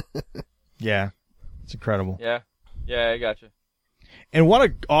Blu-ray. yeah, it's incredible. Yeah, I gotcha. And what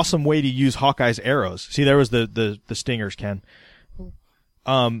an awesome way to use Hawkeye's arrows. See, there was the stingers, Ken.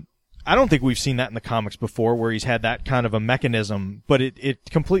 I don't think we've seen that in the comics before, where he's had that kind of a mechanism, but it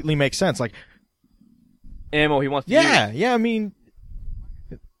completely makes sense. Like, Ammo he wants to yeah, use. yeah. I mean,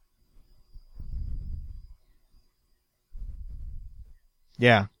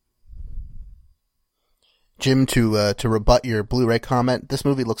 yeah, Jim, to rebut your Blu-ray comment, this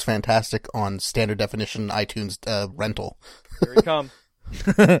movie looks fantastic on standard definition iTunes rental. Here he comes.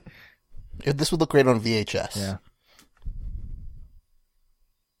 This would look great on VHS. yeah.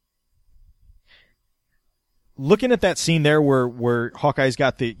 Looking at that scene there, where Hawkeye's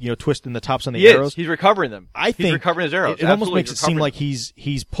got the twisting the tops on the He arrows. is. He's recovering them. I think he's recovering his arrows. It almost Absolutely, makes it he's seem recovering like them.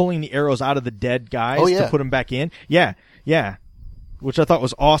 he's pulling the arrows out of the dead guys Oh, yeah. to put them back in. Yeah, which I thought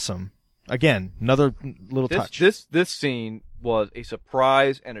was awesome. Again, another little touch. This scene was a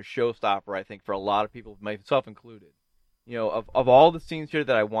surprise and a showstopper, I think, for a lot of people, myself included. Of all the scenes here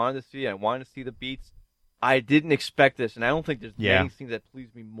that I wanted to see, I wanted to see the beats. I didn't expect this, and I don't think there's many scenes that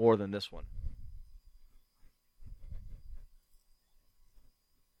pleased me more than this one.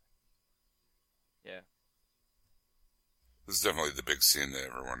 Yeah. This is definitely the big scene that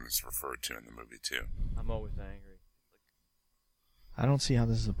everyone has referred to in the movie, too. I'm always angry. I don't see how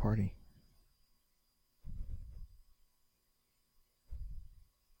this is a party.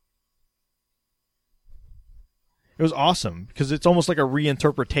 It was awesome because it's almost like a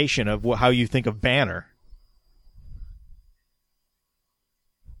reinterpretation of how you think of Banner.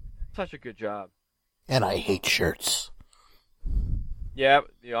 Such a good job. And I hate shirts. Yeah,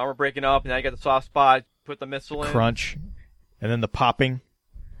 the armor breaking up, and now you got the soft spot. Put the missile in. Crunch, and then the popping.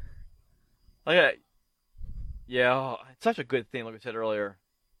 Yeah, it's such a good thing, like we said earlier.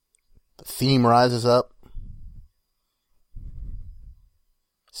 The theme rises up.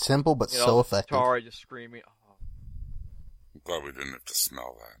 Simple but so effective. Tari just screaming. Oh. I'm glad we didn't have to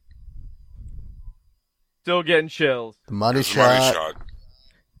smell that. Still getting chills. The money There's a money shot. shot.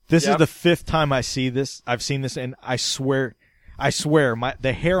 This Yep. is the 5th time I see this. I've seen this, and I swear,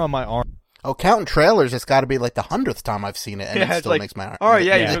 the hair on my arm. Oh, counting trailers, it's got to be like the 100th time I've seen it, and Yeah, it it's still like, makes my arm. all right,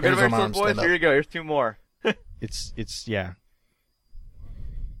 yeah, yeah, you feel good hairs about on my yourself, arm boys? stand up. Here you go. Here's 2 more. It's yeah.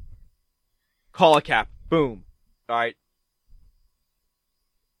 Call a cap. Boom. All right.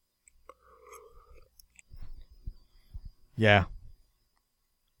 Yeah.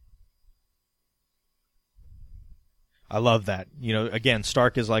 I love that. You know, again,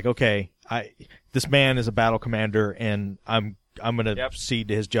 Stark is like, okay, this man is a battle commander, and I'm going to cede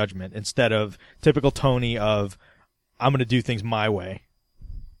to his judgment, instead of typical Tony of, I'm going to do things my way.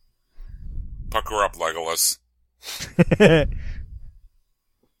 Pucker up, Legolas. And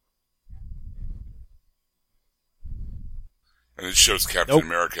it shows Captain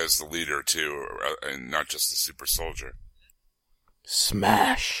America as the leader, too, and not just the super soldier.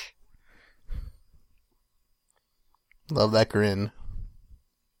 Smash. Love that grin.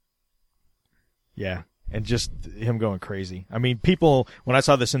 Yeah, and just him going crazy. I mean, people, when I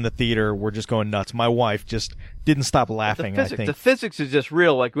saw this in the theater, were just going nuts. My wife just didn't stop laughing, I think. The physics is just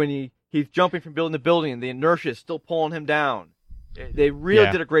real. Like when he's jumping from building to building, and the inertia is still pulling him down. They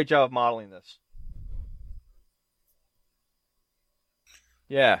really did a great job of modeling this.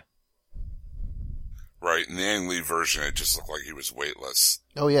 Yeah. Right, in the Ang Lee version, it just looked like he was weightless.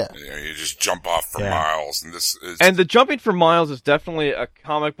 Oh, yeah. You know, you just jump off for miles, and this is... And the jumping for miles is definitely a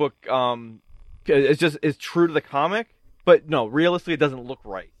comic book, it's true to the comic, but no, realistically, it doesn't look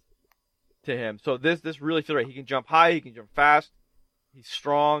right to him. So this really feels right. He can jump high, he can jump fast, he's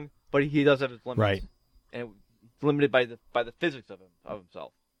strong, but he does have his limits. Right. And it's limited by the physics of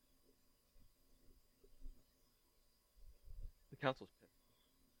himself. The council's pissed.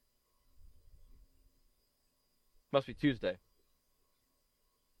 Must be Tuesday.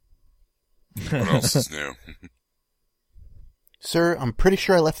 What else is new? Sir, I'm pretty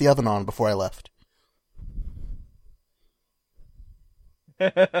sure I left the oven on before I left.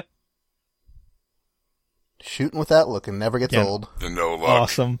 Shooting with that look and never gets old. The no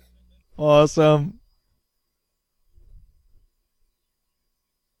luck. Awesome.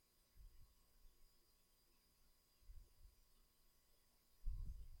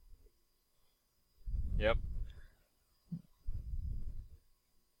 Yep.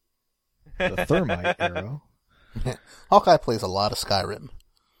 The thermite arrow. Hawkeye plays a lot of Skyrim.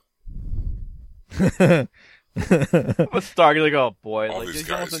 But Stark, you're like, oh boy, All like these he's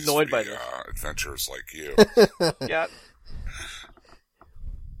guys almost annoyed by this. Adventurers like you. Yeah.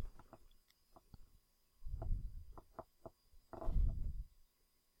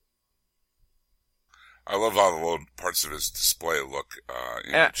 I love how the little parts of his display look,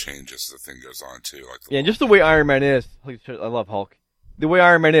 change as the thing goes on too. Like and just the way Iron Man is, I love Hulk. The way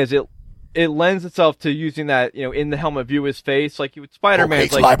Iron Man is, it lends itself to using that, in the helmet view his face. Like with Spider-Man,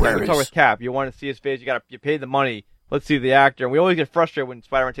 it's like you talk with Cap. You want to see his face, you pay the money. Let's see the actor. And we always get frustrated when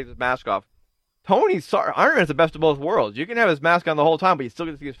Spider-Man takes his mask off. Iron Man's the best of both worlds. You can have his mask on the whole time, but you still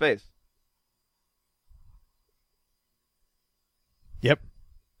get to see his face. Yep.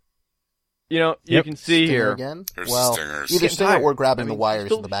 You can see Stinger here. Again? There's Well, the stingers. either Stinger or grabbing the she's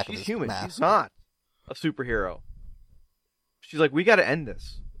wires in the back of she's his human. mask. She's not a superhero. She's like, we got to end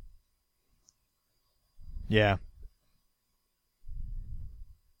this. Yeah.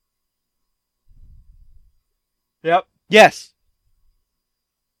 Yep. Yes.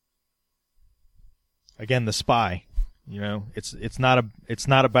 Again, the spy. It's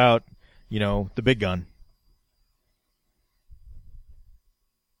not about the big gun.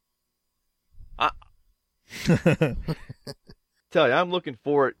 Tell you, I'm looking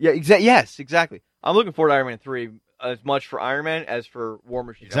forward. Yeah, yes, exactly. I'm looking forward to Iron Man 3 as much for Iron Man as for War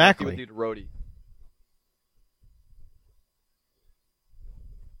Machine. Exactly. I want to see what they do to Rhodey.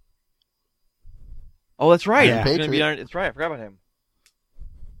 Oh, that's right. Yeah. He's gonna be Iron. That's right. I forgot about him.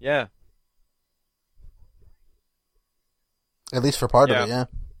 Yeah. At least for part of it, yeah.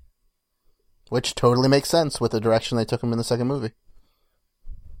 Which totally makes sense with the direction they took him in the second movie.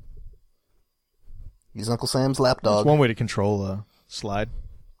 He's Uncle Sam's lapdog. That's one way to control a sled.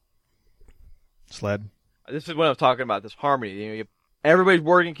 This is what I'm talking about, this harmony. Everybody's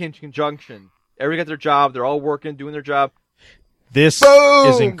working in conjunction. Everybody got their job. They're all working, doing their job. This Boom!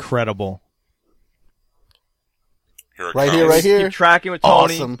 is incredible. Right here. Keep tracking with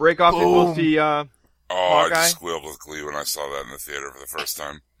Tony. Awesome. Break off and we'll see I Hawkeye. just squealed with glee when I saw that in the theater for the first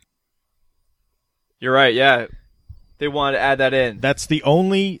time. You're right, yeah. They wanted to add that in. That's the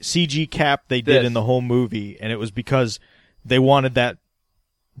only CG Cap they did in the whole movie, and it was because they wanted that.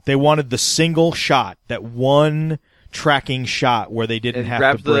 They wanted the single shot, that one tracking shot where they didn't have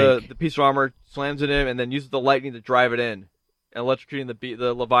grabs to break. the piece of armor, slams it in, and then uses the lightning to drive it in, and electrocuting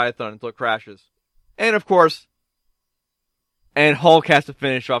the Leviathan until it crashes. And of course, Hulk has to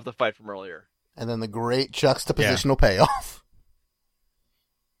finish off the fight from earlier. And then the great juxtapositional payoff.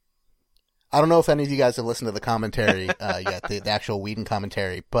 I don't know if any of you guys have listened to the commentary yet, the actual Whedon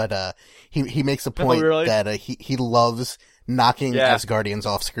commentary, but he makes a point really? that he loves knocking Asgardians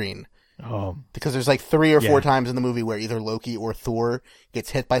off screen. Because there's like 3 or 4 Yeah. times in the movie where either Loki or Thor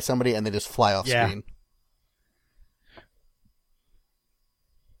gets hit by somebody and they just fly off Yeah. screen.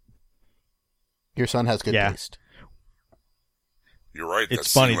 Your son has good Yeah. taste. You're right.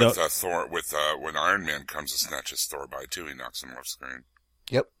 It's That funny, scene with though. Thor, with when Iron Man comes and snatches Thor by too, he knocks him off screen.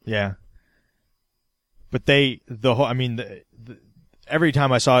 Yep. Yeah. But every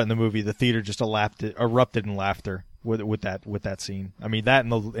time I saw it in the movie, the theater just erupted in laughter with that scene. I mean, that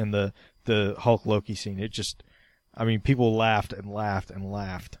and the Hulk Loki scene. It just, I mean, people laughed and laughed and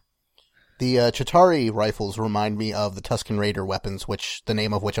laughed. The Chitauri rifles remind me of the Tusken Raider weapons, the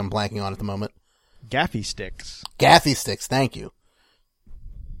name of which I'm blanking on at the moment. Gaffy sticks. Gaffy sticks, thank you.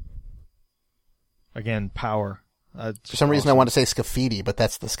 Again, power. For some reason I want to say Scafidi, but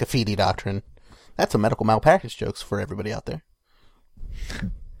that's the Scafidi doctrine. That's a medical malpractice jokes for everybody out there.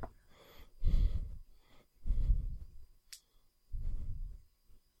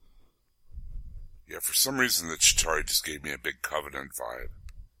 Yeah, for some reason the Chitauri just gave me a big Covenant vibe.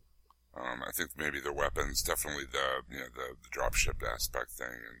 I think maybe the weapons, definitely the dropship aspect thing,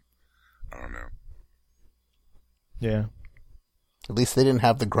 and I don't know. Yeah. At least they didn't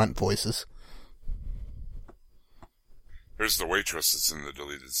have the grunt voices. Here's the waitress that's in the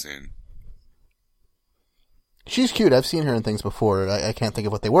deleted scene. She's cute. I've seen her in things before. I can't think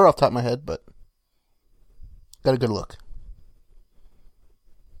of what they were off the top of my head, but got a good look.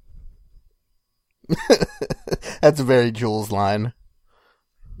 That's a very Jules line.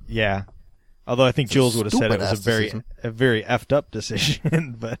 Yeah. Although I think Jules would have said it was Stupid-ass a very effed up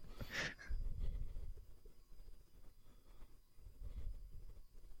decision, but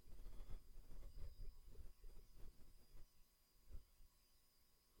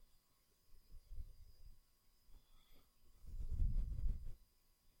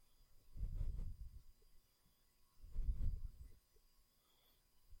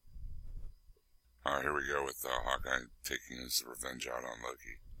Alright, here we go with Hawkeye taking his revenge out on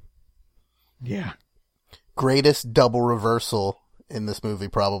Loki. yeah. Greatest double reversal in this movie,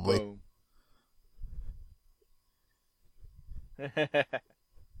 probably. Boom.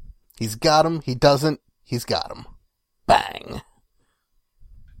 He's got him. He doesn't. He's got him. Bang.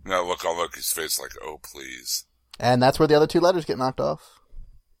 Now look on Loki's face like, oh please. And that's where the other 2 letters get knocked off.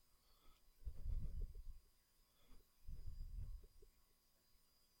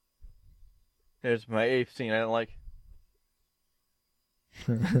 Here's my 8th scene I didn't like.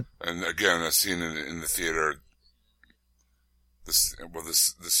 And again, a scene in the theater. The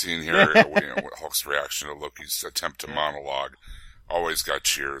scene here, Hulk's reaction to Loki's attempt to monologue, always got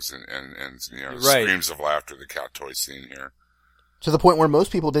cheers and Right. screams of laughter. The cat toy scene here. To the point where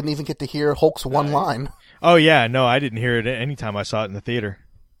most people didn't even get to hear Hulk's one line. Oh yeah, no, I didn't hear it any time I saw it in the theater.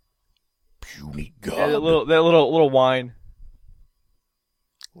 Puny Yeah, God. that little whine.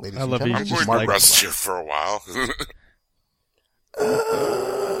 Ladies I and love gentlemen, I'm He's just going to like- rest here for a while.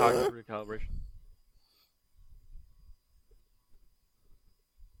 Cognitive recalibration.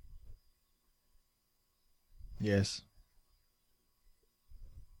 Yes.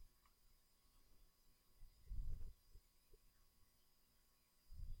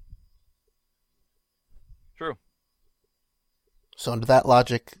 True. So under that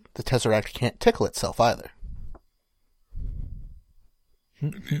logic, the Tesseract can't tickle itself either.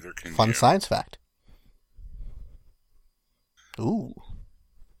 Neither can Fun you. science fact. Ooh.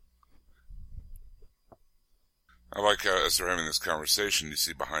 I like as they're having this conversation, you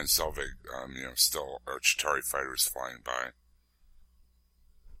see behind Selvig, still Chitauri fighters flying by.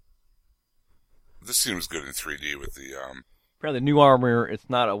 This scene was good in 3D with the, Apparently, new armor, it's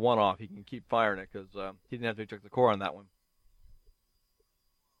not a one-off. He can keep firing it because he didn't have to eject the core on that one.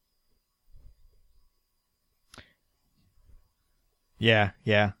 Yeah,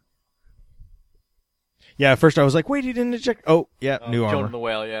 yeah. Yeah, at first I was like, wait, he didn't eject. Oh, yeah, new Jonah armor. the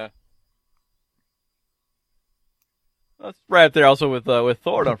Whale, yeah. That's right up there also with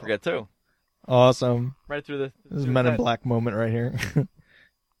Thor, don't forget, too. Awesome. Right through the... This is through a the Men in head. Black moment right here.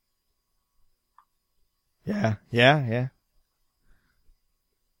 Yeah, yeah, yeah.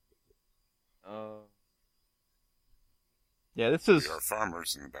 Yeah, this is... we are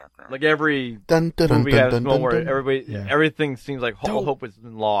farmers in the background. Like every Dun, dun, dun, movie dun, has dun, this moment dun, where dun. Yeah. everything seems like Dope. hope has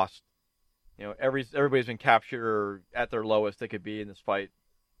been lost. You know, everybody's been captured or at their lowest they could be in this fight.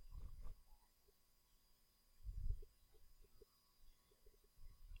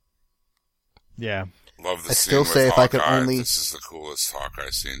 Yeah. Love the I scene still with say if I could Hawkeye. only- This is the coolest Hawkeye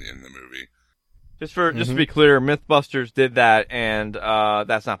scene in the movie. Just to be clear, MythBusters did that, and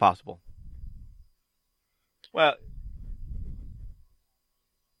that's not possible. Well,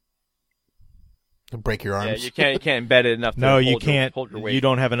 Break your Yeah, arms. you can't embed it enough. To No, you hold can't. Hold your weight. You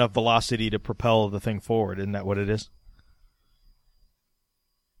don't have enough velocity to propel the thing forward. Isn't that what it is?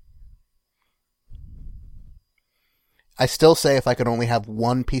 I still say if I could only have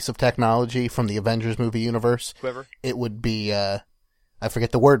one piece of technology from the Avengers movie universe, Quiver. it would be, I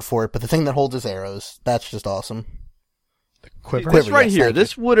forget the word for it, but the thing that holds his arrows. That's just awesome. Quiver. This right yes, here, thank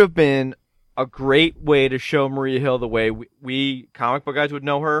this would have been a great way to show Maria Hill the way we comic book guys would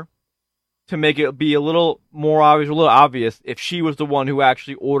know her, to make it be a little more obvious, a little obvious, if she was the one who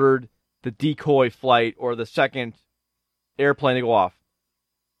actually ordered the decoy flight or the second airplane to go off.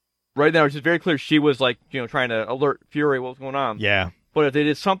 Right now, it's just very clear she was like, trying to alert Fury what was going on. Yeah. But if they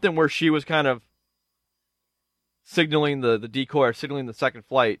did something where she was kind of signaling the decoy or signaling the second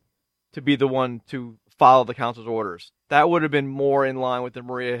flight to be the one to follow the council's orders, that would have been more in line with the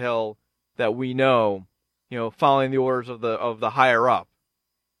Maria Hill that we know, following the orders of the higher up.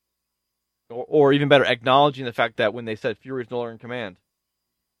 Or even better, acknowledging the fact that when they said Fury's no longer in command.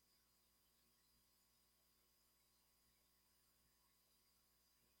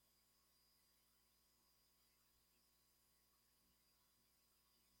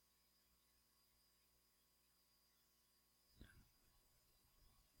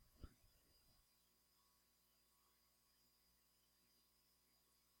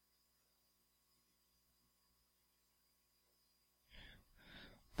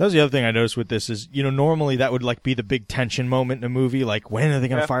 That was the other thing I noticed with this is, normally that would like be the big tension moment in a movie. Like, when are they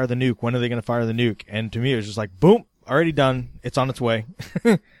going to fire the nuke? When are they going to fire the nuke? And to me, it was just like, boom, already done. It's on its way.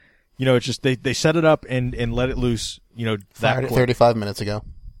 It's just, they set it up and let it loose, that Fired it quick. 35 minutes ago.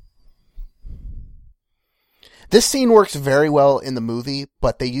 This scene works very well in the movie,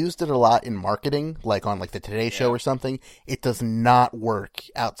 but they used it a lot in marketing, like on like the Today Show or something. It does not work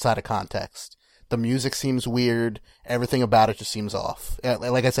outside of context. The music seems weird. Everything about it just seems off.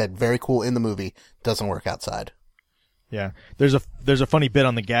 Like I said, very cool in the movie. Doesn't work outside. Yeah. There's a funny bit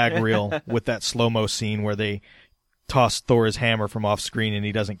on the gag reel with that slow-mo scene where they toss Thor's hammer from off screen and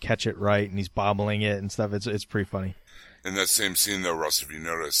he doesn't catch it right and he's bobbling it and stuff. It's pretty funny. In that same scene, though, Russ, if you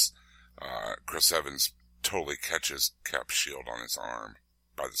notice, Chris Evans totally catches Cap's shield on his arm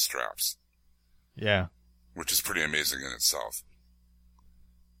by the straps. Yeah. Which is pretty amazing in itself.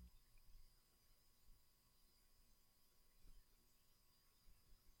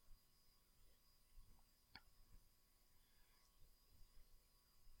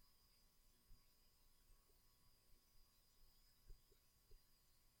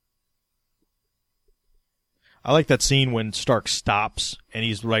 I like that scene when Stark stops and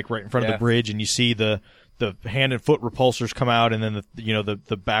he's like right in front of the bridge and you see the hand and foot repulsors come out and then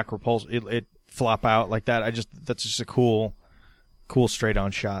the back repulsor it flop out like that. That's just a cool straight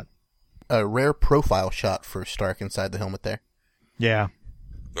on shot. A rare profile shot for Stark inside the helmet there. Yeah.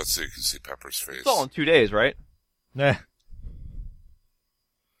 Let's see, you can see Pepper's face. It's all in 2 days, right? Yeah.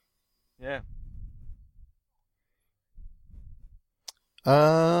 Yeah.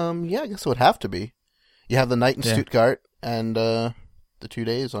 Yeah, I guess it would have to be. You have the night in Stuttgart and the 2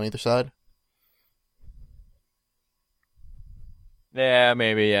 days on either side. Yeah,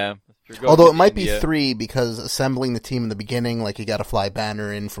 maybe, yeah. Although it might be 3 because assembling the team in the beginning, like you got to fly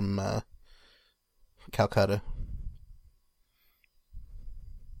Banner in from Calcutta.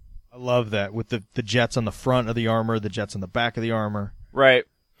 I love that with the jets on the front of the armor, the jets on the back of the armor. Right.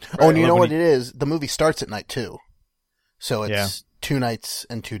 Oh, and you know what it is? The movie starts at night too. So it's Yeah. 2 nights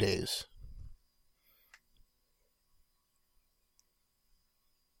and 2 days.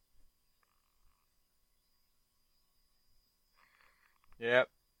 Yep,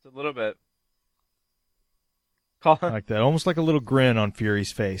 it's a little bit. I like that. Almost like a little grin on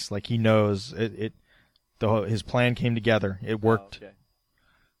Fury's face. Like he knows his plan came together. It worked. Oh, okay.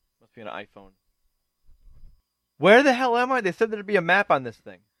 Must be an iPhone. Where the hell am I? They said there'd be a map on this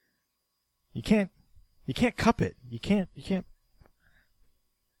thing. You can't cup it. You can't.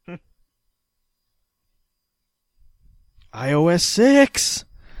 iOS 6.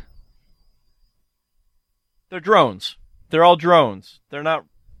 They're drones. They're all drones. They're not.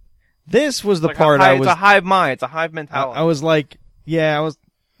 This was the like part it's a hive mind. It's a hive mentality. I was like, I was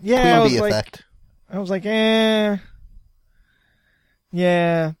Queen like, effect. I was like, yeah.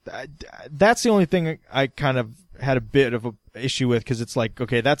 That's the only thing I kind of had a bit of a issue with because it's like,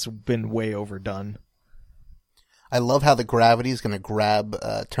 okay, that's been way overdone. I love how the gravity is going to grab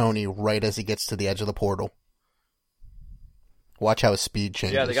Tony right as he gets to the edge of the portal. Watch how his speed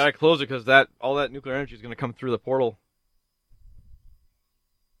changes. Yeah, they gotta close it because all that nuclear energy is gonna come through the portal.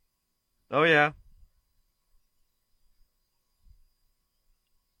 Oh yeah.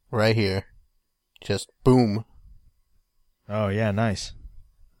 Right here. Just boom. Oh yeah, nice.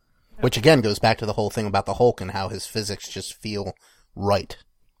 Which again goes back to the whole thing about the Hulk and how his physics just feel right.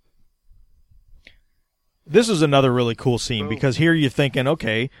 This is another really cool scene because here you're thinking,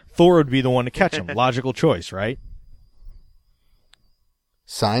 okay, Thor would be the one to catch him. Logical choice, right?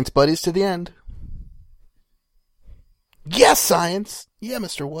 Science buddies to the end. Yes, science. Yeah,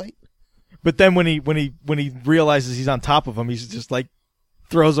 Mr. White. But then when he realizes he's on top of him, he's just like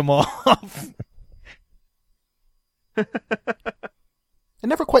throws him off. I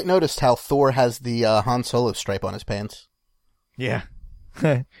never quite noticed how Thor has the Han Solo stripe on his pants. Yeah.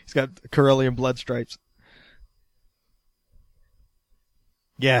 He's got Carillion blood stripes.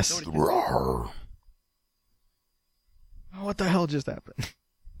 Yes. Rawr. Oh, what the hell just happened?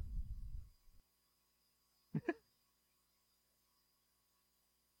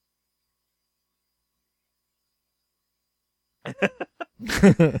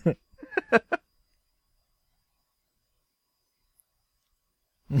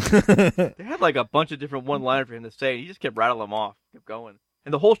 They had like a bunch of different one-liners for him to say. He just kept rattling them off, kept going,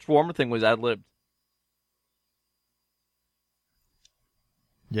 and the whole shawarma thing was ad-libbed.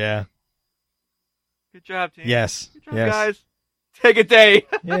 Yeah. Good job, team. Yes. Good job, Yes. guys. Take a day.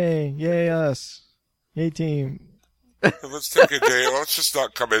 Yay! Yay us! Yay team! Let's take a day. Let's just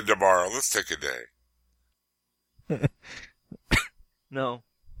not come in tomorrow. Let's take a day. No.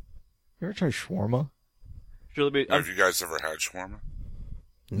 You ever try shawarma? Surely be. Have you guys ever had shawarma?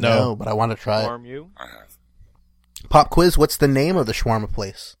 No, but I want to try it. Harm you. I have. Pop quiz, what's the name of the shawarma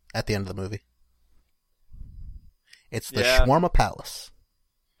place at the end of the movie? It's the Yeah. Shawarma Palace.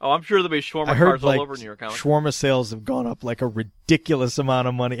 Oh, I'm sure there'll be shawarma I heard cars like all over New York County. shawarma sales have gone up like a ridiculous amount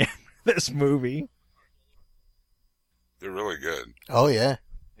of money in this movie. They're really good. Oh, yeah.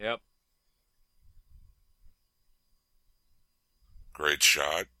 Yep. Great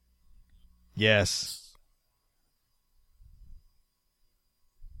shot. Yes.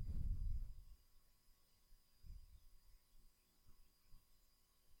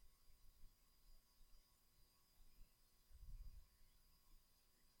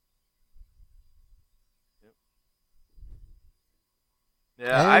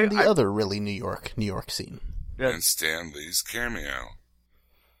 Yeah, And the other really New York scene. yeah. And Stan Lee's cameo.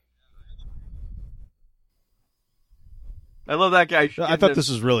 I love that guy. I thought this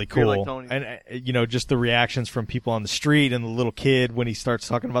was really Feel like cool. Tony. And, just the reactions from people on the street and the little kid when he starts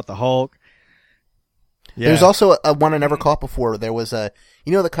talking about the Hulk. Yeah. There's also a one I never caught before. There was the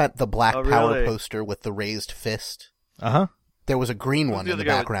Black Oh, Power really? poster with the raised fist. Uh-huh. There was a green Who's one the in the other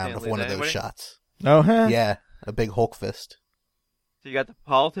guy with background Stan of Lee? one Is of that those anybody? shots. Oh, huh? Yeah, a big Hulk fist. So you got the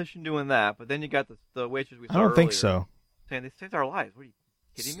politician doing that, but then you got the waitress we saw I don't think earlier so. saying they saved our lives. What are you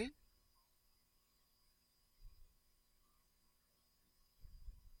kidding me?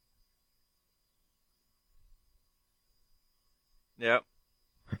 Yep.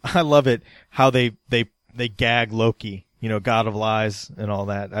 I love it how they gag Loki, God of Lies and all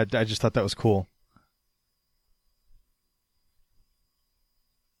that. I just thought that was cool.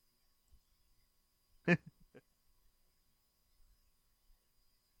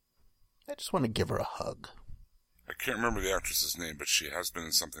 I just want to give her a hug. I can't remember the actress's name, but she has been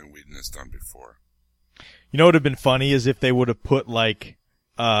in something Whedon has done before. You know what would have been funny is if they would have put like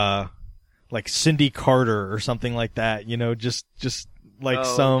Cindy Carter or something like that, just like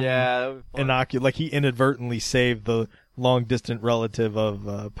some yeah, that would be fun. like he inadvertently saved the long distant relative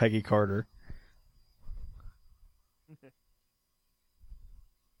of Peggy Carter.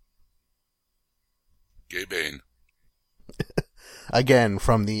 Gay Bane. Again,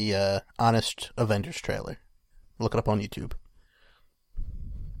 from the Honest Avengers trailer. Look it up on YouTube.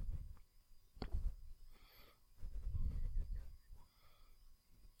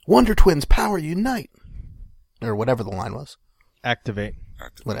 Wonder Twins power unite! Or whatever the line was. Activate.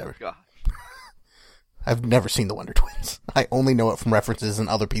 Whatever. Gosh. I've never seen the Wonder Twins. I only know it from references in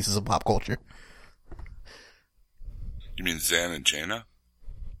other pieces of pop culture. You mean Zan and Jaina?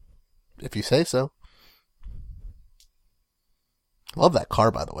 If you say so. Love that car,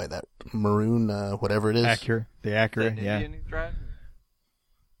 by the way. That maroon, whatever it is. Acura. The Acura, That yeah. Indian he's driving?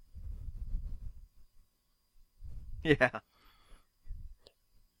 Yeah.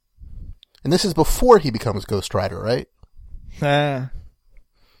 And this is before he becomes Ghost Rider, right? Ah.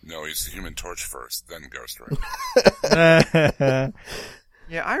 No, he's the Human Torch first, then Ghost Rider.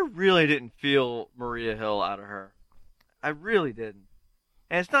 Yeah, I really didn't feel Maria Hill out of her. I really didn't.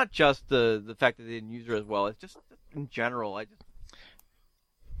 And it's not just the fact that they didn't use her as well. It's just in general. I just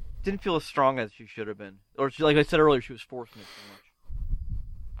didn't feel as strong as she should have been. Or she, like I said earlier, she was forcing it too much.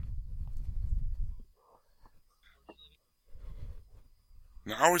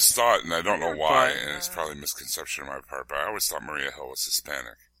 Now, I always thought, and I don't know why, Fine. and it's probably a misconception on my part, but I always thought Maria Hill was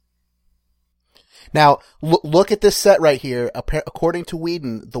Hispanic. Now, look at this set right here. According to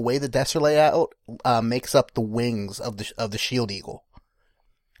Whedon, the way the desks are laid out makes up the wings of the Shield Eagle,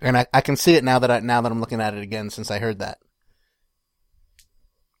 and I can see it now that I'm looking at it again since I heard that.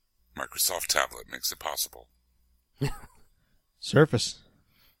 Microsoft tablet makes it possible. Surface.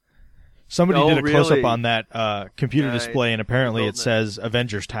 Somebody No, did a close-up really. on that computer Yeah, display, and apparently it building it. says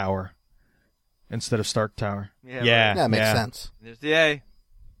Avengers Tower instead of Stark Tower. Yeah, Yeah, That makes sense. There's the A. I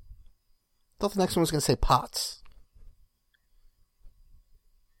thought the next one was going to say Potts.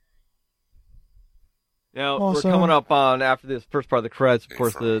 Now, Also- we're coming up on, after this first part of the credits, of Hey,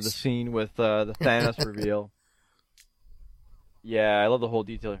 course, the Frost. scene with the Thanos reveal. Yeah, I love the whole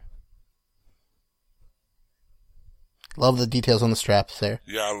detail. Love the details on the straps there.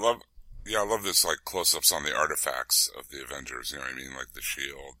 Yeah, I love this like close-ups on the artifacts of the Avengers. You know what I mean? Like the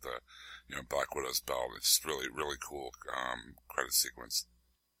shield, the Black Widow's belt. It's just really, really cool credit sequence.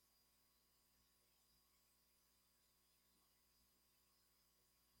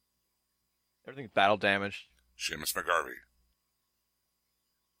 Everything's battle damaged. Seamus McGarvey.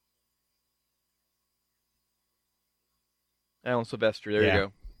 Alan Silvestri, there Yeah. you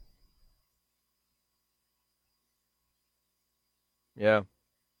go. Yeah.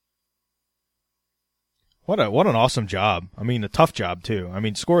 What an awesome job. I mean, a tough job too. I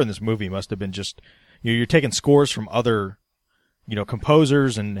mean, scoring this movie must have been just you're taking scores from other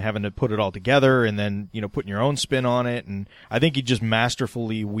composers and having to put it all together, and then putting your own spin on it. And I think he just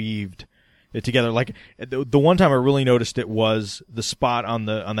masterfully weaved it together. Like the one time I really noticed it was the spot on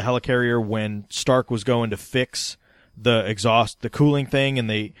the helicarrier when Stark was going to fix the exhaust, the cooling thing, and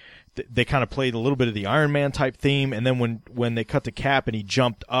they kind of played a little bit of the Iron Man type theme, and then when they cut to Cap and he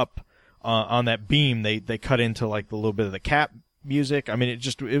jumped up on that beam, they cut into like a little bit of the Cap music. I mean, it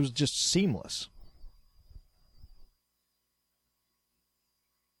was just seamless.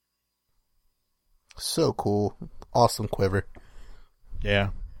 So cool. Awesome quiver. Yeah.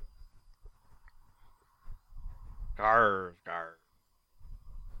 Garr.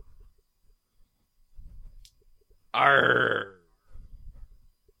 Arr.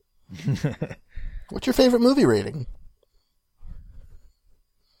 What's your favorite movie rating?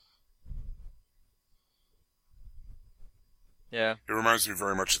 Yeah. It reminds me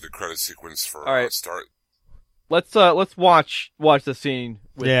very much of the credit sequence for All right. Star. Let's watch the scene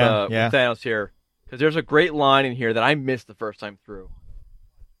with, Yeah, with yeah. Thanos here, because there's a great line in here that I missed the first time through.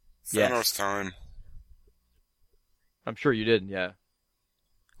 Thanos Yes. time. I'm sure you didn't. Yeah.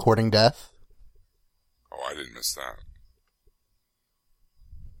 Courting Death? Oh, I didn't miss that.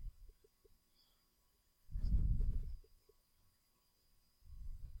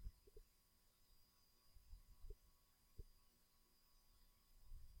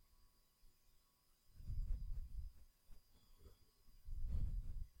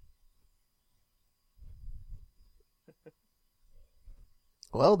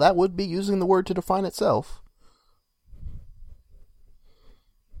 Well, that would be using the word to define itself.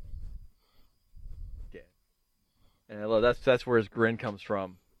 And I love that's where his grin comes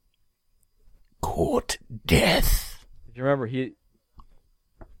from. Court Death. If you remember, he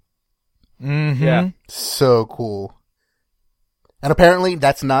Mm-hmm. yeah. So cool. And apparently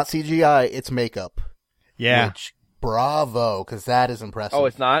that's not CGI, it's makeup. Yeah. Which, bravo, because that is impressive. Oh,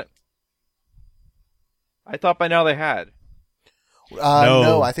 it's not. I thought by now they had. No.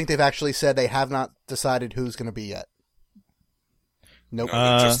 No, I think they've actually said they have not decided who's going to be yet. Nope.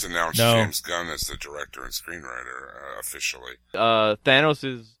 No, they just announced no. James Gunn as the director and screenwriter officially. Thanos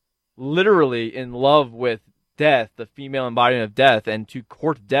is literally in love with Death, the female embodiment of Death, and to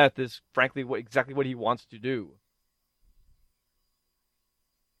court Death is frankly exactly what he wants to do.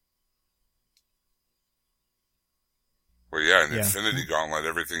 Well, yeah, in Yeah. Infinity Gauntlet,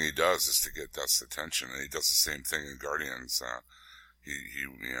 everything he does is to get Death's attention, and he does the same thing in Guardians. He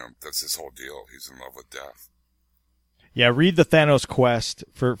that's his whole deal. He's in love with Death. Yeah, read the Thanos Quest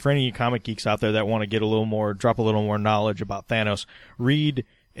for any of you comic geeks out there that want to get drop a little more knowledge about Thanos. Read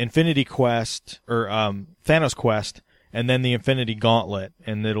Infinity Quest or Thanos Quest, and then the Infinity Gauntlet,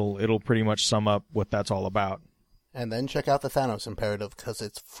 and it'll pretty much sum up what that's all about. And then check out the Thanos Imperative, because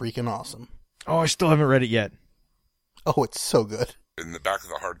it's freaking awesome. Oh, I still haven't read it yet. Oh, it's so good. In the back of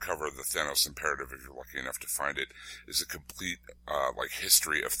the hardcover of the Thanos Imperative, if you're lucky enough to find it, is a complete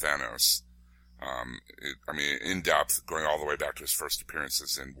history of Thanos. In depth, going all the way back to his first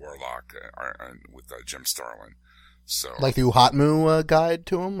appearances in Warlock with Jim Starlin. So, Like the Uhatmu guide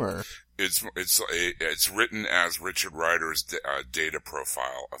to him, or? it's written as Richard Rider's data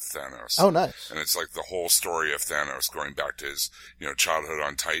profile of Thanos. Oh, nice. And it's like the whole story of Thanos, going back to his childhood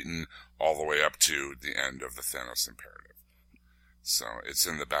on Titan all the way up to the end of the Thanos Imperative. So it's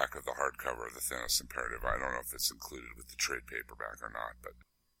in the back of the hardcover of the Thanos Imperative. I don't know if it's included with the trade paperback or not, but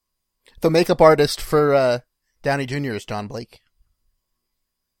The makeup artist for Downey Jr. is John Blake.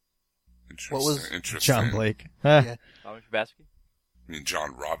 interesting. What was- interesting. John Blake. Yeah. Robin Shabasky. I mean,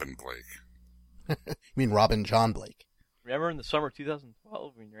 John Robin Blake. You mean Robin John Blake? Remember in the summer of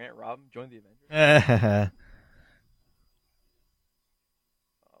 2012 when your Aunt Robin joined the Avengers?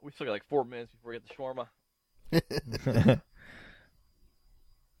 We still got like 4 minutes before we get the shawarma.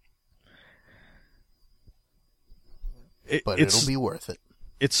 But it'll be worth it.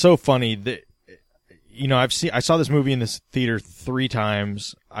 It's so funny that, you know, I saw this movie in this theater 3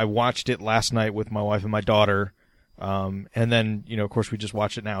 times. I watched it last night with my wife and my daughter. And then, you know, of course we just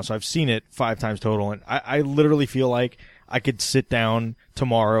watched it now. So I've seen it 5 times total. And I literally feel like I could sit down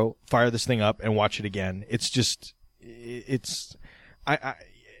tomorrow, fire this thing up and watch it again. It's just,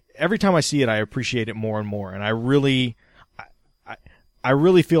 every time I see it, I appreciate it more and more. And I really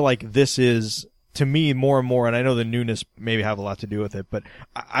feel like this is, to me, more and more, and I know the newness maybe have a lot to do with it, but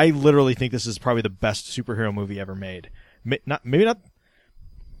I literally think this is probably the best superhero movie ever made. Maybe not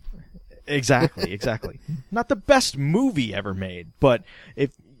exactly, not the best movie ever made, but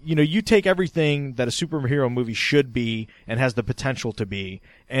if, you know, you take everything that a superhero movie should be and has the potential to be,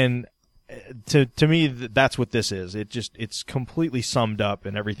 and to me, that's what this is. It's completely summed up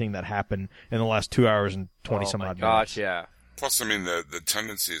in everything that happened in the last 2 hours and 20 some odd minutes. Oh my gosh, yeah. Plus, I mean, the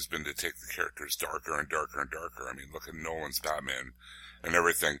tendency has been to take the characters darker and darker and darker. I mean, look at Nolan's Batman and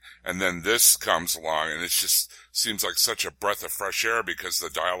everything. And then this comes along, and it just seems like such a breath of fresh air because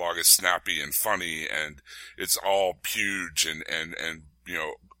the dialogue is snappy and funny, and it's all huge and you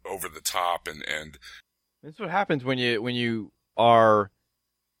know, over the top. And This is what happens when you are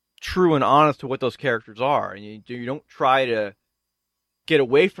true and honest to what those characters are, and you don't try to get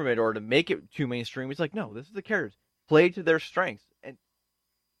away from it or to make it too mainstream. It's like, no, this is the characters. Play to their strengths. And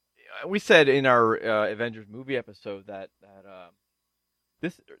we said in our Avengers movie episode that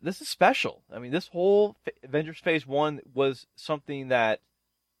this is special. I mean, this whole Avengers Phase 1 was something that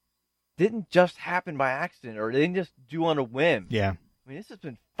didn't just happen by accident, or they didn't just do on a whim. Yeah. I mean, this has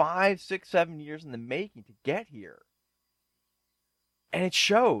been 5, 6, 7 years in the making to get here. And it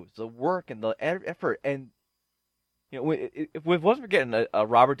shows the work and the effort. And, you know, if it wasn't for getting a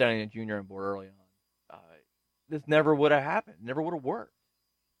Robert Downey Jr. on board early on, this never would have happened. Never would have worked.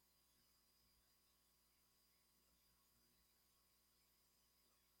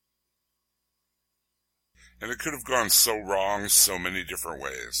 And it could have gone so wrong so many different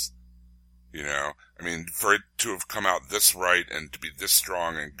ways. You know, I mean, for it to have come out this right and to be this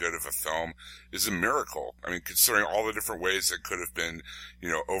strong and good of a film is a miracle. I mean, considering all the different ways it could have been, you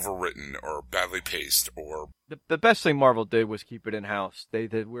know, overwritten or badly paced or... The best thing Marvel did was keep it in-house. They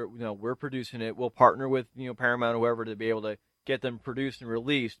did, we're producing it. We'll partner with, you know, Paramount or whoever to be able to get them produced and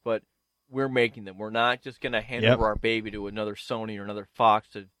released, but we're making them. We're not just going to hand over our baby to another Sony or another Fox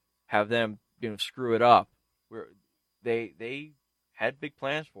to have them, you know, screw it up. They had big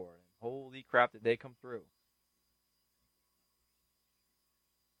plans for it. Holy crap, did they come through.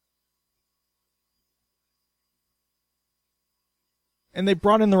 And they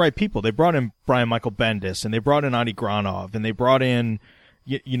brought in the right people. They brought in Brian Michael Bendis, and they brought in Adi Granov, and they brought in,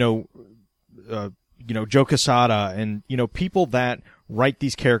 you know, Joe Quesada, and, you know, people that write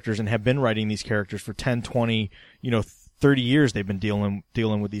these characters and have been writing these characters for 10, 20, 30 years they've been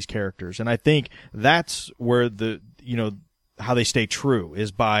dealing with these characters. And I think that's where how they stay true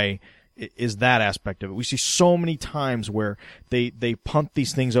is that aspect of it. We see so many times where they punt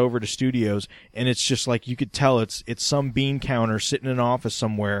these things over to studios, and it's just like you could tell it's some bean counter sitting in an office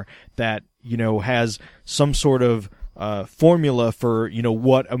somewhere that, you know, has some sort of formula for, you know,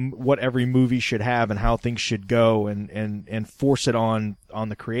 what every movie should have and how things should go, and force it on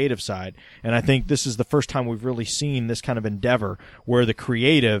the creative side. And I think this is the first time we've really seen this kind of endeavor where the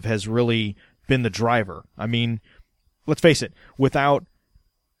creative has really been the driver. I mean, let's face it, without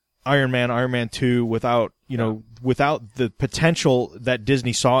Iron Man 2, without the potential that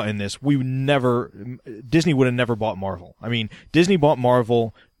Disney saw in this, Disney would have never bought Marvel. I mean, Disney bought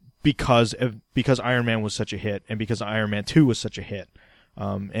Marvel because Iron Man was such a hit and because Iron Man 2 was such a hit.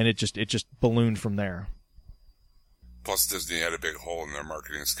 And it just ballooned from there. Plus, Disney had a big hole in their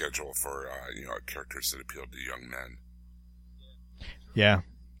marketing schedule for, characters that appealed to young men. Yeah.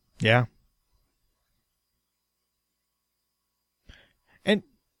 Yeah. And,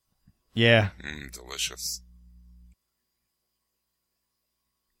 yeah. Delicious.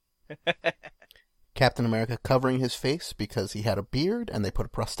 Captain America covering his face because he had a beard, and they put a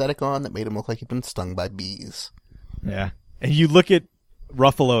prosthetic on that made him look like he'd been stung by bees. Yeah. And you look at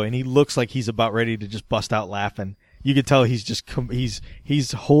Ruffalo, and he looks like he's about ready to just bust out laughing. you could tell he's just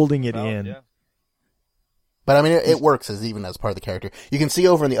he's holding it in. Yeah. But I mean, it works even as part of the character. You can see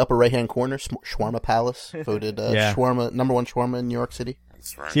over in the upper right-hand corner, Shawarma Palace voted shawarma #1 shawarma in New York City.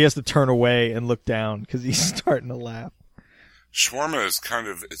 That's right. So he has to turn away and look down because he's starting to laugh. Shawarma is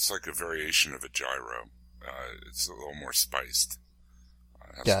it's like a variation of a gyro. It's a little more spiced.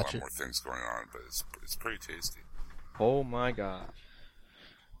 It has a lot more things going on, but it's pretty tasty. Oh my gosh.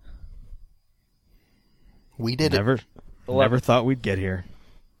 We did it. Never thought we'd get here.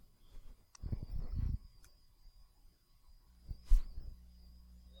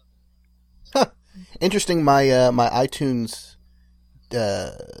 Huh. Interesting. My iTunes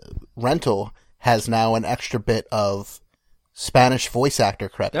rental has now an extra bit of Spanish voice actor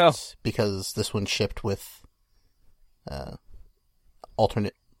credits because this one shipped with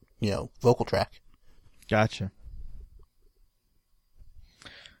alternate, vocal track. Gotcha.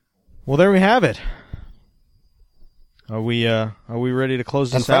 Well, there we have it. Are we ready to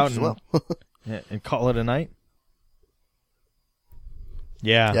close this out and call it a night?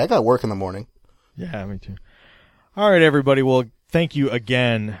 Yeah. Yeah, I got work in the morning. Yeah, me too. All right, everybody. Well, thank you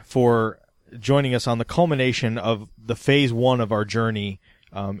again for joining us on the culmination of the phase 1 of our journey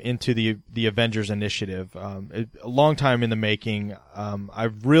into the Avengers Initiative. A long time in the making.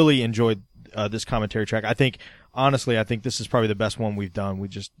 I've really enjoyed this commentary track. I think this is probably the best one we've done. We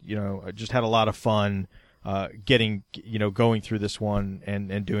just had a lot of fun going through this one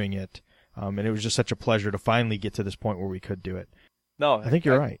and doing it. And it was just such a pleasure to finally get to this point where we could do it. No, I think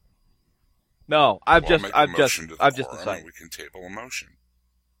you're right. No, I've just decided decided we can table a motion.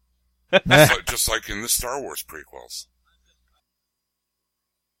 just like in the Star Wars prequels.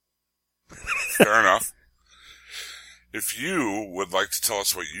 Fair enough. If you would like to tell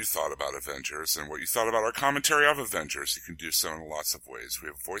us what you thought about Avengers and what you thought about our commentary of Avengers, you can do so in lots of ways. We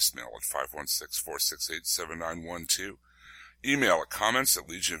have voicemail at 516-468-7912. Email at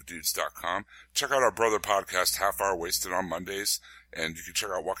comments@legionofdudes.com. Check out our brother podcast, Half Hour Wasted, on Mondays. And you can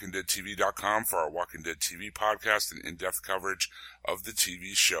check out WalkingDeadTV.com for our Walking Dead TV podcast and in-depth coverage of the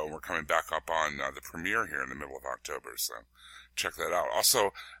TV show. We're coming back up on the premiere here in the middle of October, so check that out.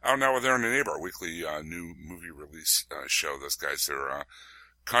 Also, Out Now with Aaron and Abe, our weekly new movie release show. Those guys are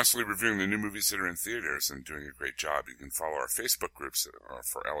constantly reviewing the new movies that are in theaters and doing a great job. You can follow our Facebook groups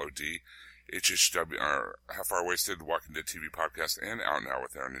for LOD, HHW, our Half Hour Wasted, Walking Dead TV podcast, and Out Now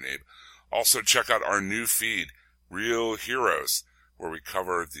with Aaron and Abe. Also, check out our new feed, Real Heroes, where we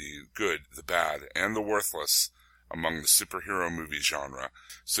cover the good, the bad, and the worthless among the superhero movie genre.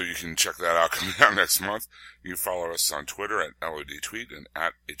 So you can check that out coming out next month. You can follow us on Twitter at LODtweet and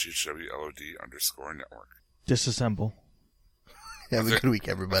at HHWLOD_network. Disassemble. Have a good week,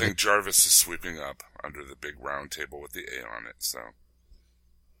 everybody. I think Jarvis is sweeping up under the big round table with the A on it, so.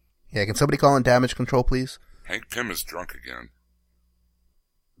 Yeah, can somebody call in damage control, please? Hank Pym is drunk again.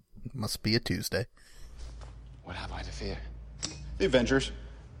 Must be a Tuesday. What have I to fear? The Avengers.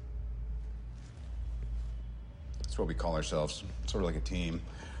 That's what we call ourselves. Sort of like a team.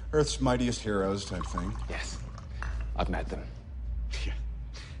 Earth's mightiest heroes type thing. Yes. I've met them. Yeah.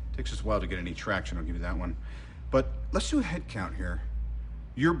 Takes us a while to get any traction, I'll give you that one. But let's do a head count here.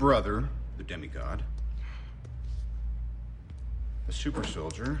 Your brother, the demigod. A super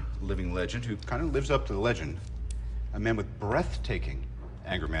soldier, a living legend who kind of lives up to the legend. A man with breathtaking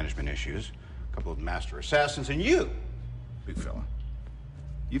anger management issues. A couple of master assassins, and you, big fella.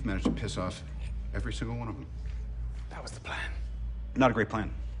 You've managed to piss off every single one of them. That was the plan. Not a great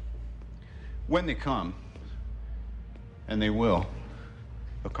plan. When they come, and they will,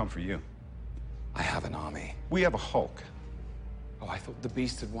 they'll come for you. I have an army. We have a Hulk. Oh, I thought the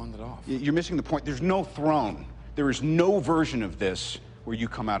Beast had wandered off. You're missing the point. There's no throne. There is no version of this where you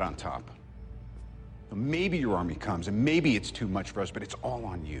come out on top. Maybe your army comes, and maybe it's too much for us, but it's all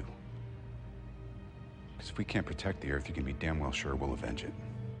on you. Because if we can't protect the Earth, you can be damn well sure we'll avenge it.